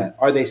experiment.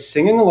 Are they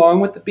singing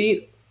along with the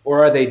beat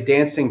or are they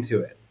dancing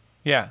to it?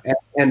 Yeah.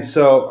 And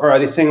so, or are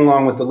they singing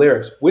along with the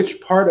lyrics? Which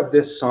part of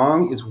this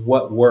song is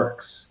what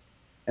works?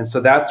 And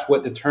so that's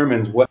what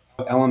determines what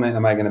element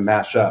am I going to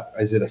mash up.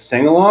 Is it a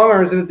sing along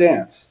or is it a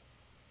dance?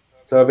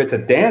 So if it's a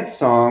dance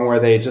song where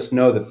they just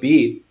know the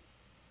beat,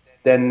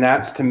 then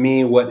that's to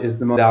me what is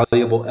the most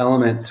valuable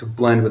element to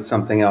blend with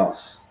something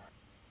else.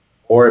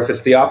 Or if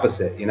it's the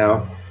opposite, you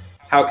know,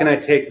 how can I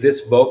take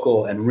this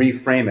vocal and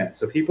reframe it?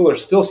 So people are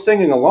still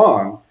singing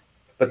along,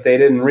 but they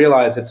didn't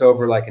realize it's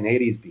over like an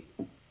 80s beat.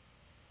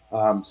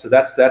 So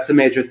that's a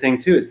major thing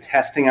too, is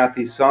testing out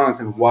these songs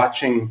and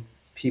watching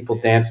people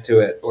dance to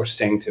it or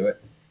sing to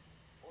it,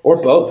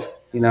 or both,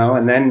 you know,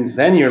 and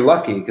then you're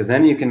lucky because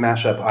then you can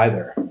mash up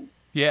either.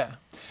 Yeah.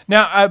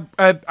 Now,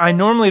 I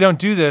normally don't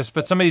do this,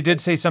 but somebody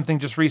did say something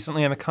just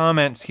recently in the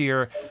comments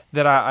here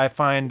that I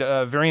find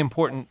very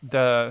important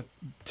to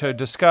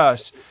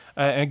discuss.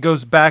 And it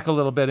goes back a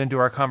little bit into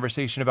our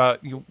conversation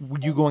about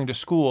you going to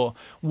school.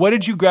 What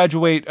did you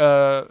graduate?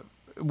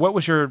 What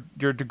was your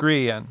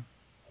degree in?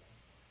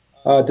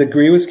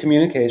 Degree was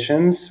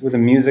communications with a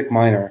music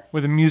minor.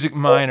 With a music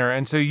minor.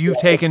 And so you've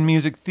taken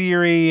music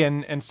theory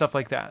and stuff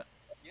like that.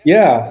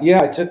 Yeah.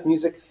 I took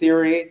music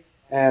theory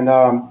and,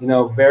 you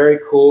know, very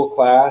cool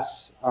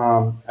class.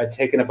 I'd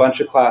taken a bunch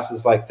of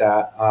classes like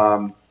that.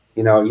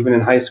 You know, even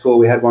in high school,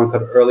 we had one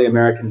called Early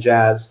American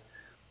Jazz,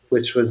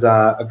 which was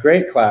a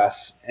great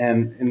class.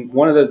 And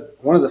one of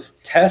the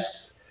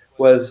tests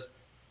was,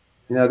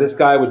 you know, this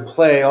guy would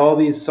play all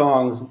these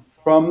songs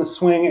from the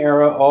swing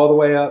era all the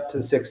way up to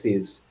the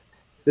 60s.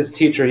 This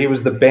teacher, he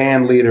was the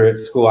band leader at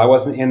school. I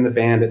wasn't in the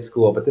band at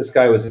school, but this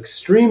guy was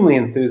extremely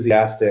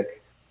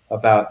enthusiastic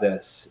about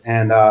this.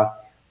 And I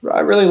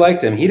really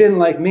liked him. He didn't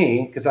like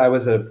me because I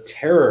was a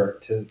terror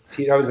to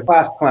teach. I was a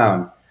class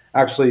clown.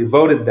 Actually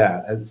voted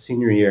that at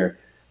senior year.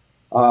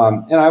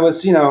 And I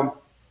was, you know,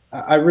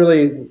 I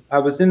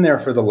was in there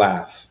for the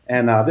laugh.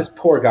 And this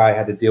poor guy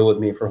had to deal with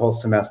me for a whole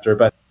semester.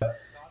 But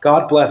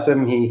God bless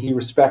him. He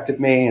respected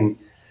me. And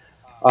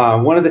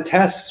one of the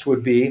tests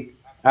would be,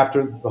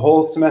 after the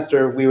whole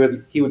semester,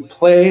 he would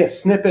play a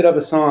snippet of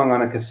a song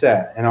on a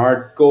cassette, and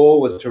our goal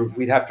was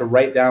we'd have to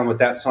write down what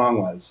that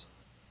song was.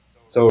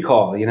 So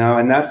recall, you know,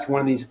 and that's one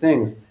of these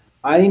things.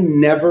 I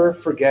never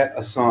forget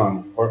a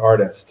song or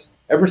artist.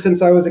 Ever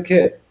since I was a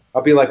kid,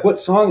 I'll be like, what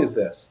song is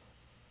this?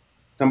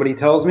 Somebody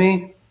tells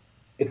me,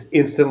 it's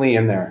instantly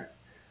in there.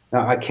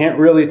 Now, I can't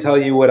really tell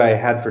you what I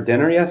had for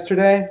dinner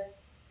yesterday,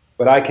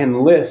 but I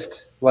can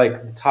list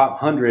like the top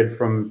 100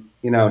 from,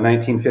 you know,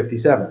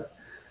 1957.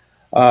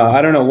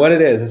 I don't know what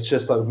it is. It's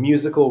just like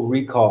musical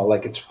recall,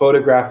 like it's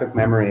photographic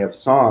memory of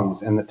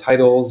songs and the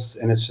titles.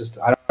 And it's just,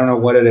 I don't know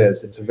what it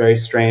is. It's a very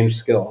strange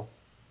skill.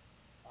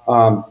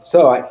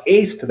 So I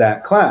aced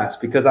that class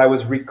because I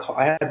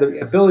had the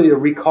ability to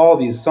recall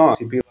these songs.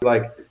 You'd be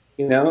like,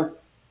 you know,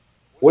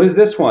 what is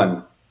this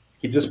one?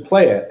 He'd just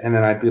play it. And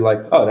then I'd be like,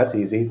 oh, that's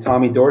easy.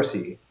 Tommy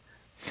Dorsey.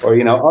 Or,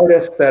 you know,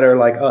 artists that are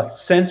like a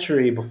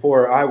century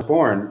before I was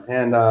born.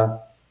 And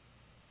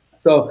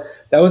so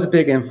that was a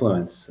big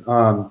influence.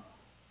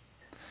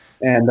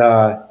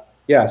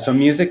 Yeah, so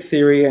music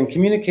theory and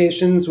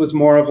communications was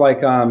more of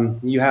like,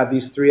 you had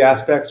these three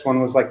aspects.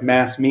 One was like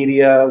mass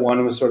media,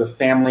 one was sort of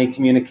family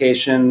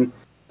communication,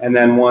 and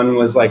then one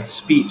was like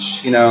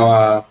speech, you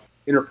know,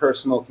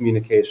 interpersonal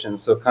communication.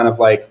 So kind of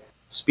like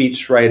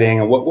speech writing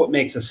and what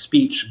makes a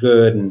speech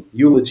good and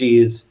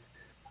eulogies.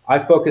 I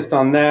focused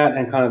on that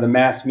and kind of the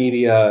mass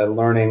media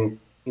learning,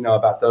 you know,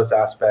 about those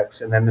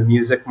aspects. And then the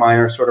music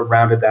minor sort of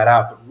rounded that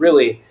out. But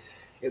really,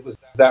 it was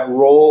that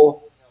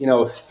role, you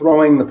know, of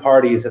throwing the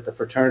parties at the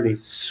fraternity.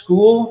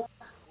 School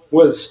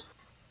was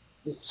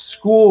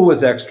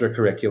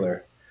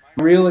extracurricular.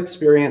 Real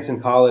experience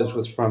in college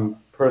was from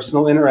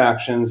personal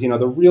interactions, you know,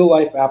 the real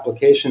life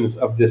applications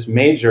of this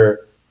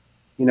major,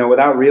 you know,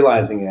 without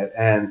realizing it.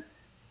 And,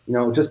 you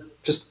know,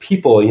 just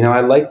people, you know,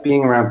 I like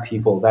being around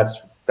people. That's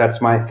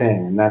my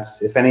thing. And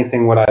that's, if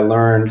anything, what I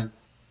learned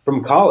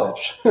from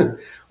college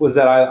was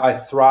that I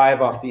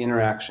thrive off the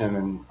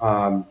interaction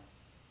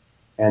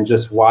and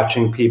just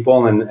watching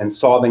people and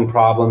solving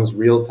problems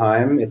real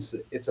time. It's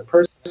a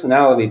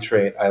personality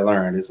trait I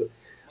learned. It's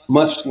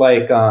much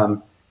like,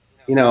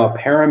 you know, a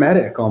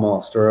paramedic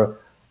almost, or,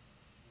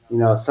 you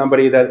know,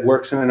 somebody that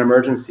works in an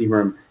emergency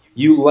room.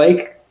 You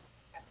like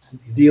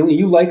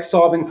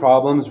solving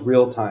problems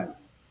real time.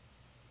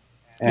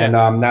 And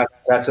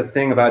that's a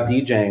thing about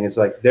DJing. It's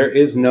like there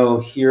is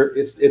no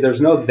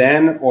there's no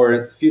then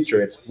or future.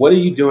 It's what are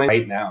you doing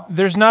right now?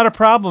 There's not a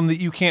problem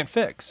that you can't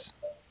fix.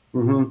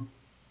 Mm-hmm.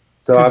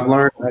 So I've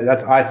learned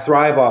I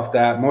thrive off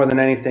that more than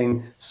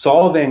anything.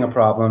 Solving a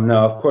problem,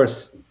 no, of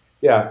course,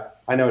 yeah,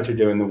 I know what you're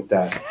doing with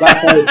that.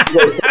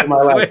 My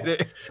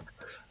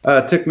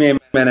life. Took me a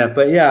minute,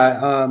 but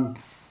yeah.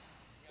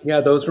 Yeah,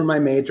 those were my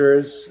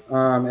majors,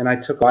 and I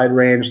took a wide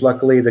range.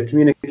 Luckily, the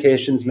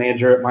communications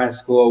major at my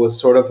school was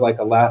sort of like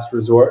a last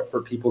resort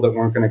for people that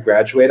weren't going to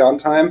graduate on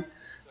time.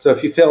 So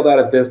if you failed out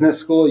of business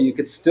school, you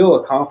could still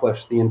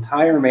accomplish the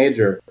entire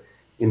major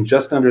in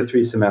just under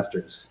 3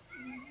 semesters.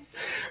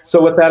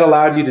 So what that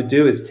allowed you to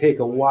do is take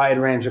a wide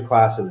range of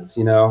classes,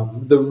 you know,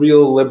 the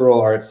real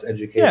liberal arts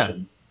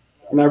education.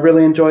 Yeah. And I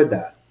really enjoyed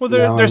that. Well,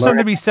 there's something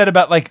to be said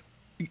about, like,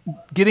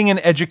 getting an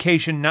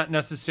education not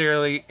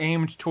necessarily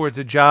aimed towards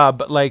a job,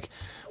 but like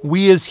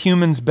we as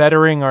humans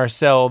bettering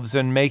ourselves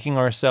and making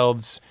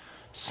ourselves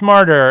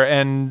smarter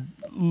and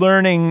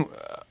learning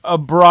a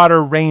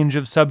broader range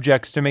of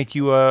subjects to make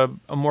you a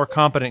more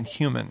competent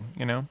human,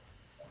 you know?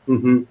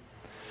 Mm-hmm.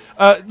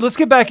 Let's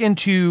get back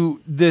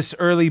into this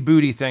early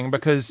Bootie thing,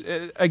 because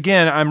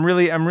again, I'm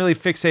really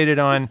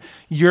fixated on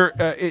your,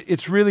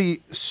 it's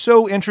really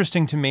so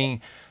interesting to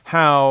me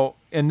how,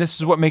 and this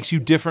is what makes you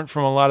different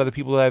from a lot of the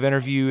people that I've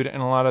interviewed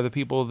and a lot of the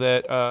people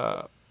that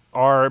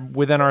are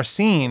within our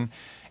scene,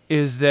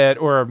 is that,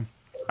 or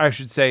I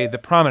should say the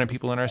prominent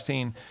people in our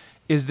scene,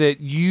 is that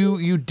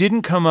you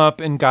didn't come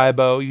up in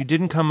Gaibo, you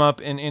didn't come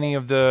up in any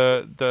of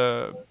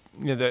the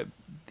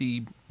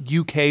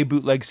UK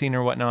bootleg scene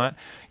or whatnot.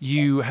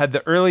 You had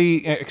the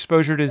early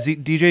exposure to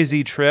DJ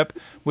Z Trip,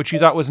 which you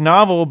thought was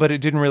novel, but it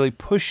didn't really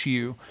push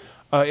you.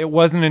 It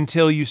wasn't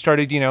until you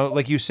started, you know,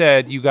 like you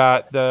said, you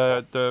got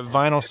the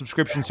vinyl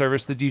subscription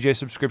service, the DJ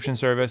subscription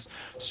service,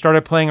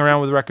 started playing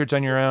around with records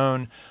on your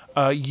own.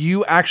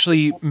 You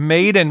actually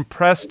made and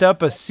pressed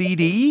up a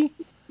CD?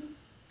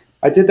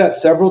 I did that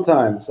several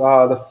times.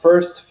 The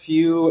first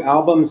few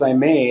albums I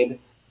made,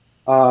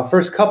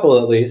 first couple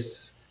at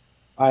least,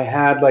 I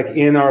had like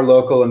in our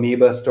local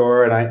Amoeba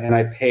store, and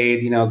I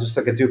paid, you know, just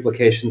like a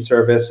duplication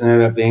service, and it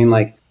ended up being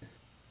like,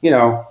 you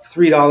know,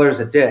 $3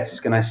 a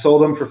disc, and I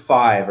sold them for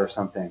 $5 or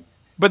something.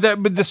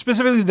 But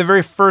specifically the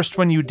very first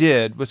one you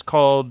did was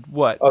called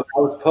what? Oh,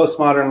 that was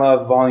Postmodern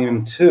Love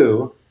Volume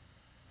 2.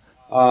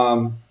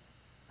 Why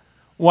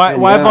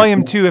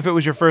Volume 2 if it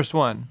was your first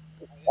one?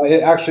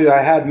 Actually,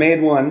 I had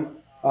made one.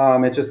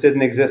 It just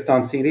didn't exist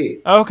on CD.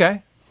 Oh,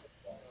 okay.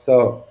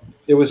 So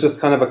it was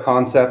just kind of a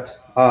concept.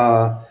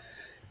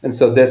 And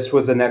so this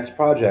was the next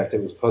project.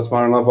 It was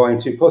Postmodern Love Volume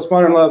 2.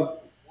 Postmodern Love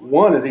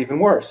 1 is even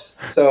worse.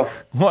 So,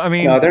 well, I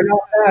mean, no, they're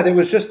not bad. It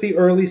was just the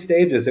early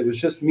stages. It was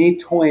just me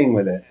toying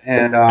with it.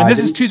 And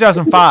this is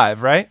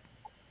 2005, right?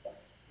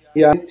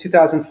 Yeah,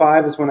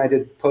 2005 is when I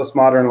did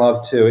Postmodern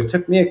Love 2. It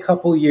took me a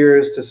couple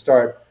years to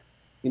start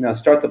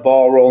the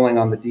ball rolling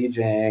on the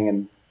DJing.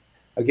 And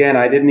again,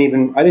 I didn't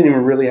even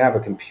really have a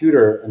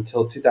computer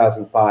until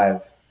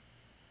 2005.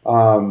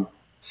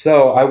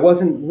 So I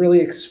wasn't really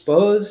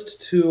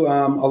exposed to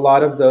a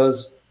lot of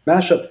those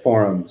mashup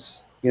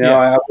forums. You know,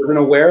 I wasn't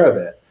aware of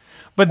it.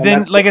 But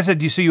then, like I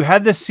said, so you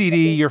had this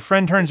CD, your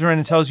friend turns around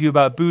and tells you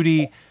about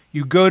Bootie,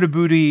 you go to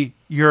Bootie,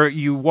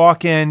 you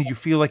walk in, you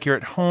feel like you're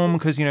at home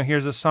because, you know,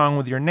 here's a song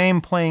with your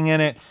name playing in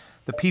it.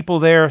 The people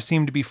there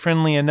seem to be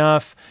friendly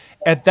enough.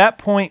 At that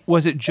point,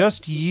 was it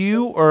just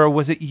you, or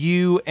was it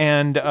you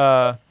and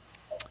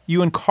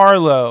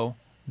Karlo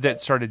that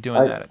started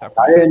doing that at that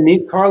point? I didn't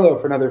meet Karlo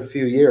for another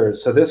few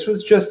years. So this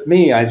was just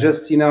me. I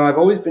just, you know, I've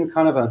always been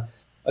kind of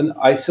an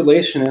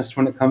isolationist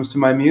when it comes to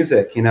my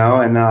music, you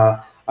know, and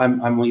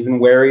I'm even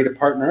wary to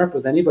partner up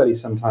with anybody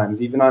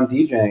sometimes, even on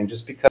DJing,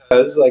 just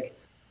because, like,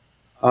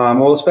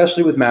 well,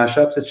 especially with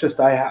mashups, it's just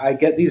I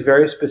get these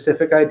very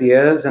specific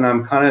ideas, and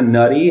I'm kind of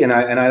nutty, and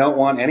I don't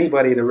want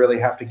anybody to really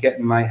have to get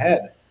in my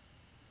head.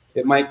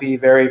 it might be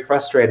very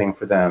frustrating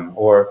for them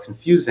or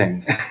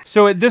confusing.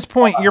 So at this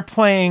point, you're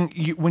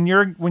playing when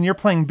you're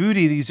playing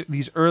Bootie,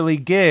 these early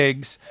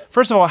gigs.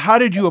 First of all, how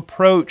did you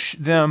approach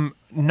them?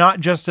 Not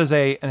just as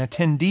an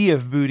attendee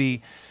of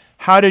Bootie,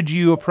 how did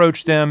you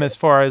approach them as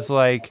far as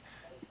like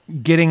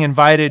getting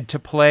invited to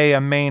play a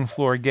main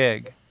floor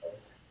gig?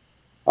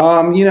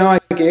 You know, I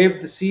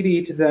gave the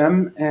CD to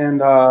them and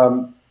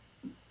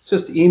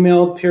just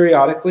emailed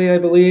periodically, I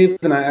believe,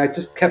 and I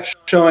just kept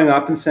showing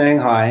up and saying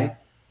hi.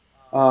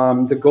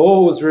 The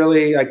goal was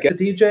really, I guess, a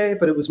DJ,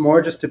 but it was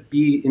more just to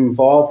be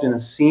involved in a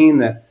scene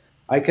that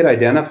I could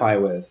identify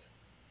with.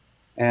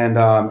 And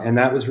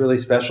that was really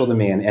special to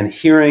me. And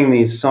hearing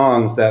these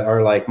songs that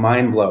are like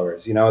mind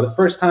blowers, you know, the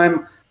first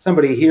time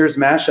somebody hears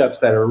mashups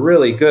that are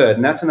really good.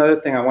 And that's another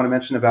thing I want to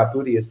mention about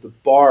Bootie is the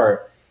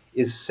bar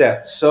is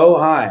set so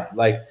high.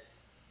 Like,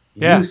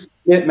 yeah, you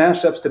get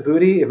mashups to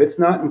Bootie, if it's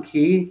not in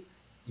key,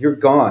 you're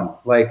gone.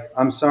 Like,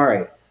 I'm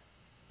sorry.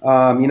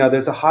 You know,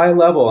 there's a high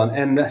level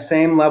and the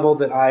same level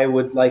that I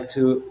would like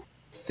to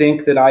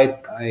think that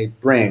I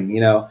bring,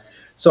 you know.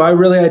 So I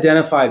really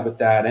identified with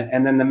that.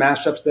 And then the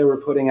mashups they were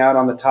putting out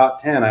on the top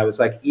 10, I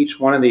was like, each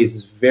one of these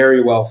is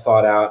very well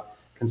thought out,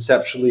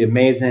 conceptually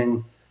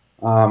amazing.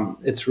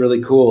 It's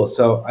really cool.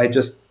 So I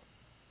just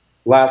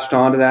latched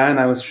onto that and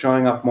I was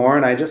showing up more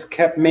and I just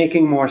kept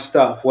making more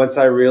stuff. Once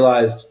I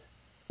realized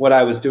what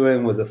I was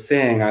doing was a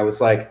thing, I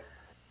was like,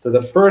 so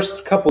the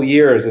first couple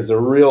years is a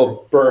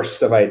real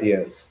burst of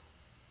ideas.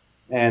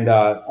 And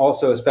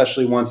also,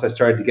 especially once I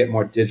started to get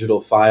more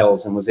digital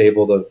files and was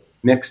able to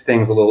mix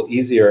things a little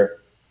easier.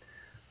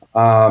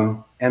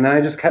 And then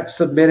I just kept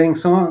submitting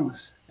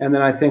songs. And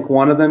then I think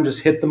one of them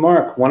just hit the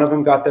mark. One of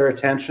them got their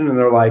attention and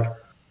they're like,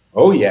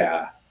 oh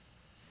yeah.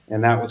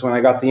 And that was when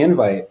I got the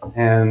invite.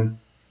 And,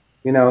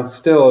 you know,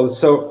 still, it was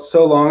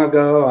so long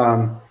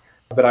ago,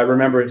 but I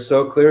remember it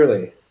so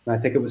clearly. And I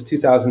think it was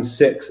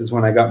 2006 is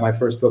when I got my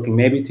first booking,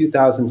 maybe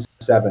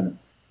 2007.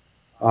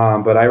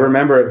 But I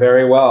remember it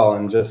very well,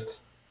 and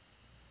just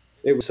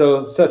it was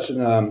such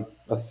a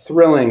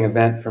thrilling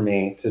event for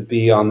me to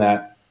be on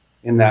that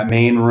in that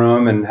main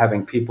room and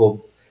having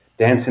people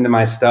dancing to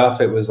my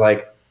stuff. It was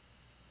like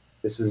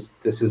this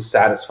is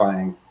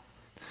satisfying.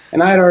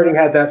 And I had already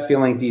had that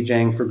feeling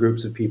DJing for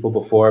groups of people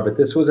before, but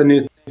this was a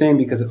new thing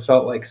because it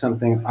felt like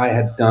something I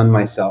had done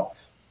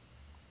myself.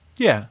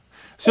 Yeah.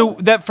 So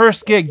that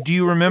first gig, do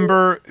you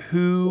remember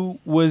who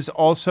was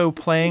also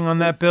playing on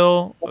that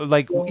bill?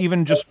 Like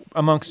even just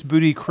amongst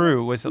Bootie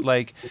crew, was it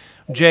like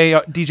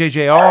DJ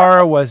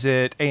JR? Was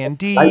it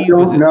A&D? I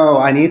don't know.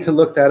 I need to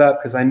look that up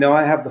because I know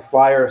I have the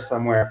flyer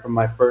somewhere from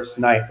my first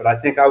night, but I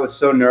think I was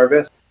so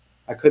nervous.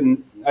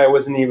 I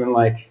wasn't even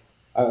like,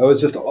 I was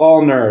just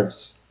all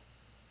nerves.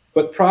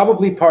 But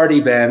probably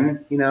Party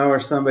Ben, you know, or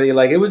somebody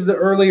like, it was the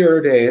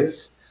earlier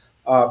days,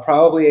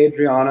 probably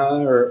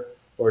Adriana or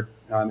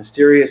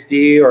Mysterious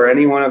D or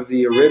any one of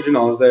the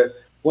originals. There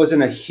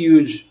wasn't a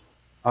huge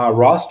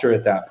roster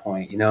at that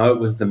point. You know, it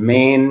was the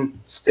main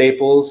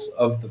staples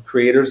of the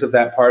creators of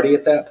that party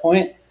at that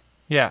point.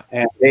 Yeah.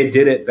 And they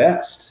did it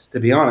best, to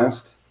be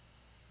honest.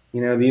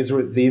 You know, these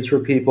were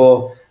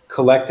people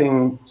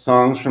collecting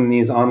songs from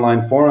these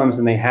online forums,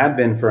 and they had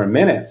been for a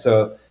minute.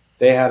 So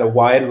they had a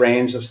wide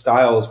range of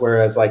styles,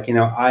 whereas like, you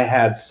know, I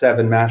had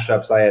 7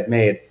 mashups I had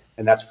made,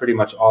 and that's pretty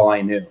much all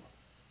I knew. It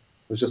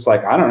was just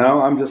like, I don't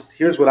know,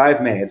 here's what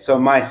I've made. So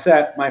my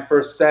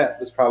first set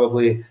was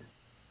probably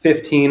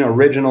 15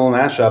 original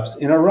mashups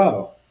in a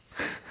row.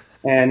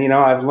 And, you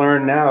know, I've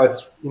learned now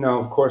it's, you know,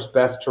 of course,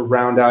 best to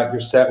round out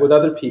your set with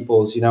other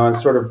people's, you know, and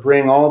sort of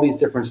bring all these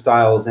different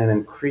styles in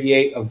and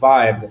create a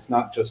vibe that's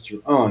not just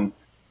your own.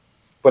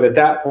 But at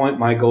that point,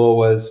 my goal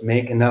was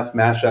make enough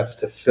mashups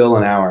to fill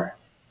an hour.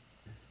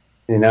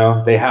 You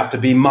know, they have to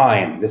be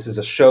mine. This is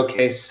a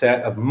showcase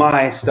set of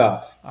my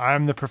stuff.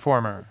 I'm the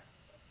performer.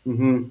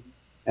 Mm-hmm.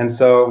 And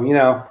so, you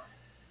know,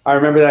 I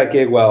remember that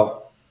gig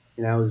well.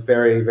 You know, it was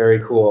very, very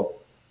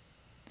cool.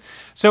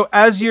 So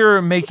as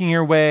you're making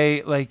your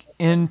way like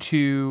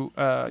into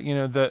you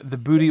know, the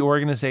Bootie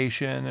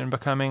organization and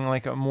becoming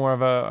like more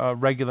of a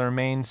regular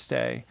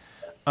mainstay,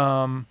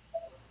 are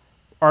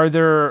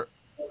there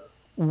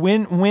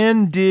what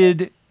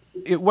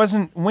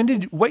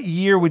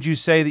year would you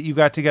say that you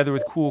got together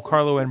with Kool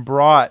Karlo and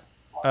brought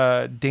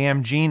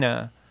Damn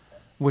Gina,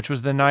 which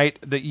was the night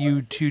that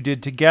you two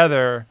did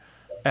together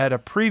at a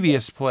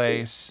previous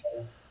place,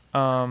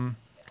 what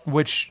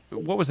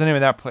was the name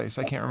of that place?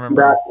 I can't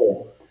remember.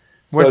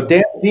 So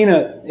Damn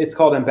Gina, it's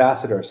called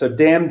Ambassador. So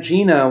Damn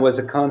Gina was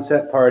a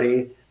concept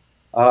party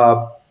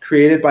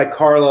created by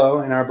Carlo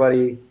and our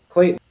buddy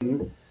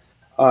Clayton.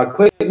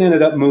 Clayton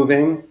ended up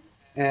moving,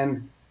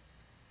 and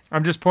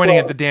I'm just pointing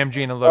at the Damn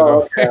Gina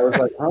logo. Okay. I was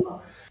like,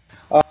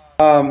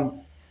 huh?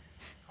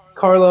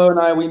 Carlo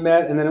and I, we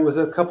met, and then it was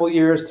a couple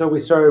years till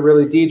we started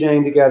really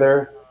DJing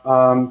together.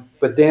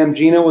 But Damn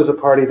Gina was a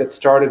party that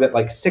started at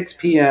like 6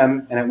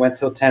 p.m. and it went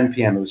till 10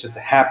 p.m. It was just a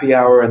happy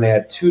hour, and they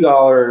had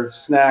 $2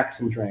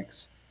 snacks and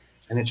drinks.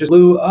 And it just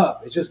blew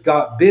up. It just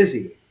got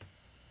busy.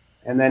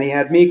 And then he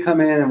had me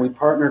come in, and we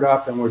partnered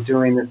up, and we're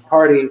doing this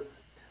party.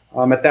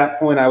 At that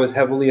point, I was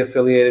heavily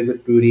affiliated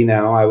with Bootie.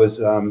 Now I was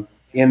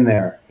in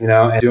there, you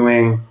know, and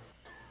doing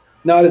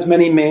not as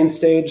many main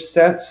stage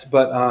sets,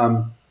 but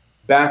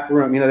back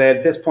room. You know, they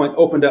at this point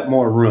opened up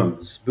more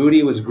rooms.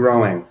 Bootie was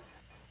growing,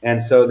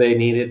 and so they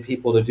needed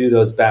people to do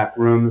those back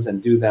rooms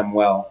and do them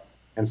well.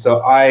 And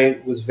so I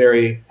was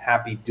very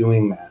happy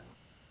doing that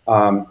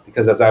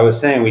because, as I was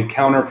saying, we'd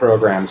counter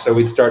program. So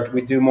we'd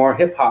do more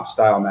hip hop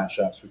style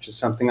mashups, which is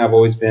something I've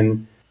always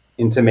been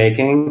into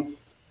making.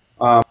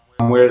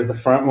 Whereas the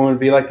front one would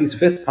be like these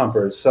fist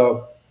pumpers.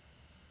 So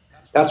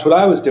that's what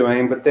I was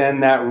doing. But then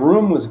that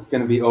room was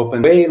going to be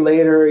open way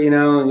later, you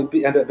know,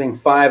 it'd end up being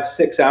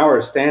 5-6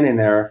 hours standing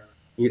there.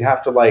 You'd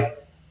have to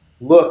like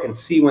look and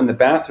see when the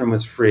bathroom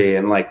was free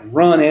and like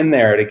run in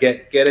there to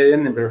get it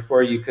in there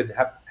before you could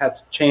have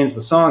to change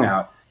the song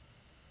out.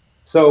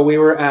 So we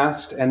were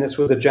asked, and this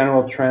was a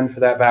general trend for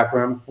that back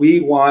room,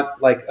 we want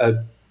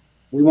a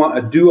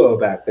duo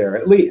back there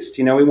at least.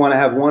 You know, we want to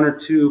have 1 or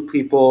 2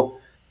 people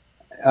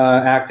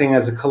acting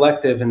as a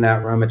collective in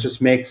that room. It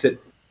just makes it,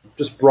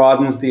 just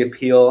broadens the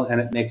appeal,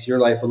 and it makes your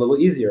life a little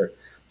easier.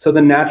 So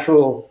the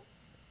natural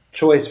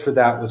choice for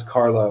that was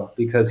Karlo,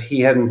 because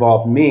he had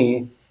involved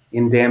me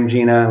in Damn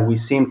Gina. We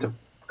seemed to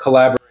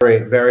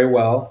collaborate very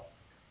well.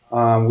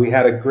 We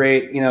had a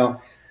great, you know,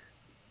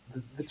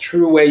 the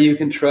true way you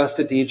can trust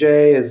a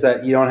DJ is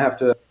that you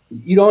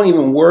don't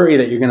even worry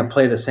that you're going to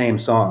play the same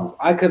songs.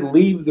 I could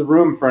leave the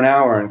room for an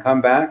hour and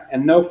come back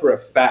and know for a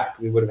fact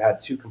we would have had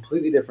 2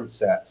 completely different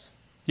sets.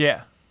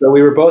 Yeah. So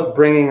we were both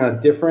bringing a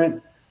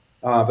different,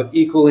 but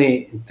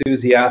equally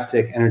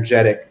enthusiastic,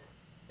 energetic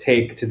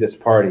take to this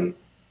party.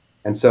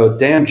 And so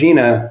Damn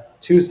Gina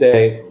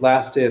Tuesday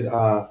lasted,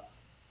 I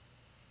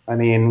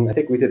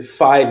think we did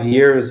 5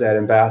 years at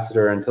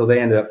Ambassador until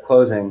they ended up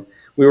closing.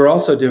 We were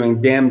also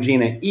doing Damn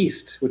Gina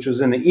East, which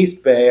was in the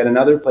East Bay at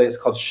another place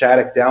called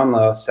Shattuck Down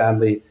Low.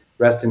 Sadly,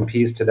 rest in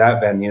peace to that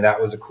venue. That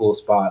was a cool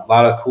spot. A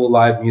lot of cool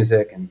live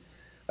music and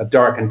a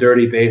dark and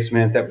dirty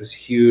basement that was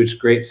huge,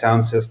 great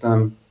sound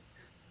system.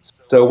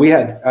 So we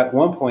had, at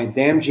one point,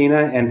 Damn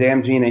Gina and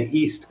Damn Gina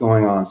East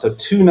going on. So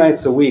 2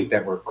 nights a week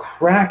that were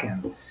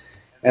cracking.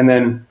 And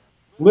then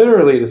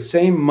literally the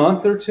same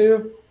month or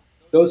 2,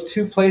 those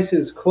 2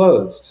 places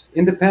closed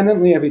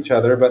independently of each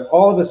other. But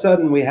all of a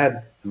sudden we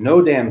had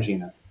no Damn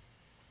Gina.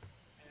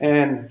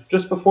 And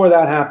just before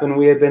that happened,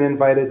 we had been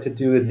invited to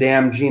do a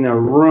Damn Gina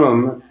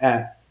room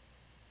at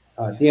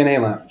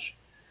DNA Lounge.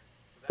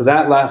 So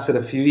that lasted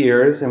a few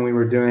years, and we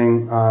were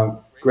doing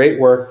great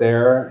work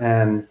there.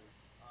 And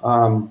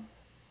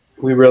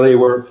we really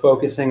were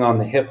focusing on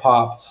the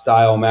hip-hop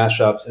style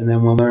mashups. And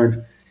then we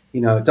learned,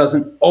 you know, it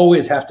doesn't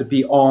always have to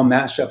be all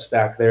mashups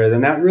back there.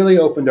 Then that really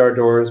opened our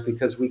doors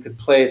because we could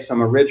play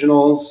some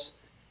originals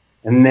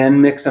and then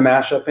mix a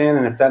mashup in.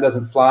 And if that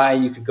doesn't fly,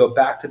 you could go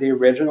back to the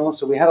original.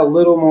 So we had a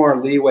little more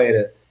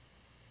leeway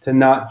to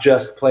not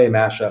just play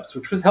mashups,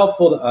 which was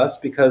helpful to us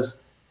because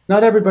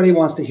not everybody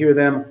wants to hear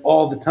them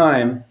all the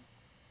time.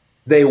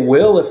 They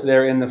will if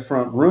they're in the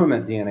front room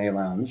at DNA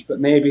Lounge, but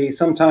maybe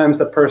sometimes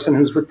the person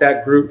who's with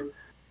that group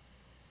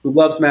who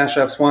loves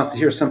mashups wants to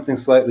hear something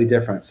slightly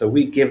different. So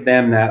we give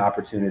them that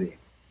opportunity.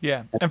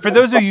 Yeah, and for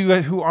those of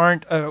you who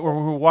aren't or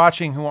who are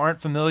watching who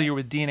aren't familiar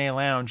with DNA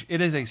Lounge,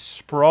 it is a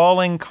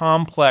sprawling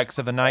complex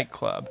of a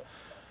nightclub.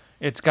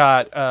 It's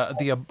got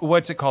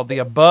what's it called? The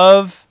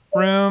above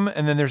room,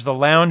 and then there's the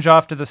lounge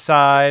off to the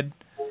side,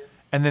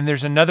 and then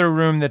there's another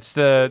room that's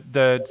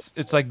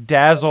it's like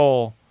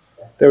Dazzle.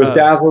 There was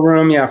Dazzle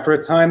room, yeah. For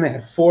a time, they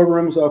had 4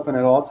 rooms open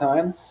at all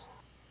times.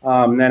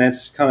 Then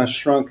it's kind of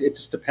shrunk. It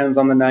just depends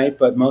on the night,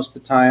 but most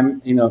of the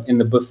time, you know, in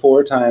the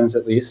before times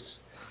at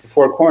least,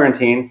 before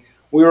quarantine,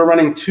 we were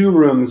running 2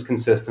 rooms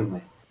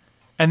consistently.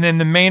 And then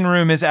the main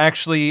room is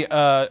actually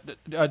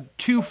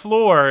 2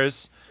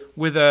 floors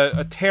with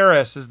a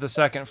terrace as the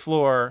second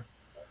floor.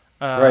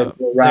 Right, it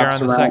wraps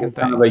there on the second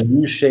thing. Kind of a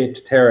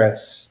U-shaped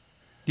terrace.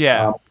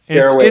 Yeah,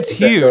 it's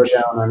huge.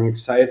 Down on each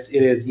side.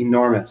 It is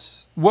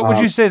enormous. What would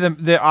you say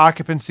the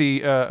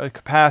occupancy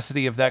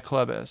capacity of that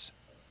club is?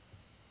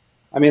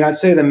 I mean, I'd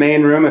say the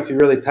main room, if you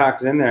really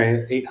packed it in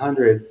there,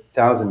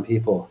 800,000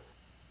 people.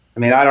 I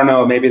mean, I don't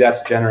know, maybe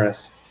that's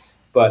generous,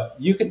 but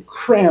you could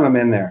cram them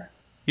in there.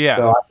 Yeah.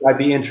 So I'd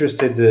be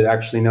interested to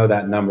actually know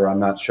that number. I'm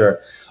not sure.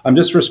 I'm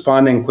just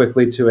responding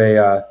quickly to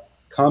a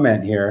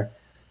comment here.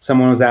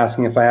 Someone was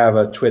asking if I have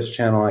a Twitch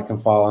channel I can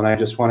follow, and I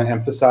just want to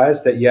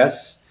emphasize that,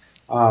 yes,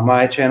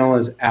 my channel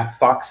is at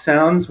Fox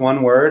Sounds,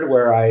 one word,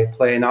 where I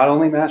play not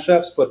only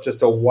mashups, but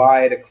just a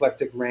wide,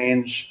 eclectic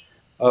range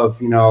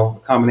of, you know,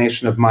 a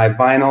combination of my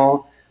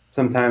vinyl,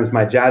 sometimes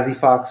my Jazzy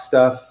Fox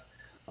stuff.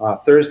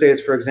 Thursdays,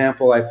 for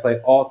example, I play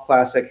all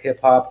classic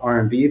hip-hop,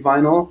 R&B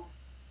vinyl.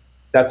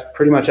 That's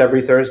pretty much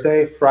every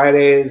Thursday.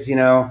 Fridays, you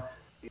know,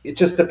 it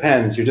just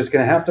depends. You're just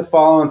going to have to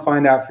follow and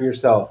find out for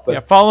yourself. But yeah,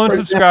 follow and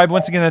subscribe.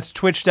 Once again, that's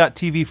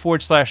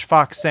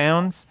twitch.tv/Fox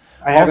Sounds.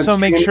 I haven't Also,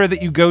 make streamed- sure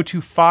that you go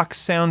to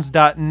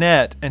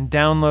foxsounds.net and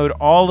download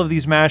all of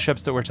these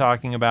mashups that we're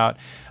talking about.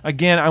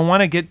 Again, I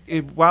want to get,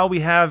 while we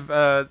have,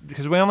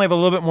 because we only have a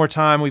little bit more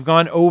time, we've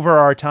gone over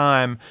our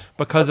time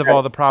because of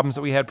all the problems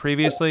that we had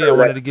previously. I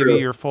wanted to give you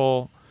your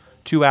full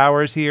 2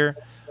 hours here,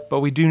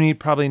 but we do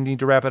probably need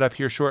to wrap it up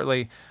here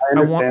shortly. I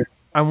understand.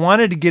 I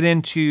wanted to get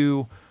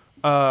into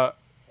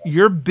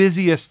your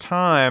busiest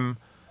time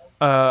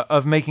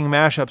of making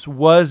mashups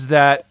was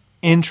that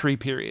entry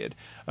period.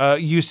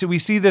 We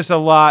see this a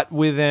lot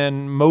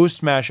within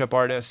most mashup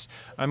artists.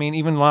 I mean,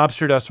 even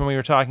Lobster Dust, when we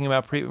were talking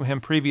about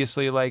him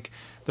previously, like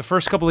the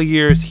first couple of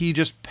years, he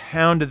just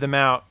pounded them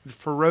out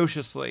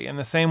ferociously. In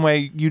the same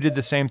way, you did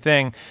the same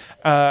thing.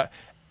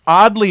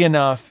 Oddly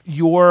enough,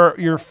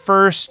 your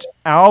first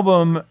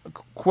album,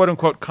 quote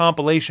unquote,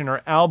 compilation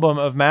or album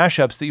of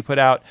mashups that you put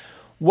out,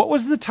 what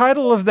was the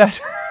title of that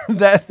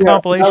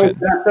compilation?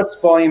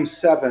 Mashups Volume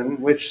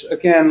 7, which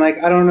again,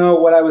 like I don't know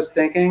what I was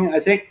thinking. I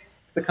think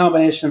the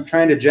combination of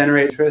trying to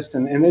generate interest,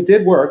 and it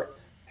did work.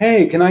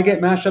 Hey, can I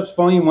get mashups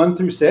volume 1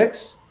 through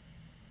 6?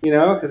 You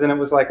know, because then it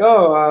was like,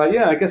 oh,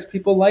 yeah, I guess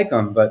people like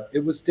them. But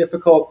it was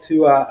difficult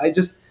to, I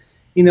just,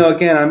 you know,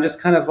 again, I'm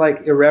just kind of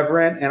like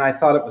irreverent, and I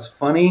thought it was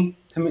funny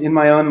in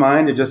my own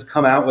mind to just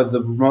come out with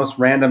the most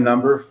random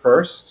number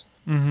first.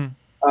 Mm-hmm.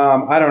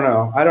 I don't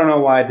know. I don't know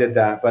why I did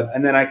that.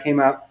 And then I came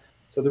out.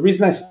 So the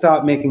reason I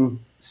stopped making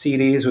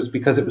CDs was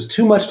because it was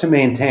too much to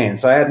maintain.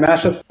 So I had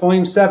Mashups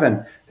Volume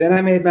 7. Then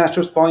I made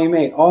Mashups Volume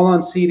 8, all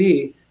on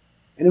CD.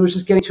 And it was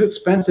just getting too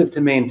expensive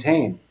to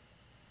maintain.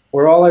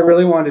 Where all I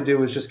really wanted to do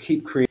was just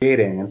keep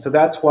creating. And so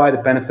that's why the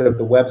benefit of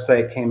the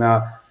website came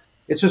out.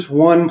 It's just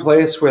one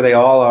place where they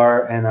all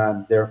are,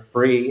 and they're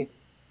free.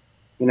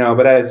 You know,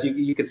 but as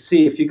you could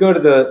see, if you go to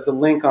the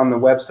link on the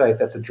website,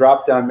 that's a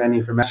drop-down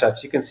menu for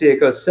mashups. You can see it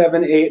goes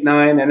 7, 8,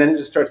 9, and then it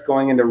just starts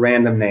going into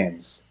random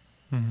names.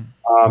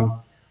 Mm-hmm.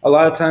 A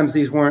lot of times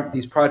these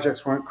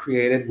projects weren't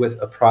created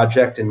with a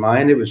project in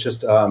mind. It was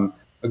just a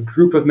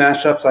group of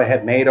mashups I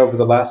had made over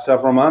the last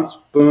several months.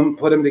 Boom,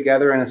 put them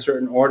together in a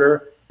certain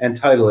order and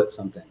title it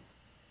something.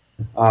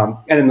 And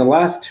in the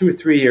last 2 or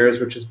 3 years,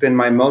 which has been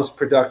my most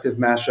productive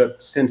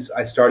mashup since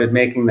I started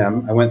making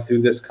them, I went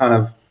through this kind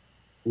of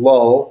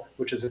lull,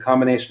 which is a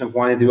combination of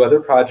wanting to do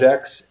other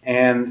projects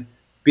and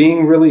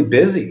being really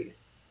busy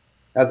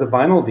as a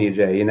vinyl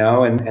DJ, you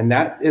know, and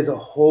that is a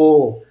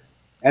whole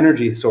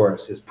energy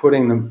source, is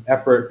putting the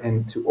effort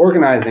into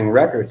organizing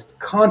records,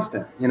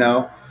 constant, you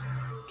know,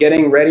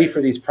 getting ready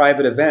for these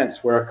private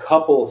events where a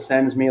couple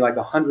sends me like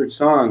 100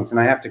 songs and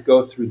I have to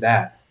go through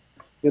that.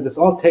 You know, this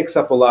all takes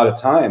up a lot of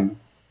time,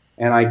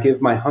 and I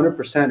give my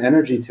 100%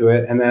 energy to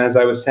it. And then, as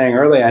I was saying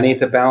earlier, I need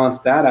to balance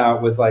that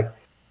out with like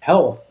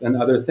health and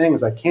other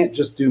things. I can't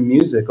just do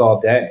music all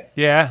day.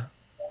 Yeah.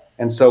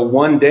 And so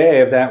one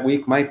day of that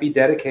week might be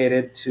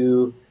dedicated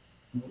to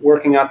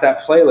working out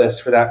that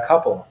playlist for that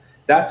couple.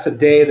 That's a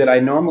day that I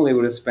normally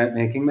would have spent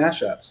making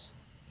mashups.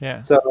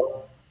 Yeah.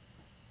 So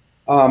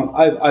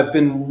I've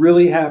been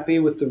really happy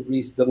with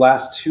the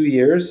last 2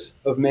 years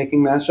of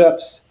making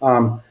mashups.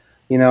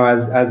 You know,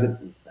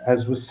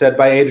 as was said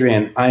by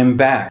Adrian, I'm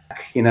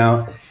back. You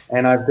know,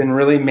 and I've been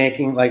really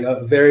making like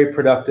a very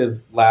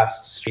productive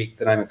last streak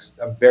that I'm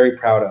very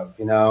proud of.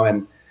 You know,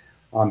 and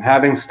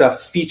having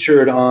stuff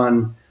featured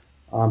on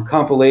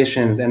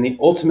compilations, and the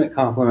ultimate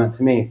compliment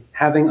to me,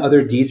 having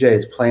other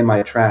DJs play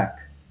my track.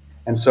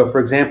 And so, for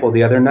example,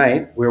 the other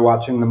night, we were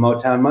watching the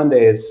Motown On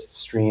Mondays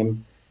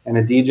stream, and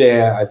a DJ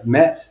I've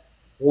met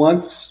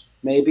once,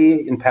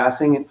 maybe in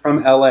passing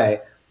from LA,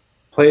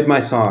 played my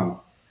song.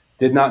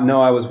 Did not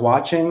know I was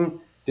watching,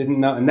 didn't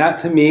know. And that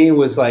to me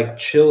was like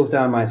chills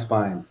down my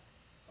spine.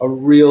 A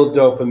real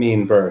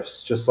dopamine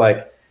burst. Just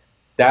like,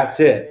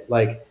 that's it.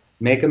 Like,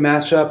 make a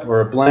mashup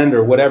or a blend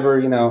or whatever,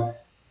 you know,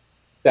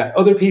 that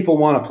other people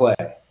want to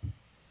play.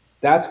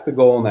 That's the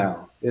goal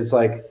now. It's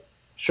like,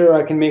 sure,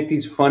 I can make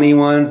these funny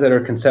ones that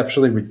are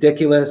conceptually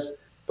ridiculous,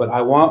 but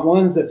I want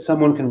ones that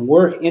someone can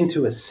work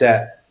into a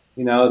set,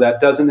 you know, that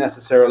doesn't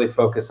necessarily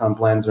focus on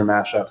blends or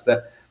mashups,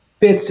 that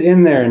fits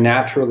in there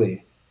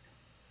naturally.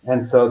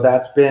 And so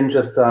that's been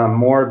just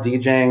more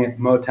DJing at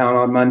Motown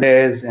on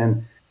Mondays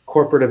and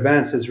corporate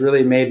events has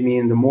really made me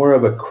into more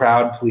of a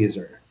crowd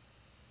pleaser.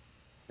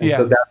 And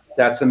so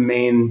that's a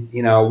main,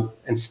 you know,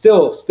 and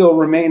still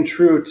remain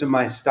true to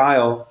my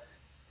style,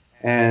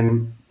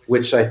 and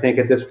which I think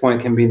at this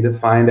point can be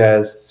defined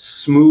as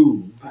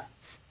smooth.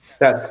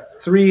 That's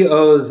 3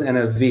 O's and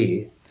a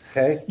V.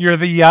 Okay. You're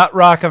the yacht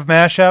rock of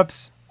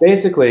mashups.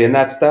 Basically, and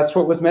that's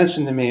what was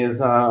mentioned to me is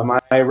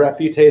my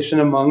reputation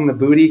among the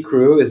Bootie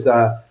crew is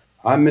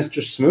I'm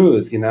Mr.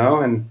 Smooth, you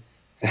know, and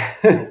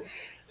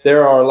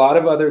there are a lot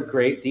of other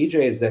great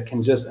DJs that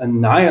can just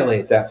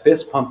annihilate that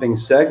fist pumping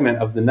segment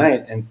of the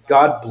night, and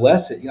God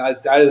bless it. You know,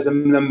 that is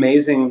an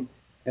amazing,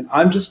 and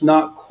I'm just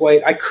not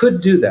quite. I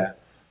could do that,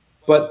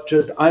 but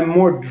just I'm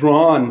more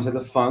drawn to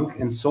the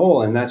funk and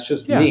soul, and that's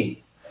just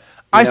me.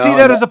 I see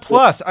that as a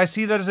plus. I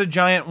see that as a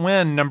giant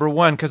win, number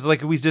one, because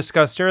like we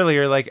discussed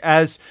earlier, like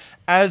as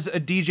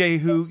a DJ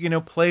who, you know,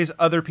 plays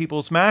other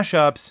people's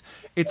mashups,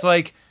 it's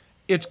like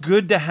it's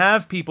good to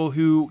have people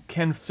who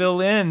can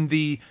fill in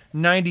the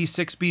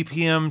 96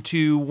 BPM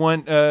to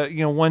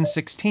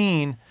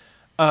 116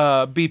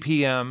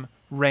 BPM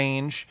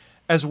range,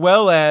 as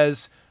well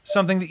as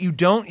something that you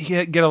don't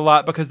get a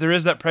lot, because there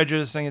is that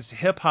prejudice thing. It's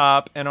hip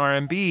hop and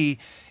R&B.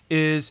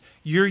 Is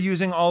you're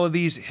using all of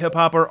these hip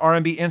hop or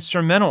R&B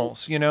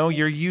instrumentals. You know,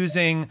 you're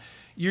using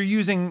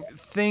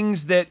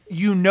things that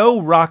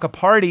rock a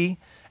party,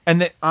 and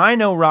that I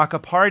know rock a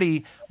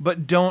party,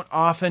 but don't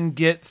often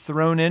get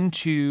thrown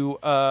into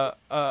a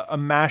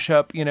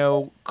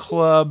mashup,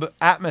 club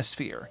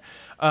atmosphere.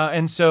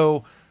 And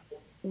so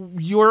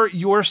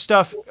your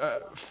stuff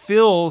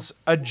fills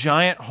a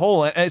giant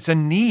hole. It's a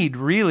need,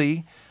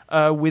 really,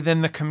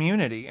 within the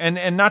community.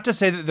 And not to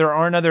say that there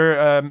aren't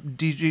other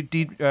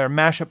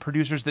mashup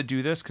producers that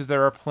do this, because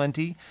there are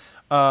plenty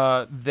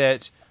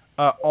that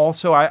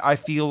also I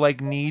feel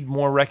like need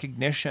more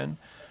recognition.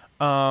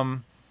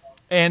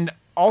 And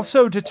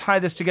also, to tie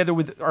this together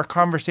with our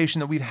conversation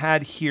that we've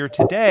had here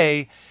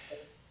today,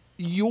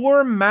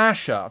 your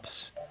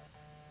mashups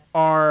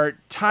are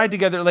tied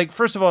together. Like,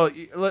 first of all,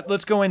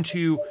 let's go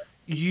into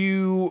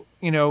you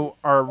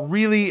are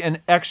really an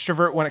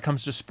extrovert when it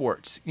comes to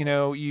sports.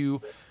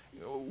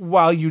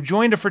 While you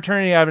joined a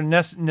fraternity out of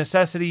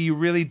necessity, you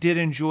really did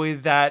enjoy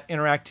that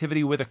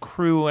interactivity with a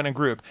crew and a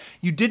group.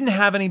 You didn't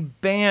have any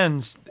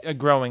bands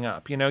growing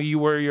up.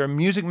 You're a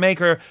music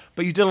maker,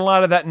 but you did a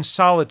lot of that in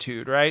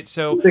solitude, right?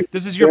 So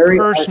this is your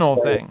personal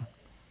thing.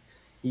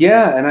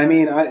 Yeah, and I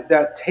mean,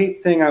 that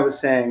tape thing I was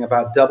saying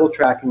about double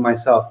tracking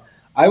myself,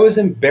 I was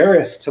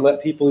embarrassed to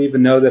let people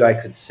even know that I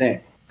could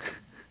sing.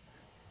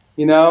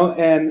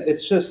 And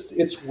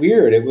it's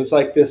weird. It was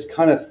like this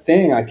kind of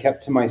thing I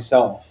kept to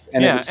myself.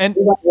 And it was that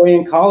way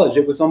in college.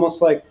 It was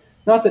almost like,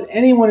 not that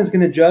anyone is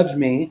going to judge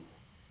me,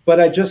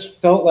 but I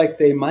just felt like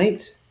they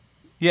might.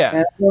 Yeah. And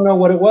I don't know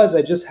what it was.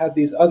 I just had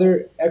these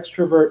other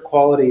extrovert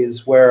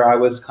qualities where I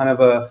was kind of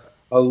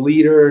a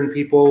leader and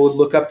people would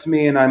look up to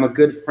me and I'm a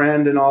good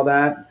friend and all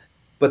that.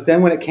 But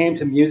then when it came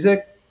to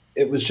music,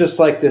 it was just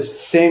like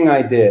this thing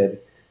I did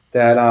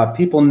that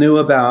people knew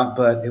about,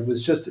 but it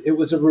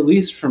was a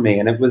release for me.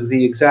 And it was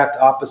the exact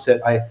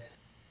opposite.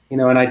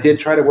 And I did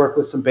try to work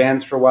with some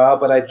bands for a while,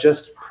 but I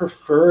just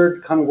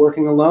preferred kind of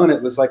working alone.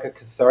 It was like a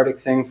cathartic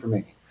thing for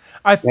me.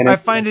 I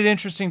find it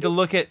interesting to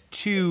look at,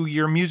 too,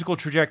 your musical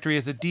trajectory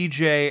as a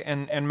DJ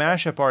and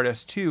mashup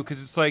artist, too, because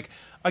it's like,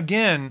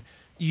 again,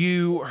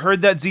 you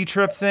heard that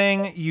Z-Trip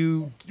thing.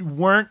 You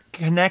weren't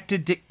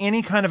connected to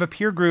any kind of a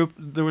peer group.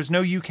 There was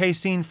no UK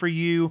scene for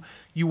you.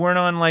 You weren't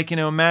on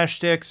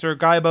Matchsticks or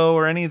Gaibo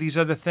or any of these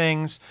other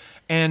things.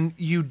 And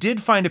you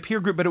did find a peer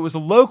group, but it was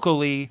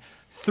locally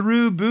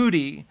through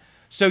Bootie.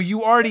 So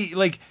you already,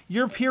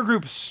 your peer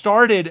group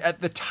started at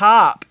the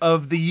top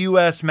of the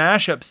US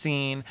mashup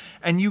scene,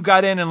 and you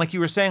got in, and like you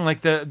were saying,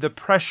 the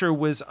pressure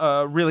was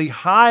really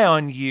high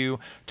on you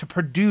to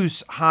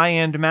produce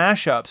high-end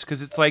mashups,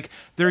 because it's like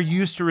they're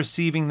used to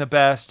receiving the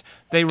best.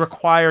 They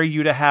require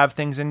you to have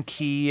things in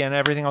key and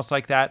everything else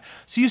like that.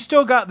 So you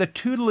still got the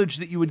tutelage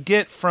that you would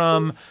get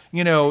from,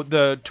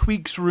 the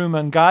Tweaks room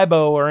on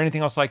Gaibo or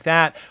anything else like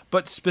that,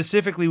 but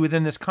specifically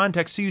within this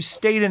context. So you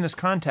stayed in this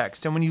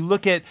context. And when you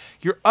look at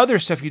your other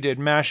stuff you did,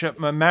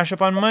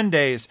 Mashup on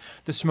Mondays,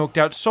 the Smoked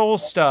Out Soul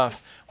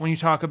stuff, when you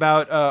talk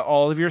about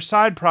all of your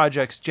side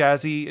projects,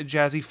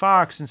 Jazzy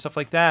Fox and stuff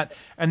like that,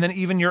 and then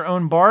even your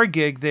own bar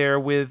gig there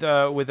with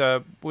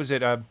Laszlo.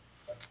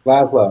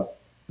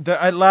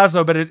 At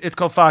Laszlo, but it's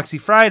called Foxy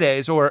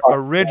Fridays, or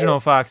Original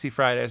Foxy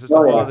Fridays. It's a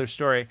whole other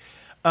story.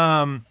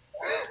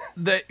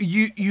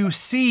 You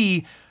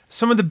see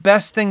some of the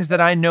best things that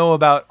I know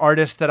about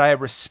artists that I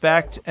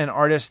respect and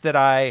artists that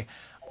I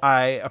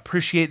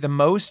appreciate the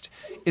most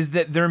is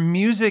that their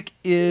music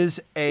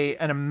is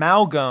an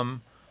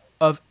amalgam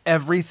of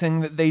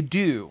everything that they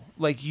do.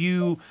 Like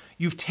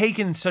you've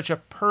taken such a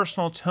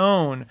personal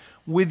tone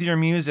with your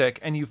music,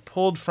 and you've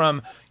pulled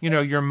from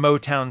your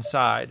Motown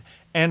side,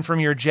 and from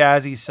your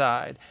jazzy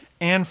side,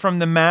 and from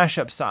the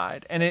mashup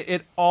side. And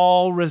it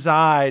all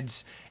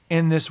resides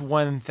in this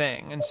one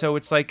thing. And so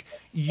it's like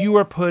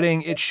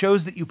it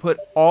shows that you put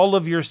all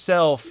of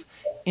yourself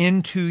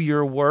into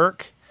your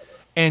work,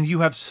 and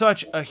you have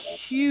such a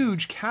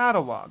huge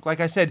catalog. Like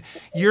I said,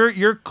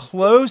 you're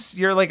close.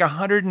 You're like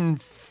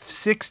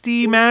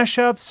 160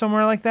 mashups,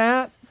 somewhere like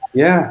that.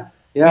 Yeah.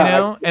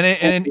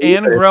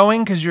 And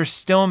growing, because you're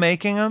still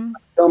making them.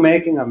 Still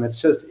making them. It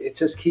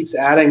just keeps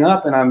adding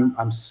up, and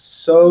I'm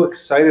so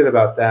excited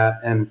about that.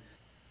 And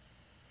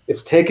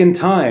it's taken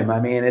time. I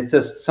mean,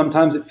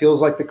 sometimes it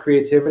feels like the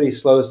creativity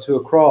slows to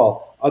a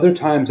crawl. Other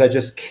times I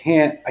just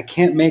can't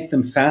make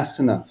them fast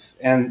enough.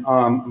 And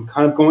I'm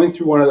kind of going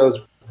through one of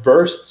those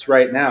bursts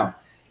right now,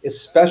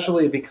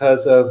 especially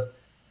because of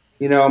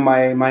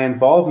my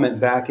involvement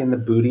back in the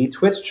Bootie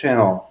Twitch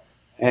channel.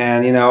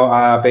 And,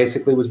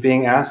 basically was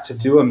being asked to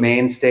do a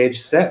main stage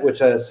set,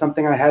 which is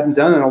something I hadn't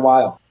done in a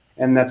while.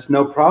 And that's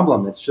no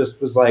problem. It's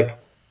just was like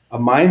a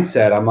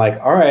mindset. I'm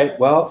like, all right,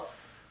 well,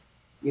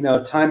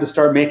 time to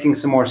start making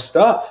some more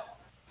stuff.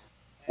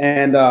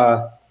 And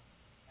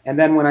And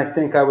then when I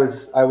think I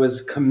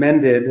was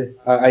commended,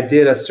 I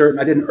did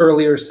an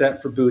earlier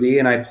set for Bootie,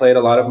 and I played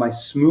a lot of my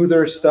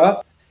smoother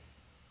stuff.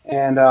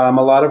 And a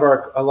lot of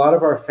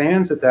our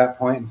fans at that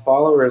point and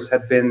followers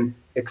had been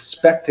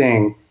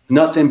expecting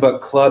nothing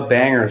but club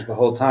bangers the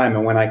whole time.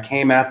 And when I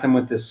came at them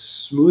with this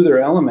smoother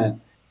element,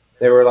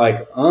 they were like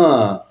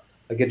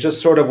it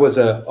just sort of was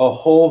a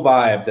whole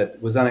vibe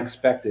that was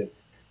unexpected.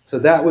 So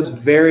that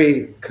was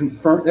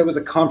that was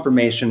a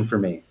confirmation for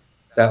me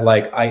that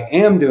like I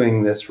am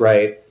doing this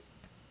right.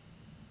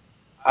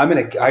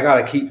 I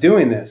gotta keep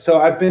doing this. So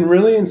I've been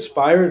really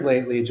inspired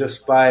lately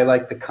just by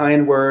like the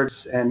kind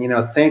words, and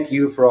thank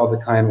you for all the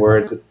kind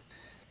words.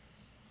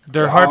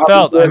 They're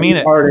heartfelt. I mean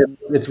it.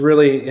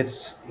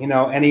 It's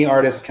any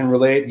artist can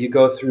relate. You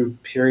go through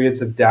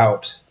periods of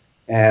doubt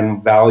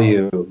and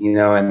value,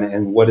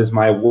 and what is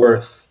my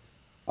worth?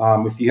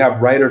 If you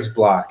have writer's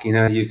block,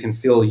 you can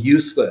feel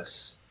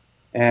useless.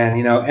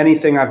 And,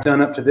 anything I've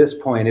done up to this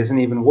point isn't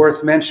even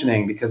worth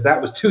mentioning because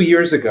that was 2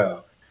 years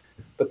ago.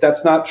 But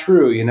that's not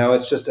true.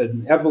 It's just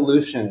an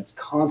evolution. It's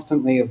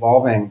constantly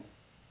evolving.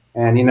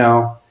 And,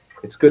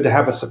 it's good to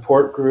have a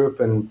support group.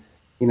 And,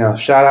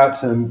 shout out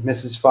to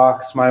Mrs.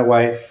 Fox, my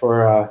wife,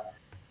 for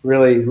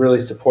really,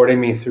 really supporting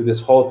me through this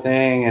whole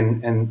thing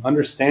and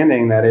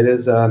understanding that it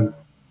is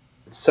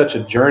it's such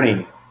a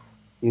journey,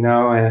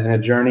 and a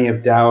journey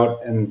of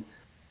doubt and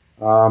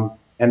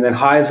then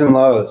highs and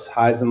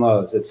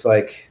lows. It's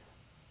like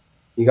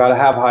you got to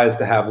have highs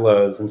to have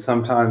lows. And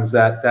sometimes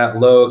that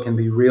low can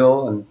be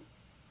real.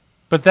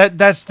 But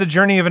that's the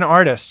journey of an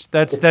artist.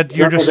 That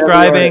you're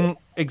describing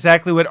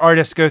exactly what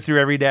artists go through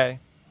every day.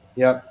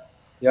 Yep.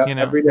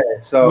 Every day.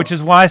 So, which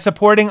is why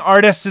supporting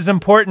artists is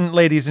important,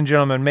 ladies and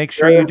gentlemen. Make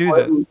sure you do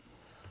this.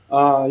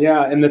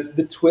 And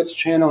the Twitch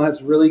channel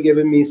has really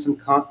given me some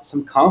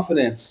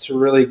confidence to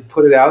really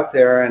put it out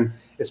there, and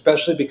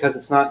especially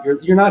because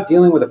you're not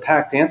dealing with a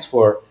packed dance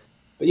floor.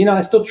 But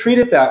I still treat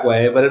it that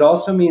way. But it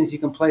also means you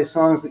can play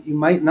songs that you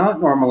might not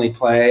normally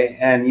play,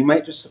 and you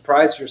might just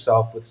surprise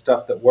yourself with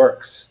stuff that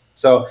works.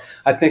 So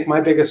I think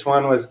my biggest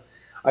one was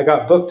I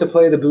got booked to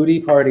play the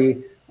Bootie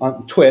Party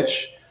on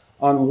Twitch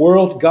on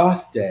World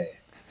Goth Day.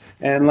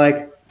 And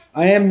like,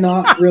 I am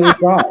not really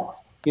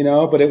goth,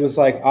 but it was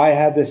like, I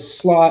had this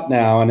slot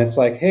now, and it's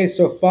like, hey,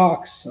 so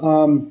Fox,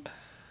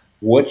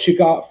 what you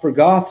got for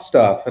goth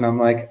stuff? And I'm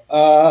like,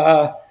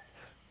 I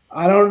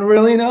don't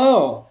really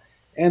know.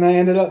 And I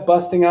ended up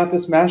busting out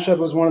this mashup. It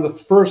was one of the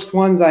first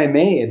ones I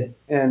made.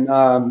 And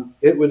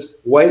it was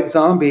White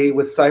Zombie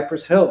with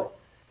Cypress Hill.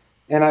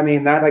 And I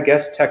mean, that I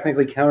guess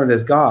technically counted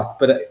as goth,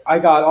 but I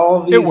got all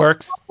of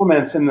these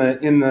comments in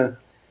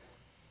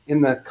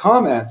the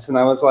comments, and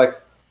I was like,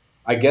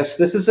 I guess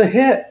this is a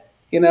hit,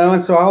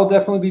 and so I'll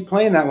definitely be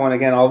playing that one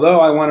again, although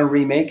I want to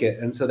remake it.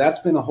 And so that's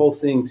been the whole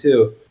thing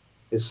too,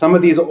 is some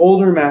of these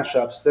older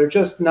mashups, they're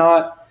just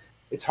not,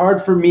 it's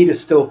hard for me to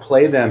still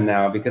play them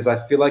now because I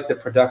feel like the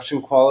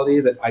production quality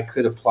that I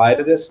could apply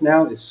to this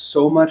now is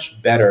so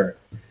much better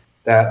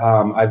that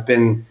I've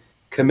been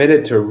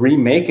committed to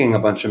remaking a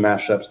bunch of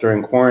mashups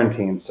during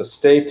quarantine. So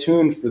stay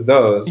tuned for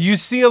those. You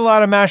see a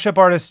lot of mashup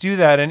artists do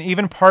that, and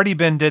even Party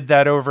Ben did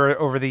that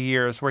over the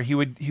years, where he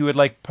would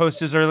like post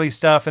his early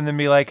stuff and then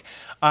be like,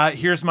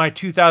 here's my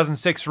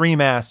 2006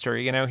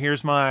 remaster,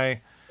 here's my...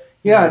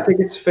 Yeah, I think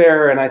it's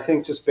fair, and I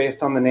think just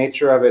based on the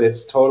nature of it,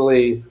 it's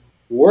totally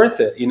worth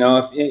it.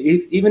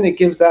 If even it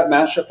gives that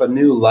mashup a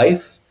new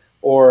life,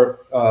 or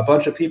a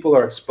bunch of people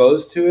are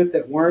exposed to it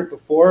that weren't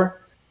before,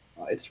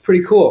 it's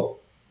pretty cool.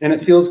 And it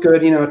feels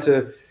good,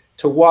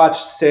 to watch,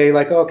 say,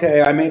 like,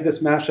 okay, I made this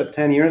mashup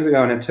 10 years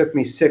ago, and it took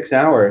me 6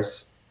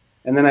 hours.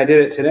 And then I did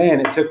it today, and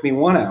it took me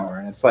 1 hour.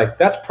 And it's like,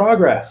 that's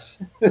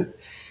progress.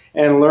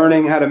 And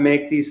learning how to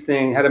make these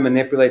things, how to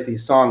manipulate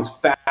these songs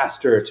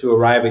faster to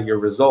arrive at your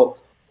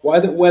result,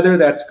 whether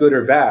that's good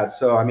or bad.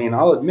 So, I mean,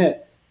 I'll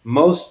admit,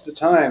 most of the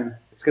time,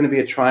 it's going to be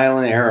a trial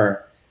and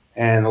error.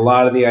 And a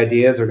lot of the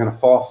ideas are going to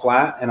fall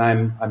flat, and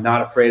I'm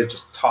not afraid of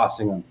just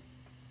tossing them.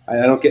 I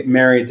don't get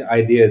married to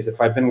ideas.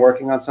 If I've been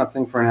working on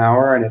something for an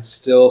hour and it's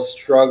still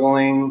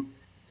struggling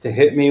to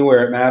hit me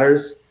where it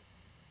matters,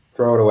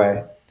 throw it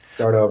away.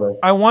 Start over.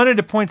 I wanted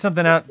to point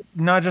something out,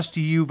 not just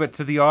to you, but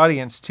to the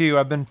audience too.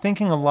 I've been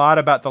thinking a lot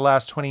about the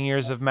last 20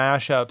 years of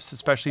mashups,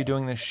 especially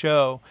doing this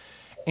show.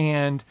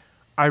 And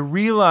I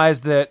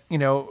realized that,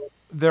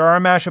 there are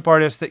mashup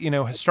artists that,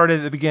 have started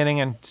at the beginning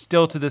and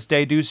still to this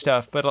day do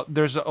stuff. But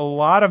there's a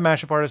lot of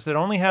mashup artists that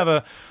only have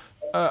a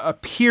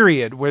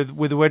period with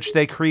which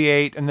they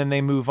create and then they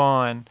move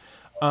on.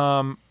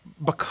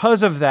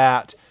 Because of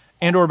that,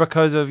 and or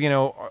because of,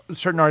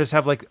 certain artists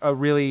have like a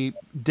really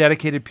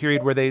dedicated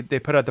period where they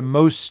put out the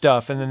most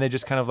stuff and then they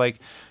just kind of like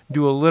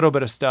do a little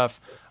bit of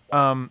stuff.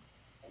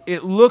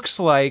 It looks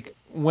like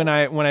when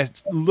I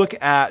look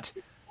at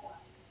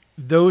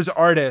those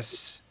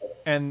artists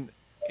and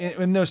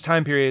in those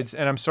time periods,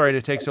 and I'm sorry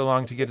to take so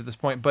long to get to this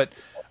point, but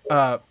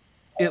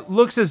it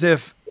looks as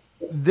if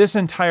this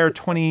entire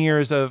 20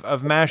 years of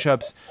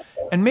mashups,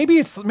 and maybe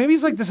it's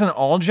like this in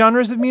all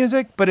genres of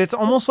music, but it's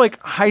almost like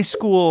high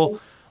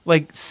school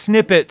like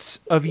snippets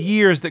of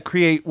years that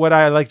create what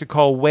I like to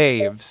call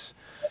waves.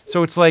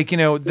 So it's like, you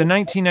know, the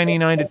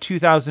 1999 to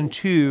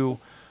 2002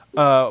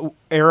 era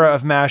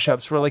of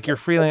mashups were like your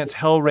freelance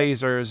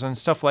Hellraisers and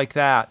stuff like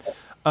that.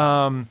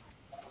 I'm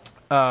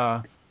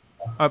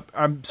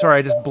sorry,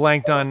 I just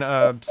blanked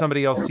on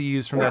somebody else to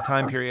use from that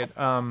time period.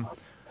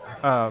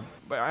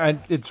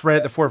 It's right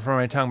at the forefront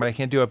of my tongue, but I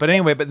can't do it. But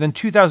anyway, but then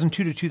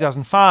 2002 to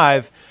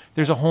 2005,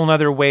 there's a whole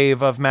nother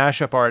wave of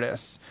mashup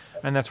artists.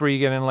 And that's where you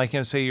get in, like, you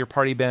know, say your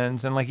Party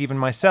Bens and like even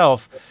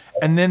myself.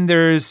 And then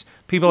there's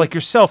people like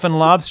yourself and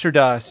Lobster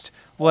Dust,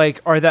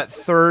 like, are that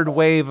third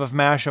wave of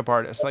mashup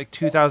artists, like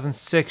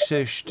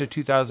 2006-ish to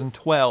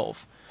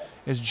 2012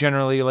 is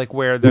generally like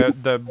where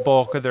the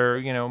bulk of their,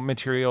 you know,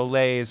 material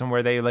lays and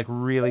where they like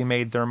really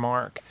made their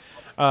mark.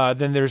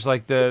 Then there's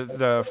like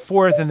the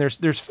fourth, and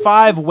there's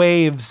 5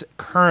 waves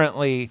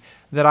currently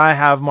that I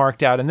have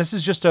marked out. And this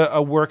is just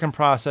a work in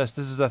process.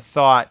 This is a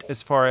thought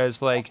as far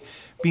as like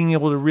being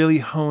able to really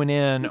hone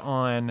in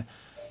on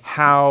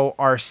how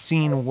our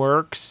scene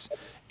works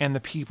and the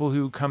people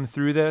who come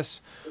through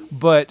this.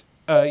 But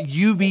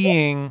you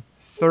being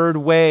third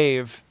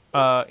wave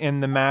in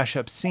the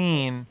mashup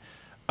scene,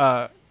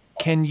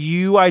 can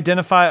you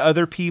identify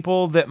other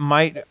people that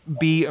might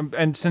be,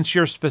 and since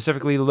you're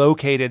specifically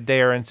located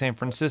there in San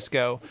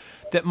Francisco,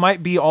 that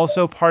might be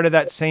also part of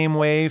that same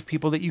wave,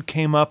 people that you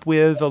came up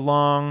with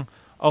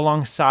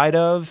alongside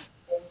of?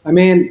 I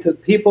mean, the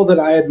people that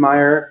I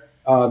admire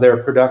their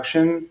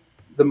production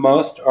the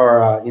most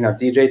are, you know,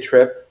 DJ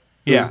Trip.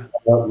 Yeah.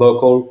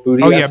 Local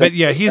Bootie. Oh yeah, but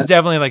yeah, he's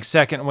definitely like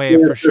second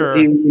wave for sure.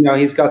 You know,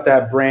 he's got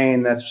that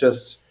brain that's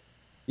just,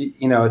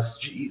 you know,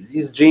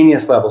 he's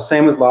genius level.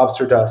 Same with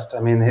Lobster Dust. I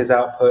mean, his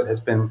output has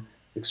been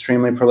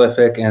extremely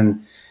prolific,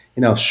 and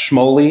you know,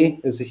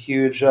 Schmoly is a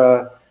huge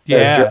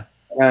yeah.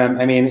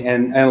 I mean,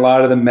 and a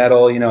lot of the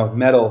metal, you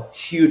know,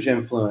 huge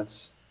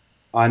influence.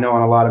 I know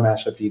on a lot of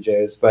mashup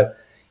DJs, but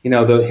you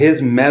know,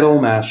 his metal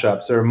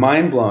mashups are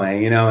mind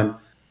blowing. You know, and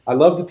I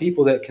love the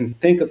people that can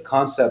think of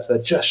concepts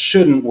that just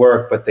shouldn't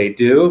work, but they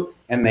do,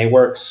 and they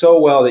work so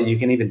well that you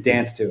can even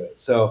dance to it.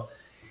 So,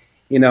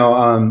 you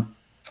know,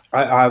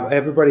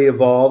 everybody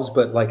evolves,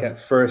 but like at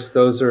first,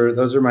 those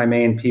are my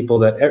main people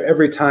that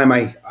every time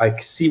I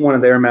see one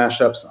of their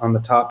mashups on the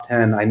top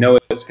 10, I know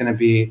it's going to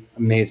be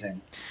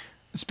amazing.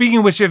 Speaking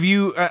of which, have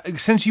you,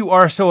 since you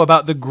are so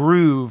about the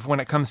groove when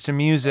it comes to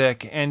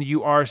music, and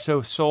you are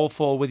so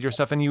soulful with your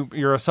stuff, and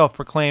you're a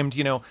self-proclaimed,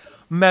 you know,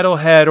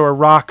 metalhead or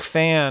rock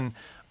fan,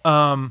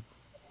 I'm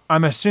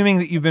assuming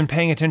that you've been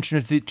paying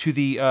attention to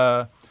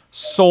the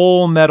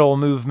soul metal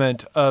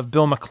movement of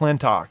Bill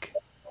McClintock.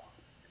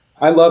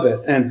 I love it,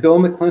 and Bill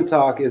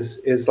McClintock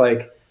is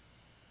like,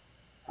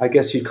 I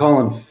guess you'd call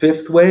him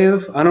fifth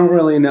wave. I don't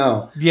really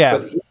know. Yeah,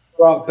 but he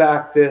brought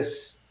back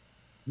this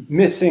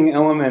missing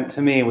element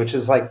to me, which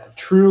is like the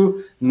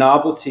true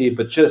novelty,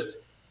 but just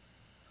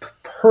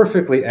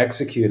perfectly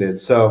executed.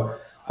 So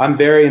I'm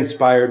very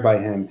inspired by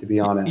him, to be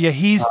honest. Yeah,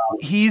 he's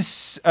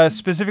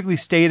specifically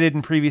stated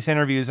in previous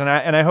interviews, and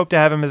I hope to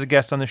have him as a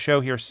guest on the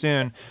show here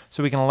soon,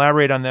 so we can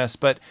elaborate on this.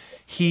 But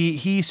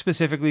he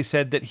specifically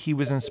said that he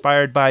was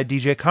inspired by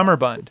DJ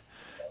Cummerbund,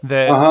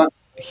 that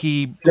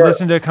he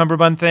listened to a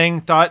Cummerbund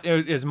thing, thought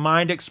his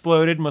mind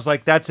exploded, and was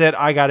like, "That's it,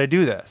 I got to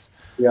do this."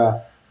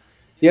 Yeah,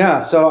 yeah.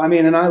 So I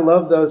mean, and I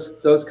love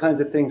those kinds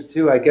of things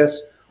too. I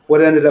guess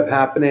what ended up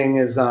happening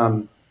is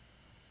the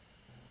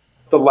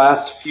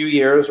last few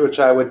years, which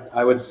I would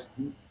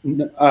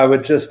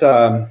just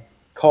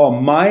call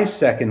my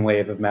second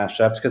wave of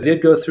mashups, because I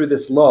did go through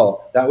this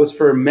lull. That was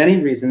for many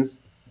reasons.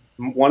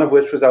 One of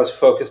which was I was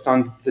focused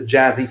on the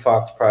Jazzy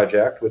Fox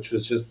project, which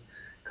was just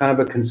kind of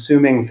a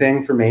consuming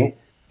thing for me.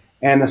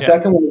 And the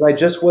second one, I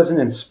just wasn't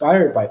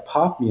inspired by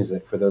pop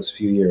music for those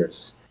few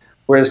years.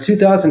 Whereas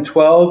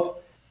 2012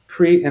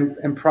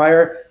 and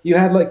prior, you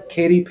had like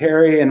Katy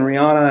Perry and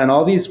Rihanna and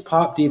all these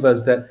pop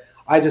divas that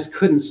I just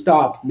couldn't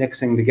stop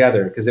mixing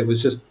together because they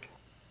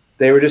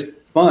were just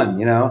fun,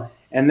 you know?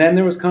 And then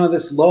there was kind of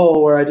this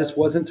lull where I just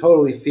wasn't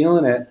totally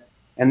feeling it.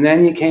 And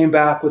then you came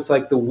back with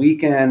like The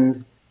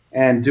Weeknd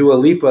and Dua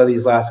Lipa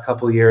these last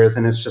couple of years,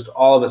 and it's just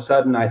all of a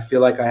sudden I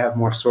feel like I have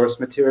more source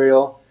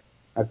material.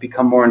 I've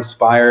become more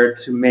inspired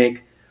to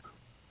make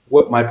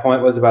what my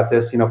point was about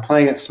this, you know,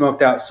 playing at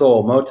Smoked Out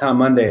Soul, Motown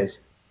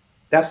Mondays.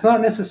 That's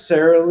not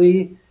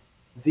necessarily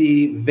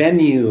the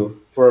venue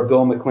for a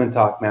Bill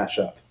McClintock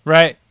mashup.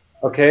 Right.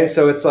 Okay,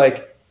 so it's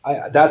like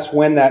that's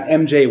when that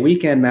MJ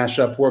Weekend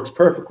mashup works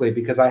perfectly,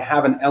 because I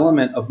have an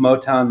element of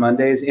Motown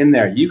Mondays in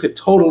there. You could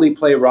totally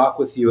play Rock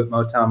With You at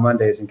Motown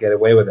Mondays and get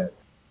away with it.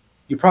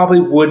 You probably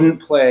wouldn't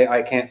play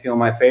I Can't Feel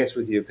My Face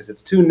With You because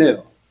it's too new.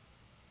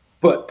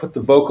 But put the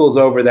vocals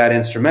over that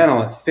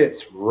instrumental, it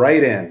fits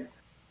right in.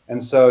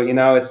 And so, you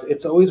know,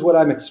 it's always what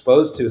I'm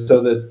exposed to. So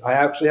that I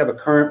actually have a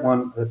current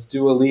one that's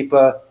Dua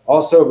Lipa,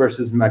 also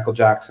versus Michael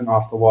Jackson,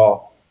 Off the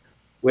Wall,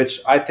 which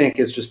I think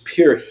is just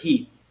pure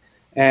heat.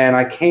 And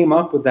I came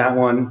up with that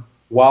one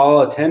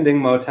while attending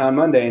Motown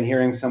Monday and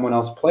hearing someone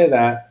else play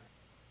that.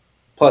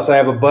 Plus, I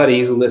have a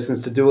buddy who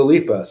listens to Dua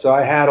Lipa. So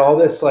I had all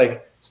this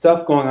like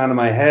stuff going on in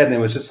my head, and it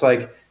was just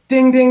like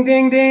ding, ding,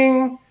 ding,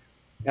 ding.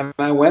 And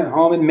I went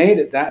home and made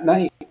it that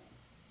night.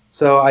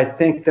 So I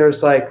think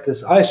there's like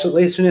this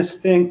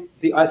isolationist thing.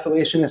 The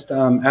isolationist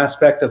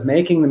aspect of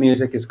making the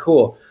music is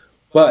cool.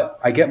 But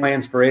I get my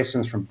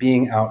inspirations from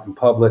being out in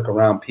public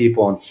around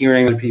people and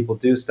hearing other people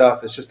do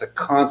stuff. It's just a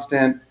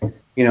constant,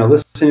 you know,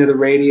 listening to the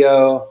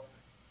radio.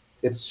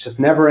 It's just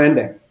never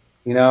ending,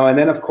 you know. And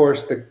then, of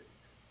course, the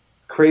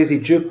crazy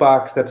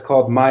jukebox that's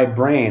called my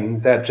brain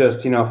that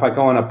just, you know, if I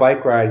go on a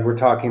bike ride, we're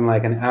talking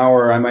like an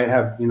hour, I might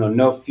have, you know,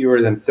 no fewer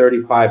than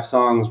 35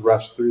 songs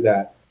rush through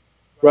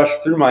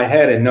my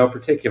head in no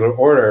particular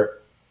order.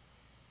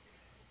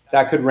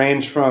 That could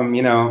range from,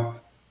 you know,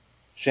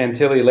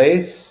 Chantilly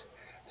Lace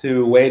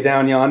to Way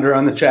Down Yonder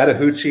on the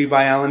Chattahoochee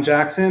by Alan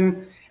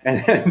Jackson,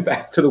 and then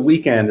back to The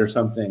Weekend or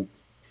something.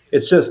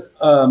 It's just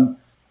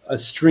a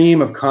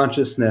stream of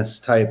consciousness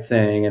type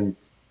thing. And,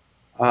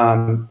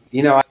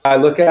 you know, I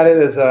look at it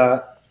as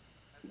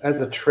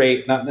a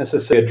trait, not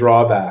necessarily a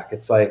drawback.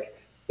 It's like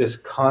this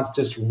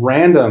constant,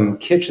 random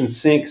kitchen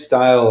sink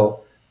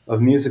style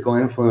of musical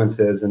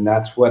influences, and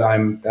that's what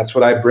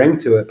I bring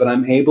to it. But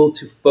I'm able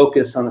to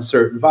focus on a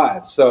certain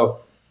vibe.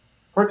 So,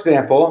 for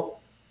example,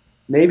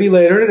 maybe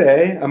later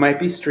today I might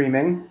be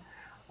streaming.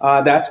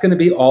 That's going to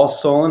be all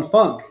soul and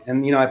funk.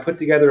 And you know, I put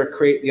together a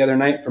crate the other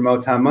night for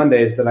Motown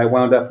Mondays that I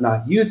wound up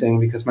not using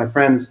because my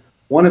friend's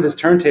one of his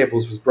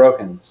turntables was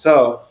broken.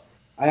 So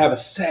I have a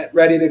set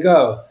ready to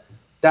go.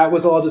 That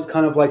was all just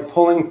kind of like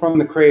pulling from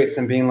the crates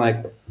and being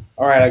like,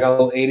 all right, I got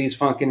a little 80s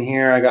funk in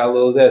here. I got a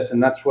little this.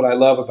 And that's what I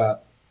love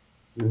about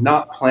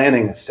not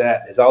planning a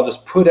set is I'll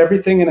just put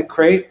everything in a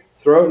crate,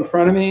 throw it in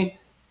front of me.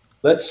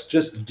 Let's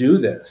just do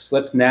this.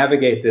 Let's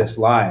navigate this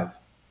live.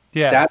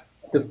 Yeah.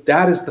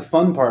 That is the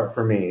fun part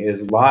for me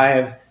is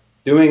live,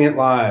 doing it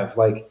live,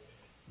 like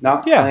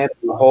not planning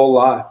a whole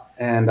lot.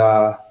 And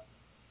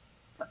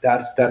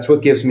that's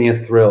what gives me a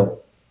thrill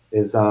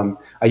is I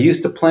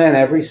used to plan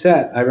every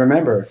set. I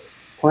remember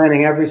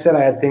planning every set.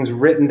 I had things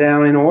written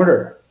down in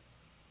order.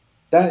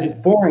 That is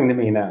boring to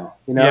me now.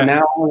 You know,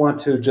 now I want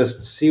to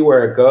just see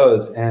where it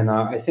goes. And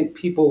I think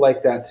people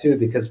like that too,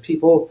 because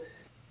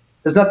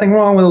there's nothing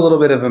wrong with a little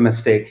bit of a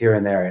mistake here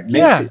and there. It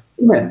makes it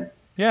human.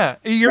 Yeah,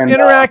 you're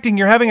interacting,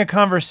 you're having a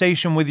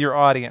conversation with your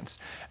audience.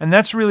 And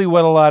that's really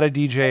what a lot of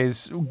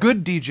DJs,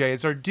 good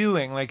DJs, are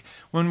doing. Like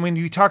when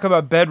you talk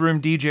about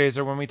bedroom DJs,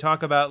 or when we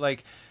talk about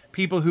like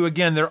people who,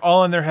 again, they're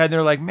all in their head,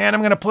 they're like, man, I'm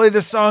going to play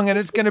this song and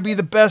it's going to be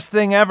the best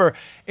thing ever.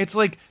 It's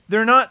like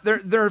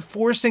they're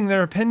forcing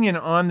their opinion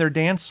on their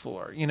dance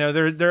floor. You know,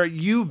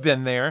 you've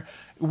been there.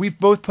 We've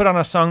both put on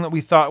a song that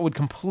we thought would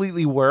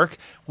completely work.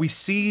 We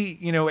see,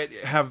 you know, it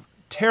have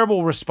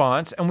terrible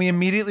response, and we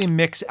immediately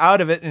mix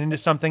out of it and into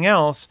something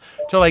else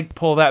to like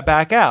pull that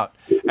back out.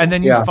 And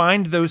then you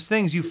find those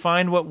things, you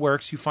find what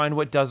works, you find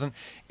what doesn't.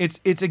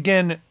 It's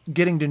again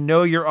getting to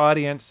know your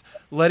audience,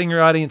 letting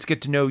your audience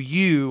get to know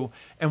you,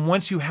 and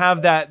once you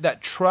have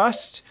that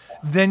trust,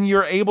 then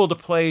you're able to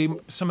play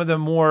some of the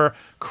more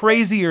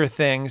crazier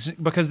things,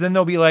 because then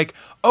they'll be like,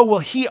 oh, well,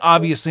 he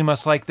obviously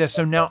must like this,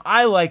 so now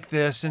I like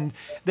this, and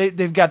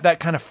they've got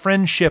that kind of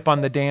friendship on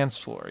the dance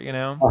floor, you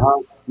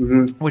know?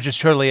 Mm-hmm. Which is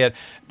totally it.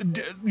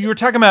 You were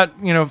talking about,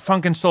 you know,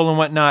 funk and soul and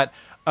whatnot.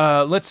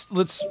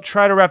 Let's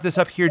try to wrap this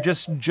up here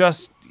just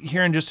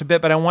here in just a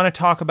bit, but I want to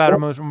talk about a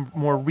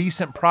more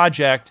recent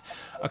project,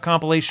 a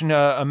compilation,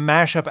 a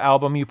mashup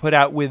album you put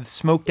out with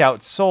Smoked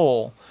Out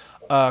Soul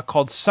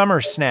called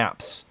Summer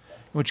Snaps,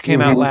 which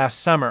came out last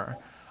summer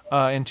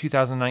in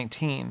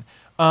 2019.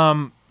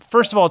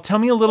 First of all, tell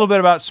me a little bit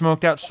about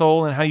Smoked Out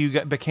Soul and how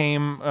you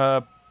became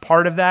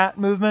part of that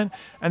movement,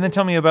 and then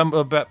tell me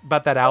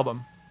about that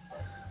album.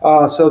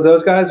 So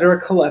those guys are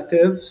a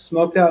collective.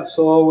 Smoked Out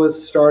Soul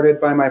was started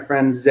by my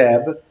friend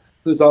Zeb,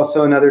 who's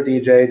also another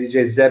DJ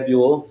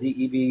Zebul,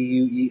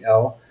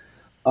 Zebuel.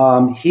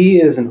 He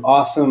is an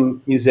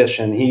awesome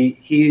musician.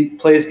 He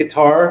plays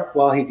guitar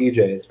while he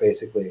DJs,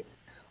 basically.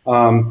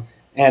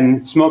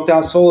 And Smoked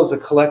Out Soul is a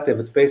collective.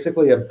 It's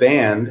basically a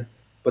band,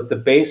 but the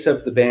base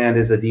of the band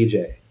is a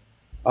DJ.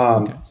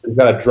 So we've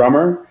got a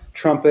drummer,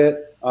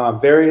 trumpet,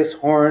 various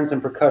horns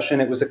and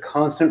percussion. It was a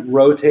constant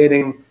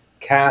rotating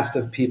cast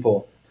of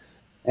people.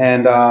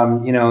 And,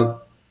 you know,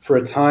 for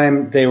a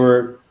time they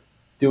were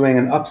doing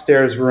an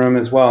upstairs room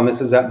as well. And this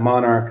is at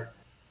Monarch.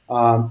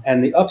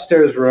 And the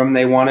upstairs room,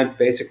 they wanted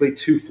basically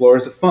 2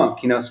 floors of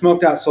funk. You know,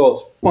 Smoked Out Soul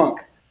is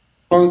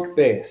funk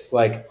bass,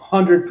 like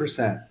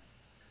 100%.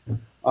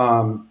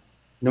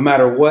 No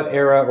matter what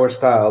era or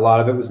style. A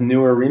lot of it was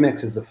newer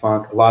remixes of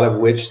funk, a lot of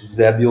which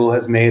Zebul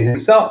has made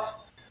himself.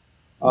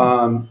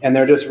 And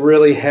they're just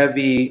really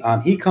heavy.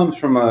 He comes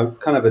from a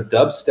kind of a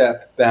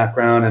dubstep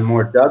background and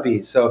more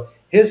dubby. So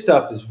his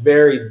stuff is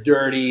very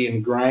dirty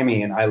and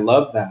grimy, and I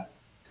love that.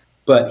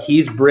 But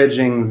he's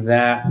bridging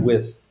that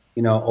with,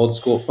 you know, old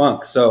school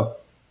funk. So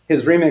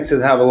his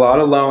remixes have a lot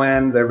of low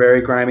end. They're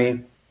very grimy.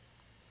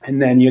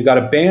 And then you got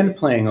a band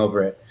playing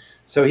over it.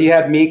 So he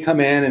had me come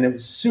in, and it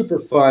was super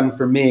fun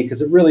for me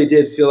because it really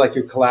did feel like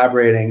you're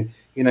collaborating.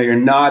 You know, you're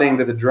nodding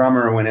to the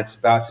drummer when it's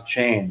about to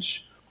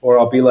change. Or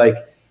I'll be like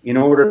in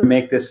order to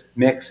make this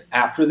mix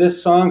after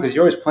this song, because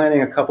you're always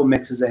planning a couple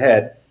mixes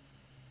ahead,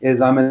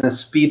 is I'm going to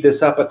speed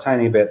this up a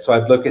tiny bit. So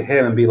I'd look at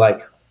him and be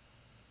like,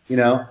 you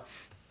know,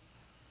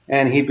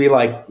 and he'd be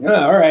like, oh,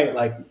 all right.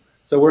 Like,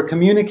 so we're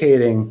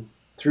communicating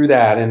through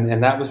that.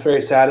 And that was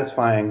very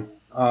satisfying.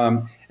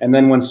 And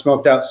then when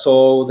Smoked Out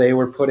Soul, they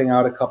were putting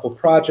out a couple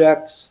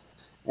projects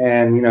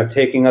and, you know,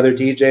 taking other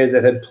DJs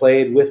that had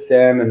played with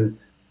them. And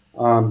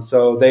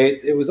so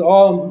it was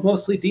all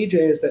mostly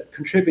DJs that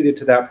contributed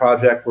to that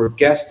project were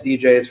guest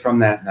DJs from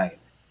that night.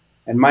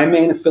 And my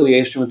main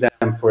affiliation with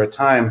them for a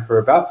time, for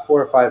about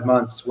 4 or 5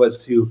 months,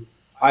 was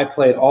I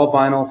played all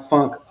vinyl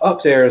funk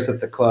upstairs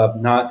at the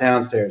club, not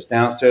downstairs.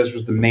 Downstairs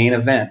was the main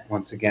event,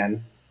 once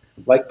again,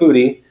 like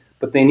Bootie,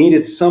 but they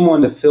needed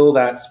someone to fill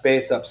that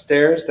space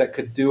upstairs that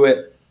could do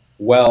it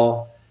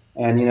well.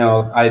 And, you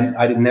know,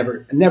 I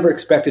never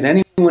expected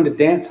anyone to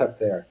dance up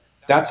there.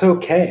 That's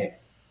okay.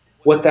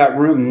 What that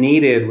room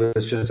needed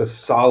was just a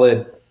solid,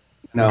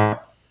 you know,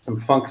 some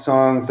funk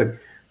songs, like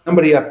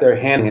somebody up there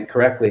handling it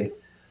correctly.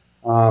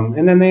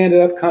 And then they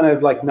ended up kind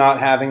of like not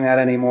having that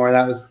anymore.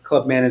 That was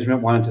club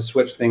management wanted to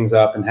switch things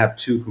up and have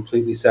 2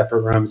 completely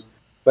separate rooms.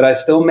 But I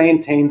still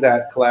maintained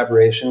that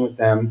collaboration with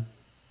them.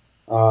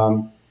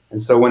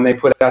 And so when they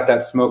put out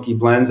that Smoky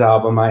Blends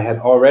album, I had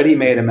already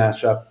made a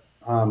mashup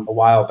a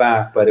while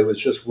back, but it was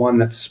just one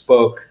that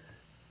spoke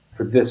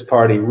for this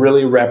party,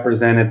 really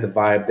represented the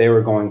vibe they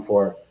were going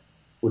for,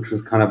 which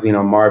was kind of, you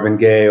know, Marvin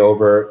Gaye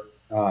over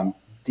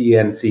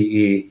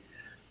DNCE.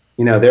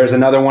 You know, there's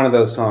another one of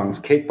those songs,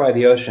 Cake by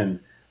the Ocean.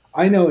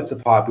 I know it's a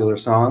popular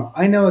song.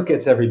 I know it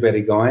gets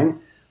everybody going,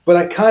 but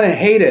I kind of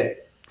hate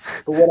it.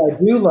 But what I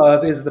do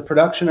love is the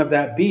production of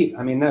that beat.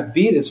 I mean, that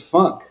beat is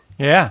funk.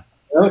 Yeah.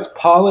 You know, it's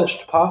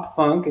polished pop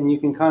funk, and you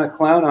can kind of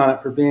clown on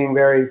it for being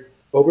very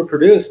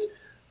overproduced.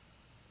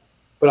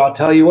 But I'll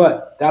tell you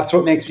what, that's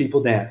what makes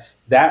people dance.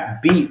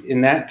 That beat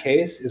in that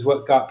case is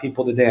what got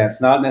people to dance,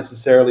 not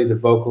necessarily the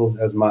vocals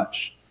as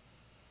much.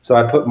 So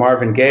I put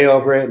Marvin Gaye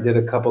over it and did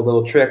a couple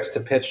little tricks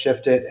to pitch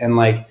shift it, and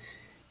like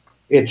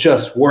it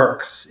just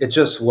works. It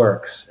just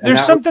works. And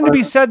there's something to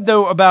be said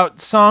though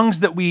about songs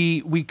that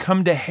we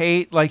come to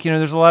hate. Like, you know,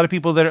 there's a lot of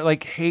people that are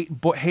like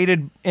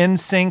hated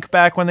NSYNC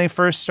back when they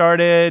first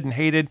started and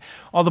hated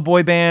all the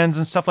boy bands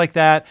and stuff like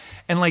that.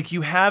 And like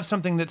you have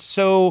something that's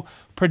so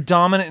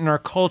predominant in our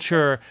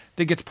culture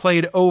that gets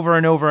played over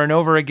and over and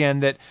over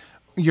again that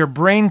your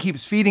brain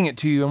keeps feeding it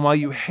to you, and while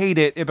you hate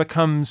it, it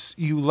becomes,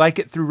 you like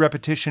it through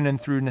repetition and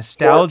through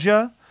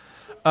nostalgia.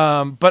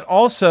 But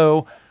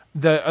also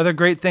the other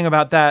great thing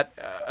about that,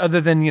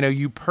 other than, you know,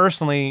 you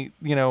personally,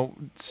 you know,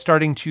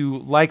 starting to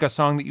like a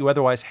song that you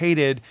otherwise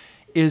hated,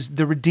 is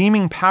the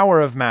redeeming power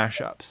of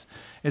mashups.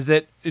 Is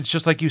that it's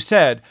just like you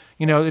said,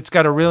 you know, it's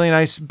got a really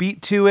nice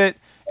beat to it.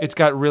 It's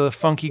got really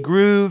funky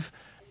groove.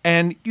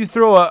 And you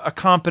throw a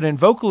competent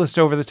vocalist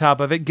over the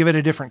top of it, give it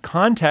a different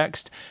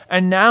context,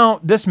 and now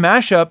this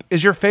mashup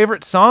is your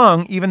favorite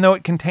song, even though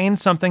it contains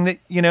something that,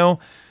 you know,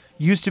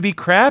 used to be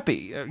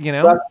crappy, you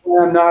know?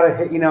 I'm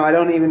not you know, I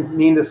don't even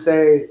mean to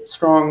say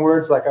strong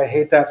words like I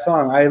hate that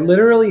song. I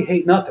literally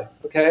hate nothing,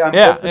 okay? I'm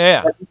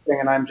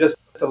everything, and I'm just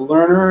a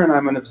learner, and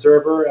I'm an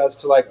observer as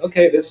to like,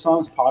 okay, this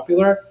song's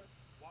popular.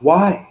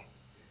 Why?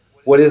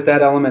 What is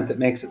that element that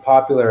makes it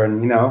popular?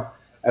 And, you know,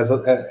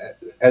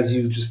 as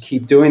you just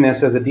keep doing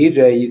this as a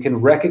DJ, you can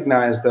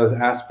recognize those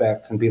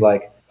aspects and be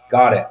like,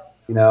 got it,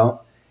 you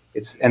know?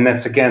 And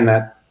that's, again,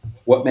 that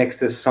what makes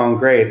this song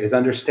great is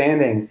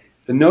understanding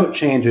the note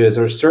changes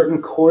or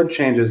certain chord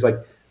changes, like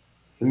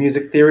the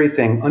music theory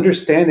thing,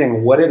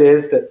 understanding what it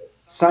is that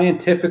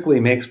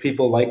scientifically makes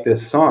people like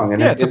this song.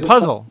 And yeah, it's a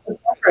puzzle.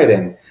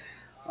 Songwriting.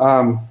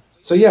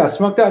 So yeah,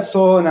 Smoked Out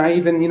Soul, and I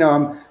even, you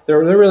know, they're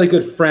really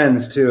good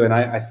friends too. And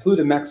I flew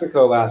to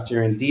Mexico last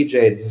year and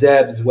DJ'd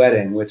Zeb's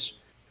wedding, which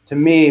to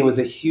me was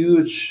a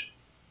huge,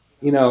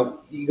 you know,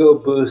 ego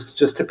boost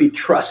just to be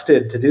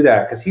trusted to do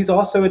that, because he's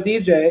also a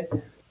DJ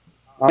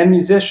and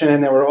musician,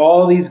 and there were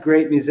all these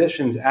great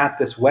musicians at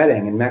this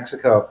wedding in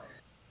Mexico.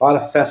 A lot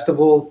of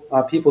festival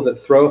people that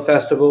throw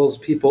festivals,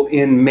 people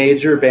in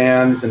major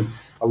bands, and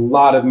a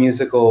lot of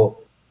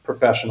musical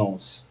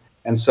professionals.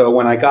 And so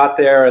when I got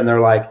there and they're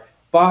like,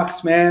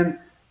 Fox, man,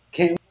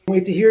 can't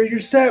wait to hear your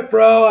set,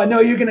 bro. I know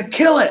you're going to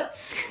kill it.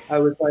 I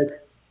was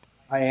like,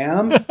 I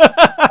am?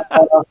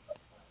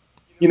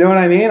 You know what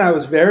I mean? I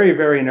was very,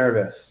 very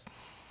nervous.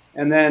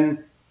 And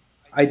then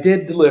I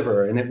did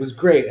deliver, and it was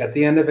great. At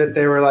the end of it,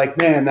 they were like,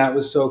 man, that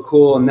was so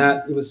cool. And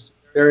that it was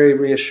very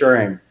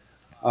reassuring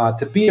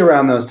to be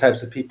around those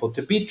types of people,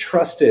 to be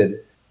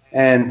trusted,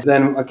 and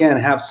then, again,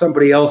 have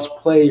somebody else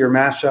play your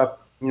mashup.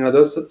 You know,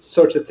 those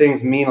sorts of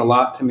things mean a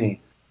lot to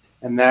me.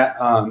 And that,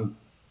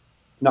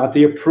 not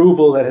the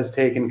approval that has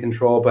taken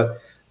control,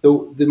 but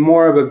the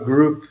more of a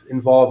group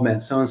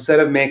involvement. So instead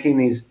of making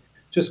these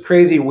just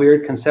crazy,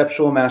 weird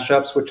conceptual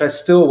mashups, which I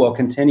still will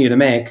continue to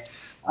make,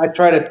 I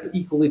try to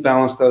equally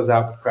balance those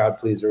out with crowd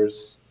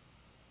pleasers.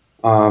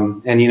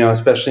 And, you know,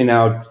 especially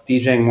now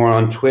DJing more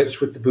on Twitch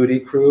with the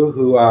Bootie crew,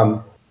 who,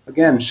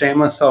 again,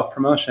 shameless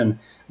self-promotion,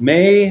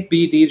 may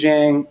be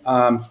DJing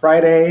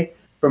Friday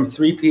from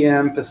 3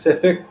 p.m.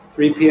 Pacific,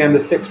 3 p.m. to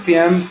 6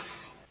 p.m.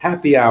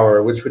 happy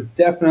hour, which would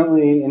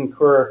definitely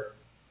incur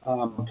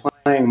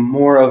playing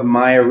more of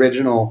my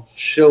original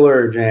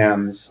chiller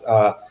jams.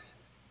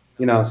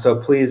 You know, so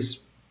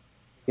please,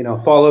 you know,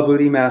 follow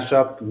Bootie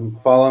Mashup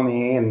and follow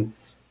me, and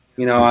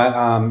you know,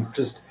 I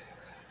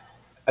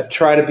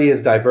try to be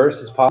as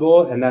diverse as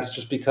possible, and that's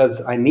just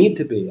because I need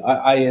to be.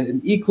 I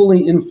am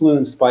equally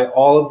influenced by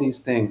all of these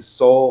things: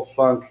 soul,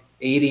 funk,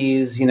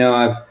 80s. You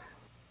know,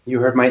 you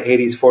heard my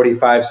 80s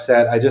 45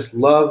 set.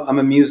 I'm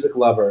a music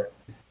lover,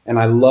 and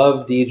I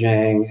love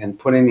DJing and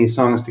putting these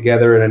songs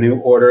together in a new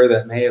order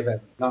that may have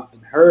not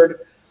been heard.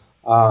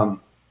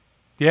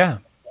 Yeah.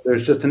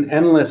 There's just an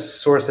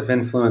endless source of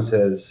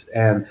influences,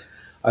 and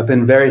I've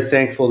been very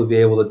thankful to be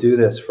able to do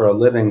this for a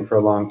living for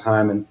a long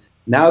time. And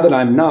now that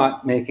I'm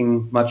not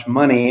making much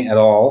money at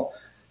all,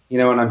 you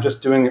know, and I'm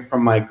just doing it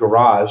from my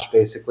garage,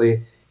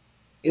 basically,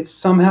 it's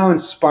somehow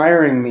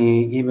inspiring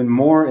me even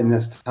more in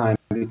this time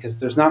because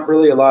there's not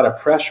really a lot of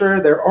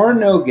pressure. There are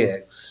no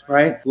gigs,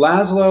 right?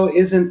 Laszlo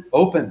isn't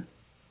open.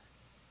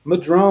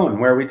 Madrone,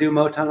 where we do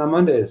Motown on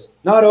Mondays,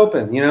 not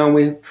open. You know,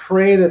 we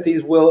pray that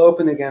these will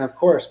open again, of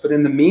course. But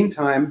in the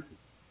meantime,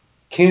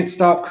 can't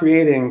stop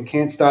creating,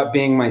 can't stop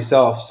being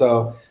myself.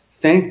 So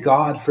thank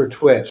God for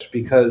Twitch,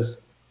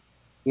 because,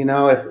 you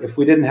know, if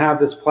we didn't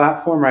have this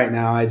platform right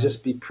now, I'd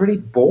just be pretty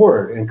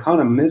bored and kind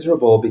of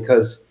miserable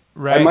because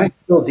I might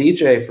still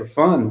DJ for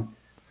fun.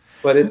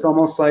 But it's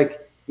almost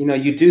like, you know,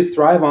 you do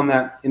thrive on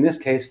that, in this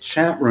case,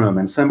 chat room,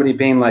 and somebody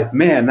being like,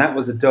 man, that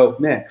was a dope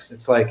mix.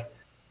 It's like,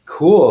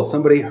 cool,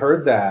 somebody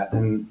heard that.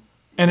 And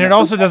it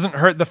also doesn't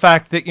hurt the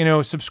fact that, you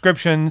know,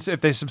 subscriptions,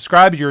 if they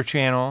subscribe to your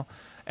channel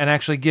and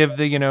actually give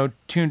the, you know,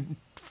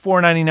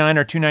 $4.99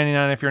 or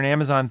 $2.99 if you're an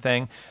Amazon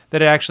thing,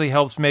 that it actually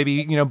helps maybe,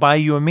 you know, buy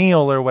you a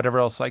meal or whatever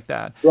else like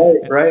that.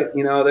 Right.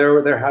 You know,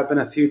 there have been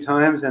a few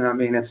times, and I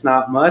mean, it's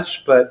not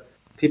much, but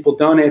people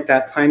donate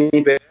that tiny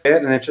bit,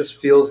 and it just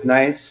feels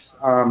nice.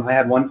 I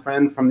had one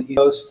friend from the East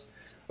Coast.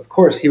 Of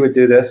course, he would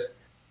do this.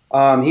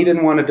 He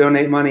didn't want to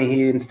donate money.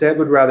 He instead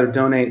would rather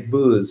donate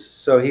booze.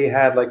 So he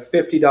had like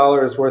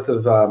 $50 worth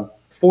of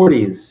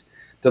 40s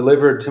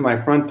delivered to my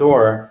front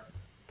door.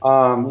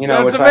 You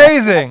know, that's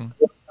amazing.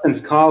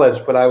 Since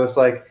college, but I was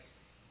like,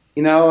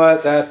 you know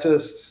what? That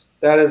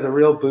is a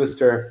real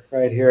booster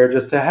right here.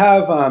 Just to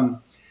have,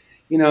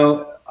 you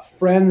know,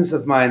 friends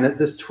of mine. That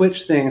this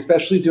Twitch thing,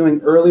 especially doing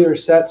earlier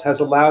sets,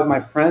 has allowed my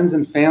friends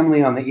and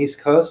family on the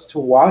East Coast to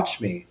watch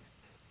me.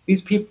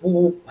 These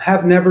people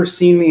have never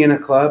seen me in a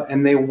club,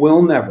 and they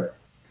will never.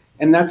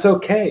 And that's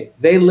okay.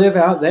 They live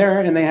out there,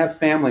 and they have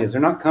families.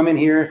 They're not coming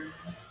here.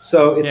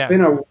 So it's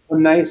been a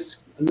nice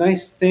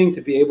thing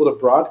to be able to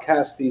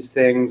broadcast these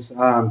things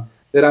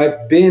that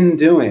I've been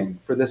doing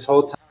for this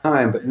whole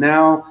time. But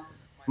now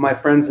my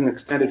friends and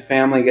extended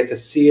family get to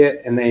see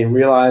it, and they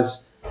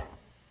realize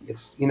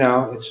it's, you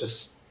know, it's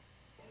just,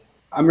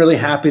 I'm really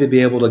happy to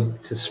be able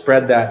to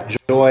spread that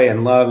joy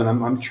and love. And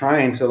I'm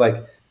trying to,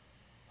 like,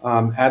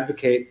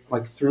 advocate,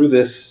 like, through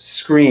this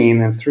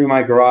screen and through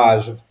my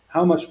garage, of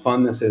how much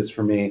fun this is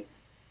for me,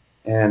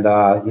 and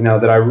you know,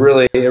 that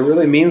it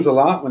really means a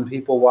lot when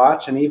people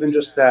watch, and even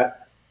just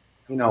that,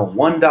 you know,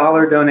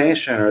 $1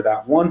 donation or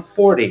that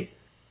 $1.40,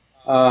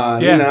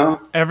 you know,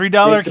 every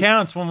dollar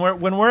counts when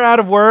we're out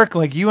of work.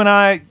 Like you and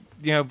I,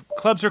 you know,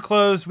 clubs are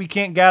closed, we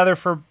can't gather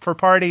for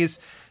parties.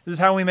 This is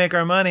how we make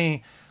our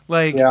money.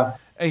 Like,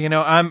 you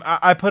know,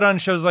 I put on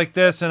shows like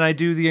this, and I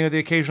do the, you know, the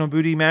occasional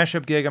Bootie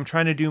Mashup gig. I'm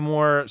trying to do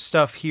more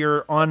stuff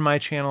here on my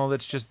channel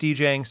that's just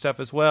DJing stuff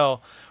as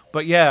well.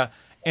 But yeah,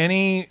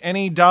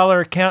 any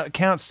dollar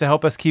counts to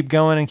help us keep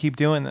going and keep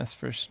doing this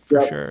for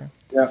sure.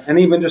 Yeah, and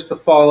even just the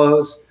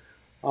follows,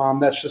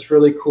 that's just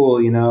really cool.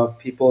 You know, if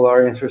people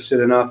are interested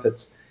enough,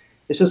 it's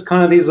just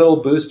kind of these little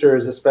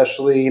boosters,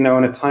 especially, you know,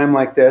 in a time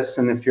like this.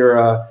 And if you're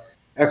a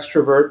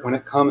extrovert when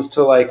it comes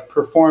to, like,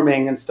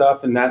 performing and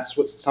stuff, and that's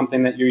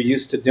something that you're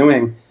used to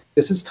doing,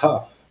 this is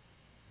tough.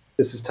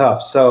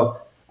 So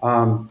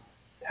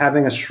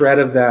having a shred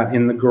of that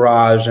in the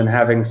garage and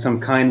having some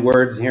kind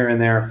words here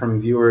and there from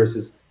viewers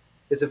is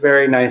a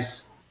very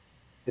nice,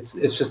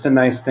 it's just a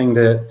nice thing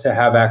to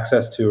have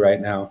access to right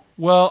now.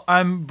 Well,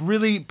 I'm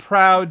really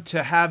proud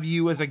to have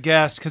you as a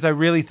guest, because I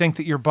really think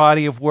that your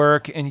body of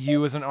work and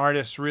you as an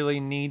artist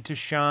really need to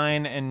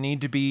shine and need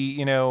to be,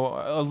 you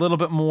know, a little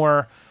bit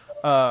more,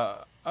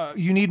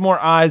 you need more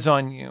eyes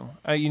on you.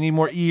 You need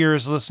more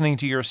ears listening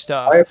to your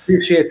stuff. I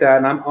appreciate that,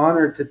 and I'm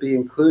honored to be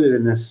included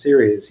in this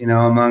series, you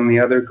know, among the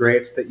other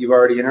greats that you've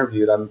already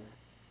interviewed.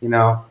 You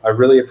know, I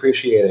really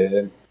appreciate it.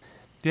 And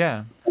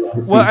yeah.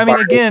 Well, I mean,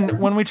 again,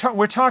 when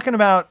we're talking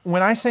about,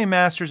 when I say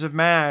Masters of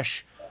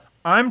MASH,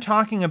 I'm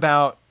talking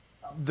about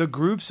the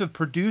groups of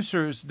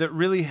producers that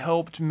really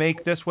helped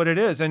make this what it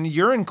is. And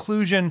your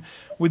inclusion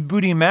with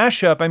Bootie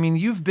Mashup, I mean,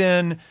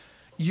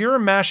 your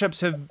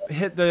mashups have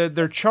hit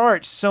their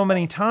charts so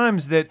many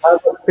times that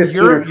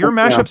your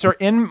mashups are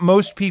in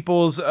most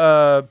people's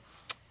their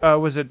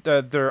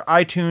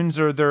iTunes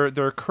or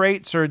their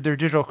crates or their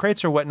digital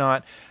crates or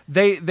whatnot.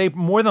 They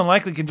more than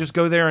likely can just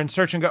go there and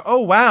search and go, oh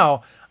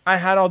wow, I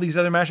had all these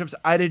other mashups.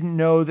 I didn't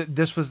know that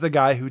this was the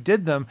guy who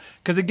did them.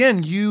 Because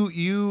again,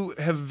 you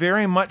have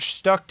very much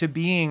stuck to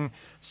being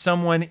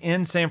someone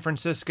in San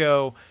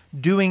Francisco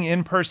doing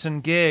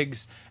in-person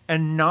gigs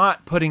and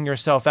not putting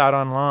yourself out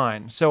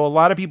online. So a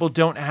lot of people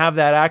don't have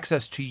that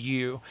access to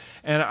you.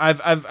 And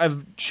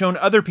I've shown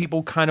other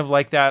people kind of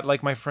like that,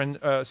 like my friend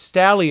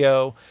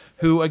Stalio,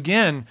 who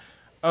again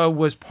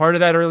was part of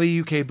that early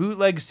UK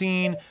bootleg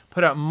scene,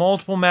 put out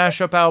multiple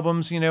mashup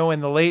albums,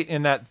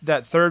 in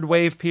that third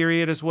wave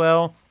period as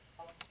well.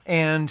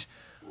 And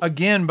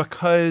again,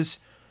 because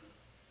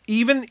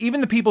even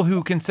the people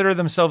who consider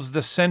themselves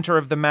the center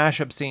of the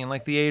mashup scene,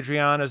 like the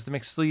Adrianas, the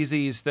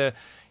McSleazies, the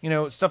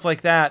stuff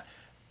like that,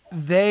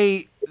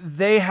 they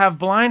have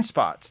blind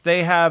spots.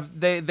 They have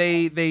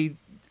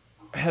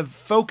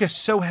focused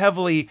so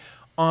heavily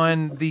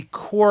on the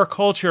core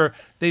culture,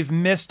 they've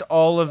missed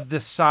all of the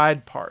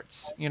side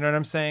parts. You know what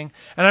I'm saying?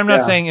 And I'm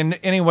not saying in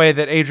any way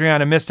that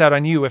Adriana missed out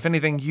on you. If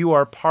anything, you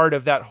are part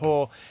of that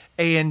whole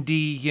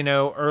A&D,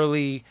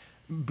 early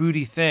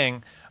Bootie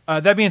thing.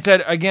 That being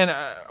said, again,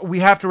 we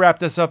have to wrap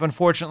this up,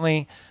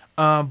 unfortunately.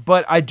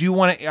 But I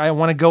want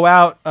to go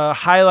out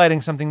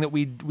highlighting something that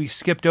we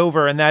skipped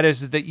over, and that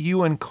is that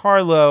you and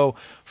Karlo,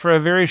 for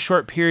a very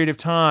short period of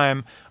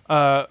time,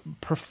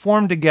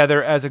 performed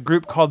together as a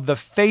group called the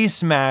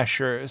Face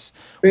Mashers.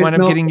 Wound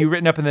up getting you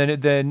written up in the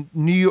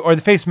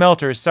the Face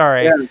Melters.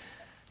 Sorry,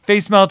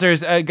 Face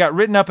Melters got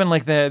written up in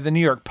like the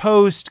New York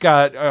Post.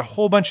 Got a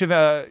whole bunch of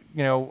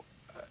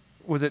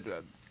was it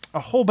a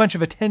whole bunch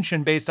of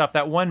attention based off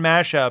that one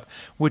mashup,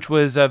 which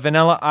was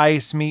Vanilla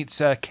Ice meets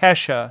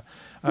Kesha,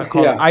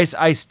 called Ice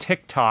Ice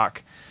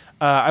TikTok.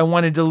 I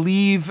wanted to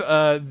leave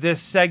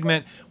this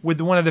segment with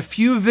one of the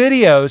few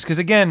videos, because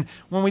again,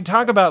 when we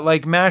talk about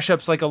like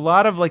mashups, like a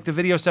lot of like the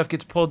video stuff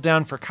gets pulled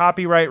down for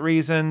copyright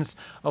reasons.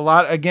 A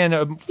lot,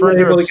 again,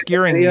 further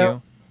obscuring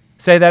you.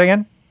 Say that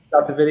again?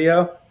 Got the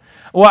video?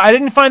 Well, I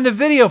didn't find the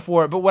video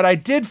for it, but what I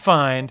did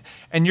find,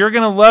 and you're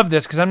going to love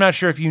this because I'm not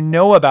sure if you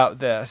know about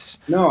this.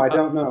 No, I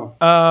don't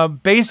know.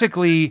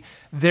 Basically,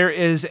 there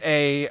is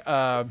a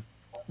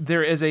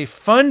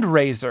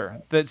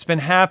fundraiser that's been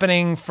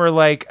happening for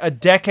like a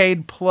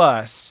decade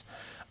plus,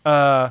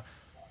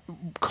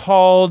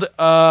 called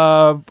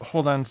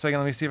hold on a second,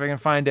 let me see if I can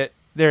find it.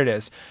 There it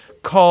is,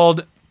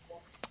 called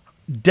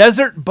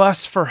Desert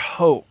Bus for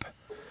Hope.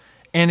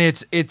 And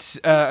it's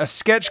a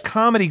sketch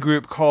comedy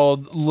group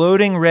called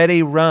Loading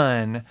Ready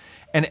Run.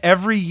 And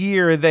every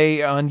year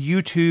they, on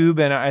YouTube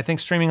and I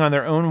think streaming on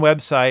their own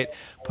website,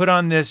 put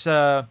on this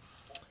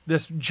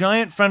this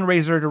giant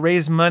fundraiser to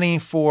raise money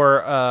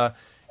for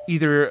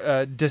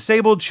either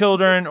disabled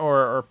children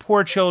or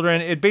poor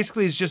children. It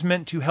basically is just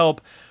meant to help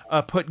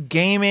put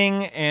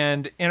gaming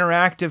and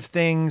interactive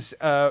things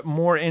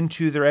more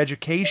into their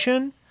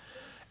education.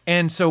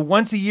 And so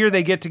once a year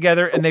they get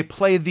together and they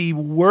play the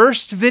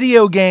worst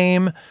video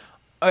game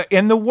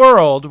in the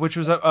world, which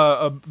was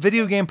a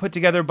video game put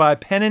together by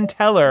Penn and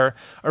Teller,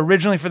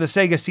 originally for the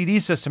Sega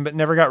CD system, but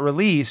never got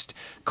released,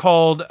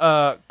 called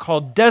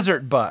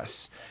Desert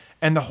Bus.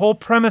 And the whole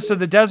premise of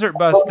the Desert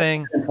Bus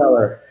thing,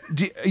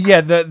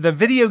 the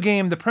video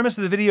game, the premise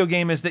of the video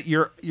game is that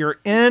you're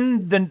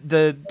in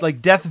the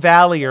like Death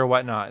Valley or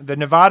whatnot, the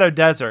Nevada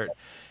desert,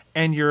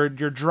 and you're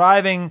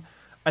driving,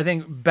 I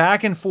think,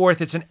 back and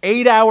forth. It's an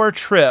 8-hour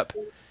trip,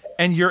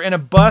 and you're in a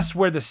bus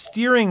where the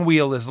steering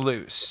wheel is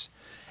loose.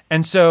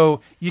 And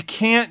so you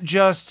can't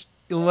just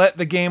let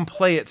the game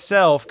play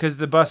itself because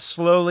the bus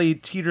slowly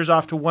teeters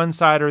off to one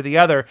side or the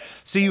other.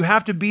 So you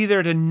have to be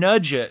there to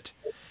nudge it.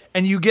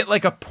 And you get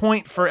like a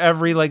point for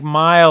every like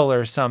mile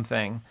or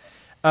something.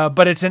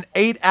 But it's an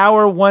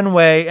 8-hour one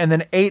way and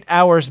then 8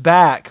 hours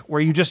back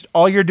where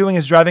all you're doing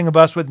is driving a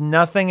bus with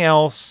nothing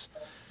else.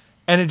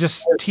 And it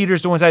just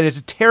teeters to one side. It's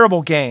a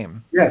terrible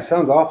game. Yeah, it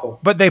sounds awful.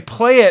 But they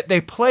play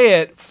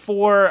it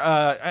for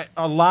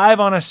a live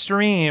on a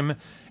stream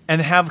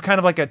and have kind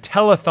of like a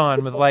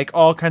telethon with like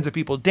all kinds of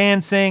people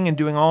dancing and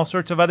doing all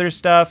sorts of other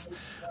stuff.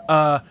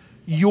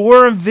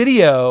 Your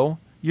video,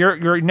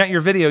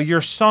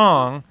 your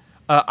song,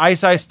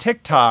 Ice Ice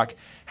TikTok,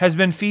 has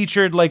been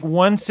featured like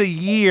once a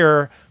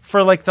year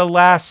for like the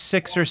last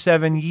 6 or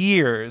 7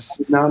 years. I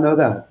did not know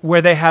that.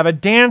 Where they have a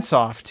dance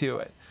off to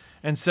it.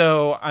 And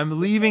so I'm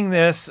leaving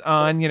this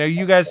on,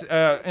 you guys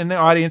in the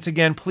audience,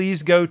 again,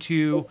 please go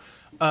to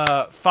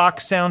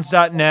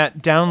foxsounds.net,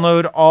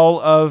 download all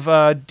of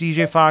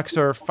DJ Fox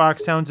or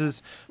Fox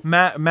Sounds'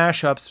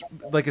 mashups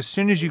like as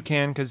soon as you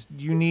can because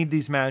you need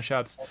these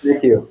mashups.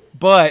 Thank you.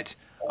 But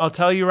I'll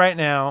tell you right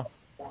now,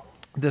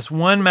 this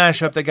one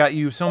mashup that got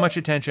you so much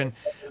attention,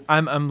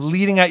 I'm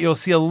leading out. You'll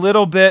see a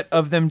little bit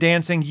of them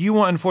dancing.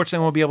 You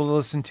unfortunately won't be able to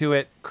listen to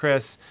it,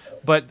 Chris,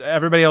 but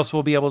everybody else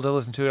will be able to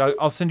listen to it.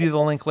 I'll send you the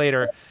link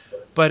later.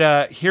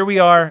 But here we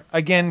are.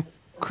 Again,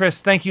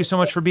 Chris, thank you so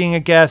much for being a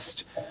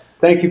guest.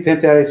 Thank you,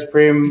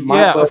 Pimpdaddysupreme.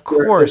 Yeah, of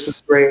course. This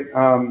is great.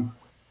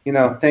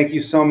 Thank you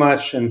so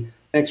much, and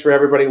thanks for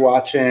everybody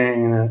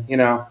watching.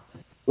 And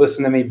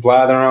listen to me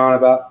blather on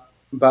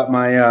about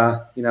my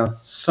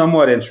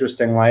somewhat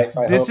interesting life.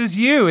 This is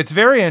you. It's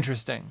very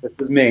interesting. This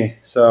is me.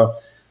 So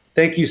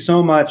thank you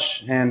so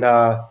much. And,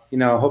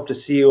 hope to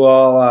see you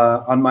all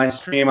on my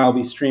stream. I'll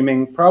be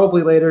streaming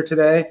probably later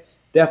today,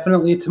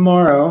 definitely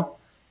tomorrow,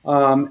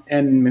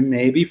 and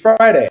maybe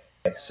Friday.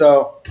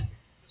 So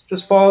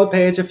just follow the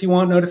page if you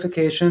want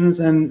notifications.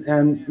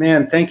 And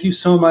man, thank you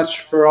so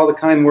much for all the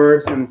kind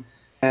words and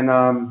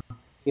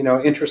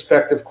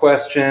introspective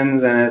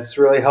questions. And it's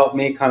really helped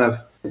me kind of,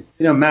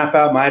 map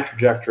out my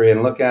trajectory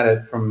and look at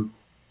it from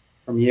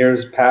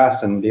years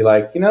past and be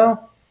like,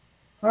 all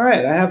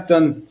right, I have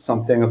done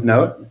something of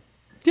note.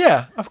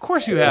 Yeah, of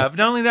course you have.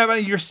 Not only that,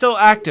 but you're still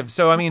active.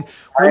 So, I mean,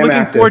 we're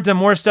looking forward to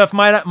more stuff.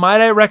 Might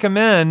I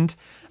recommend,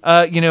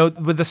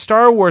 with the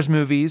Star Wars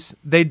movies,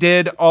 they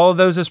did all of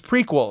those as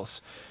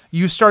prequels.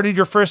 You started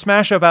your first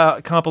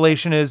mashup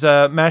compilation as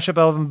Mashup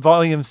Album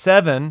Volume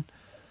 7,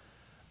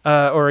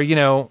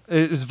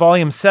 it was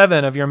Volume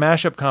 7 of your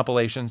mashup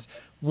compilations.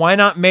 Why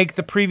not make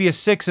the previous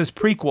 6 as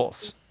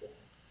prequels?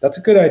 That's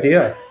a good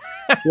idea.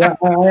 Yeah,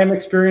 I am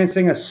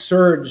experiencing a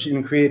surge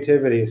in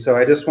creativity, so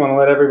I just want to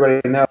let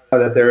everybody know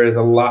that there is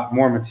a lot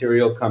more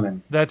material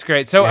coming. That's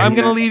great. So I'm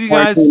going to leave you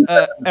guys,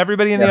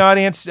 everybody in the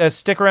audience,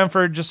 stick around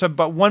for just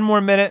about one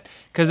more minute,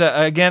 because,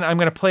 again, I'm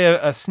going to play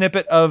a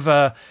snippet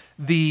of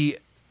the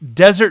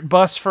Desert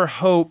Bus for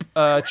Hope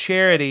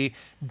charity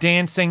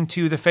dancing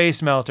to the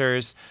Face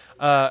Melters.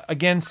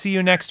 Again, see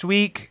you next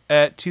week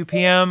at 2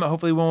 p.m.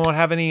 Hopefully we won't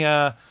have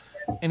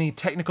any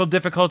technical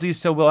difficulties,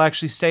 so we'll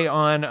actually stay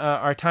on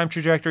our time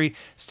trajectory.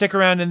 Stick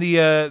around in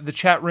the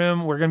chat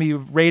room. We're going to be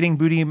rating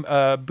Bootie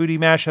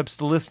Mashups,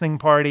 the listening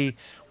party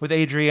with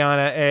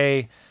Adriana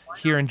A.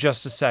 here in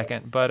just a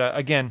second. But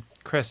again,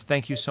 Chris,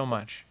 thank you so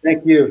much.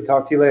 Thank you.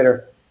 Talk to you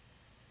later.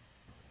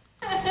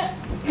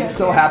 I'm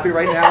so happy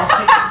right now.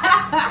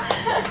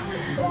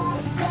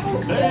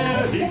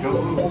 There he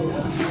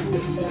goes.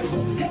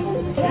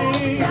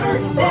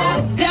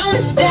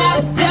 Don't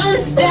stop.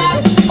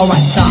 Alright,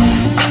 stop,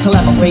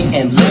 collaborate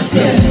and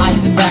listen. I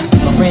sit back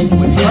with my friend, you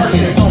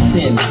envision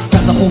something.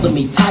 Grabs a hold of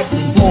me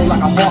tightly, flow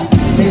like a hawk,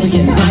 daily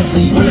and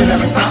nightly. Will it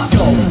ever stop?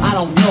 Yo, I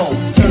don't know.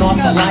 Turn off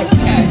the lights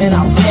and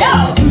I'll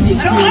go to the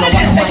extreme. I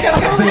want my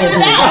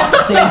vandal.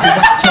 Stage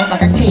it up, chunk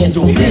like a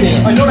candle.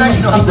 I don't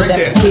actually know how to break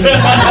dance.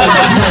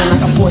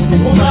 Like a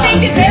poisonous blood.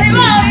 Shake it very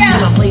well, yeah.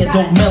 When I play a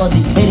dope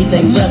melody,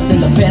 anything less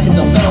than the best is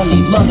a felony.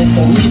 Love it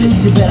or leave it,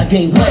 you better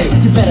gain weight.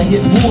 You better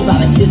hit rules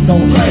out of kids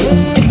don't play.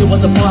 If there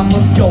was a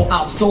problem, yo,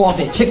 I'll solve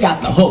it. Check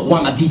out the hook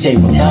while my DJ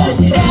revolves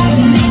it.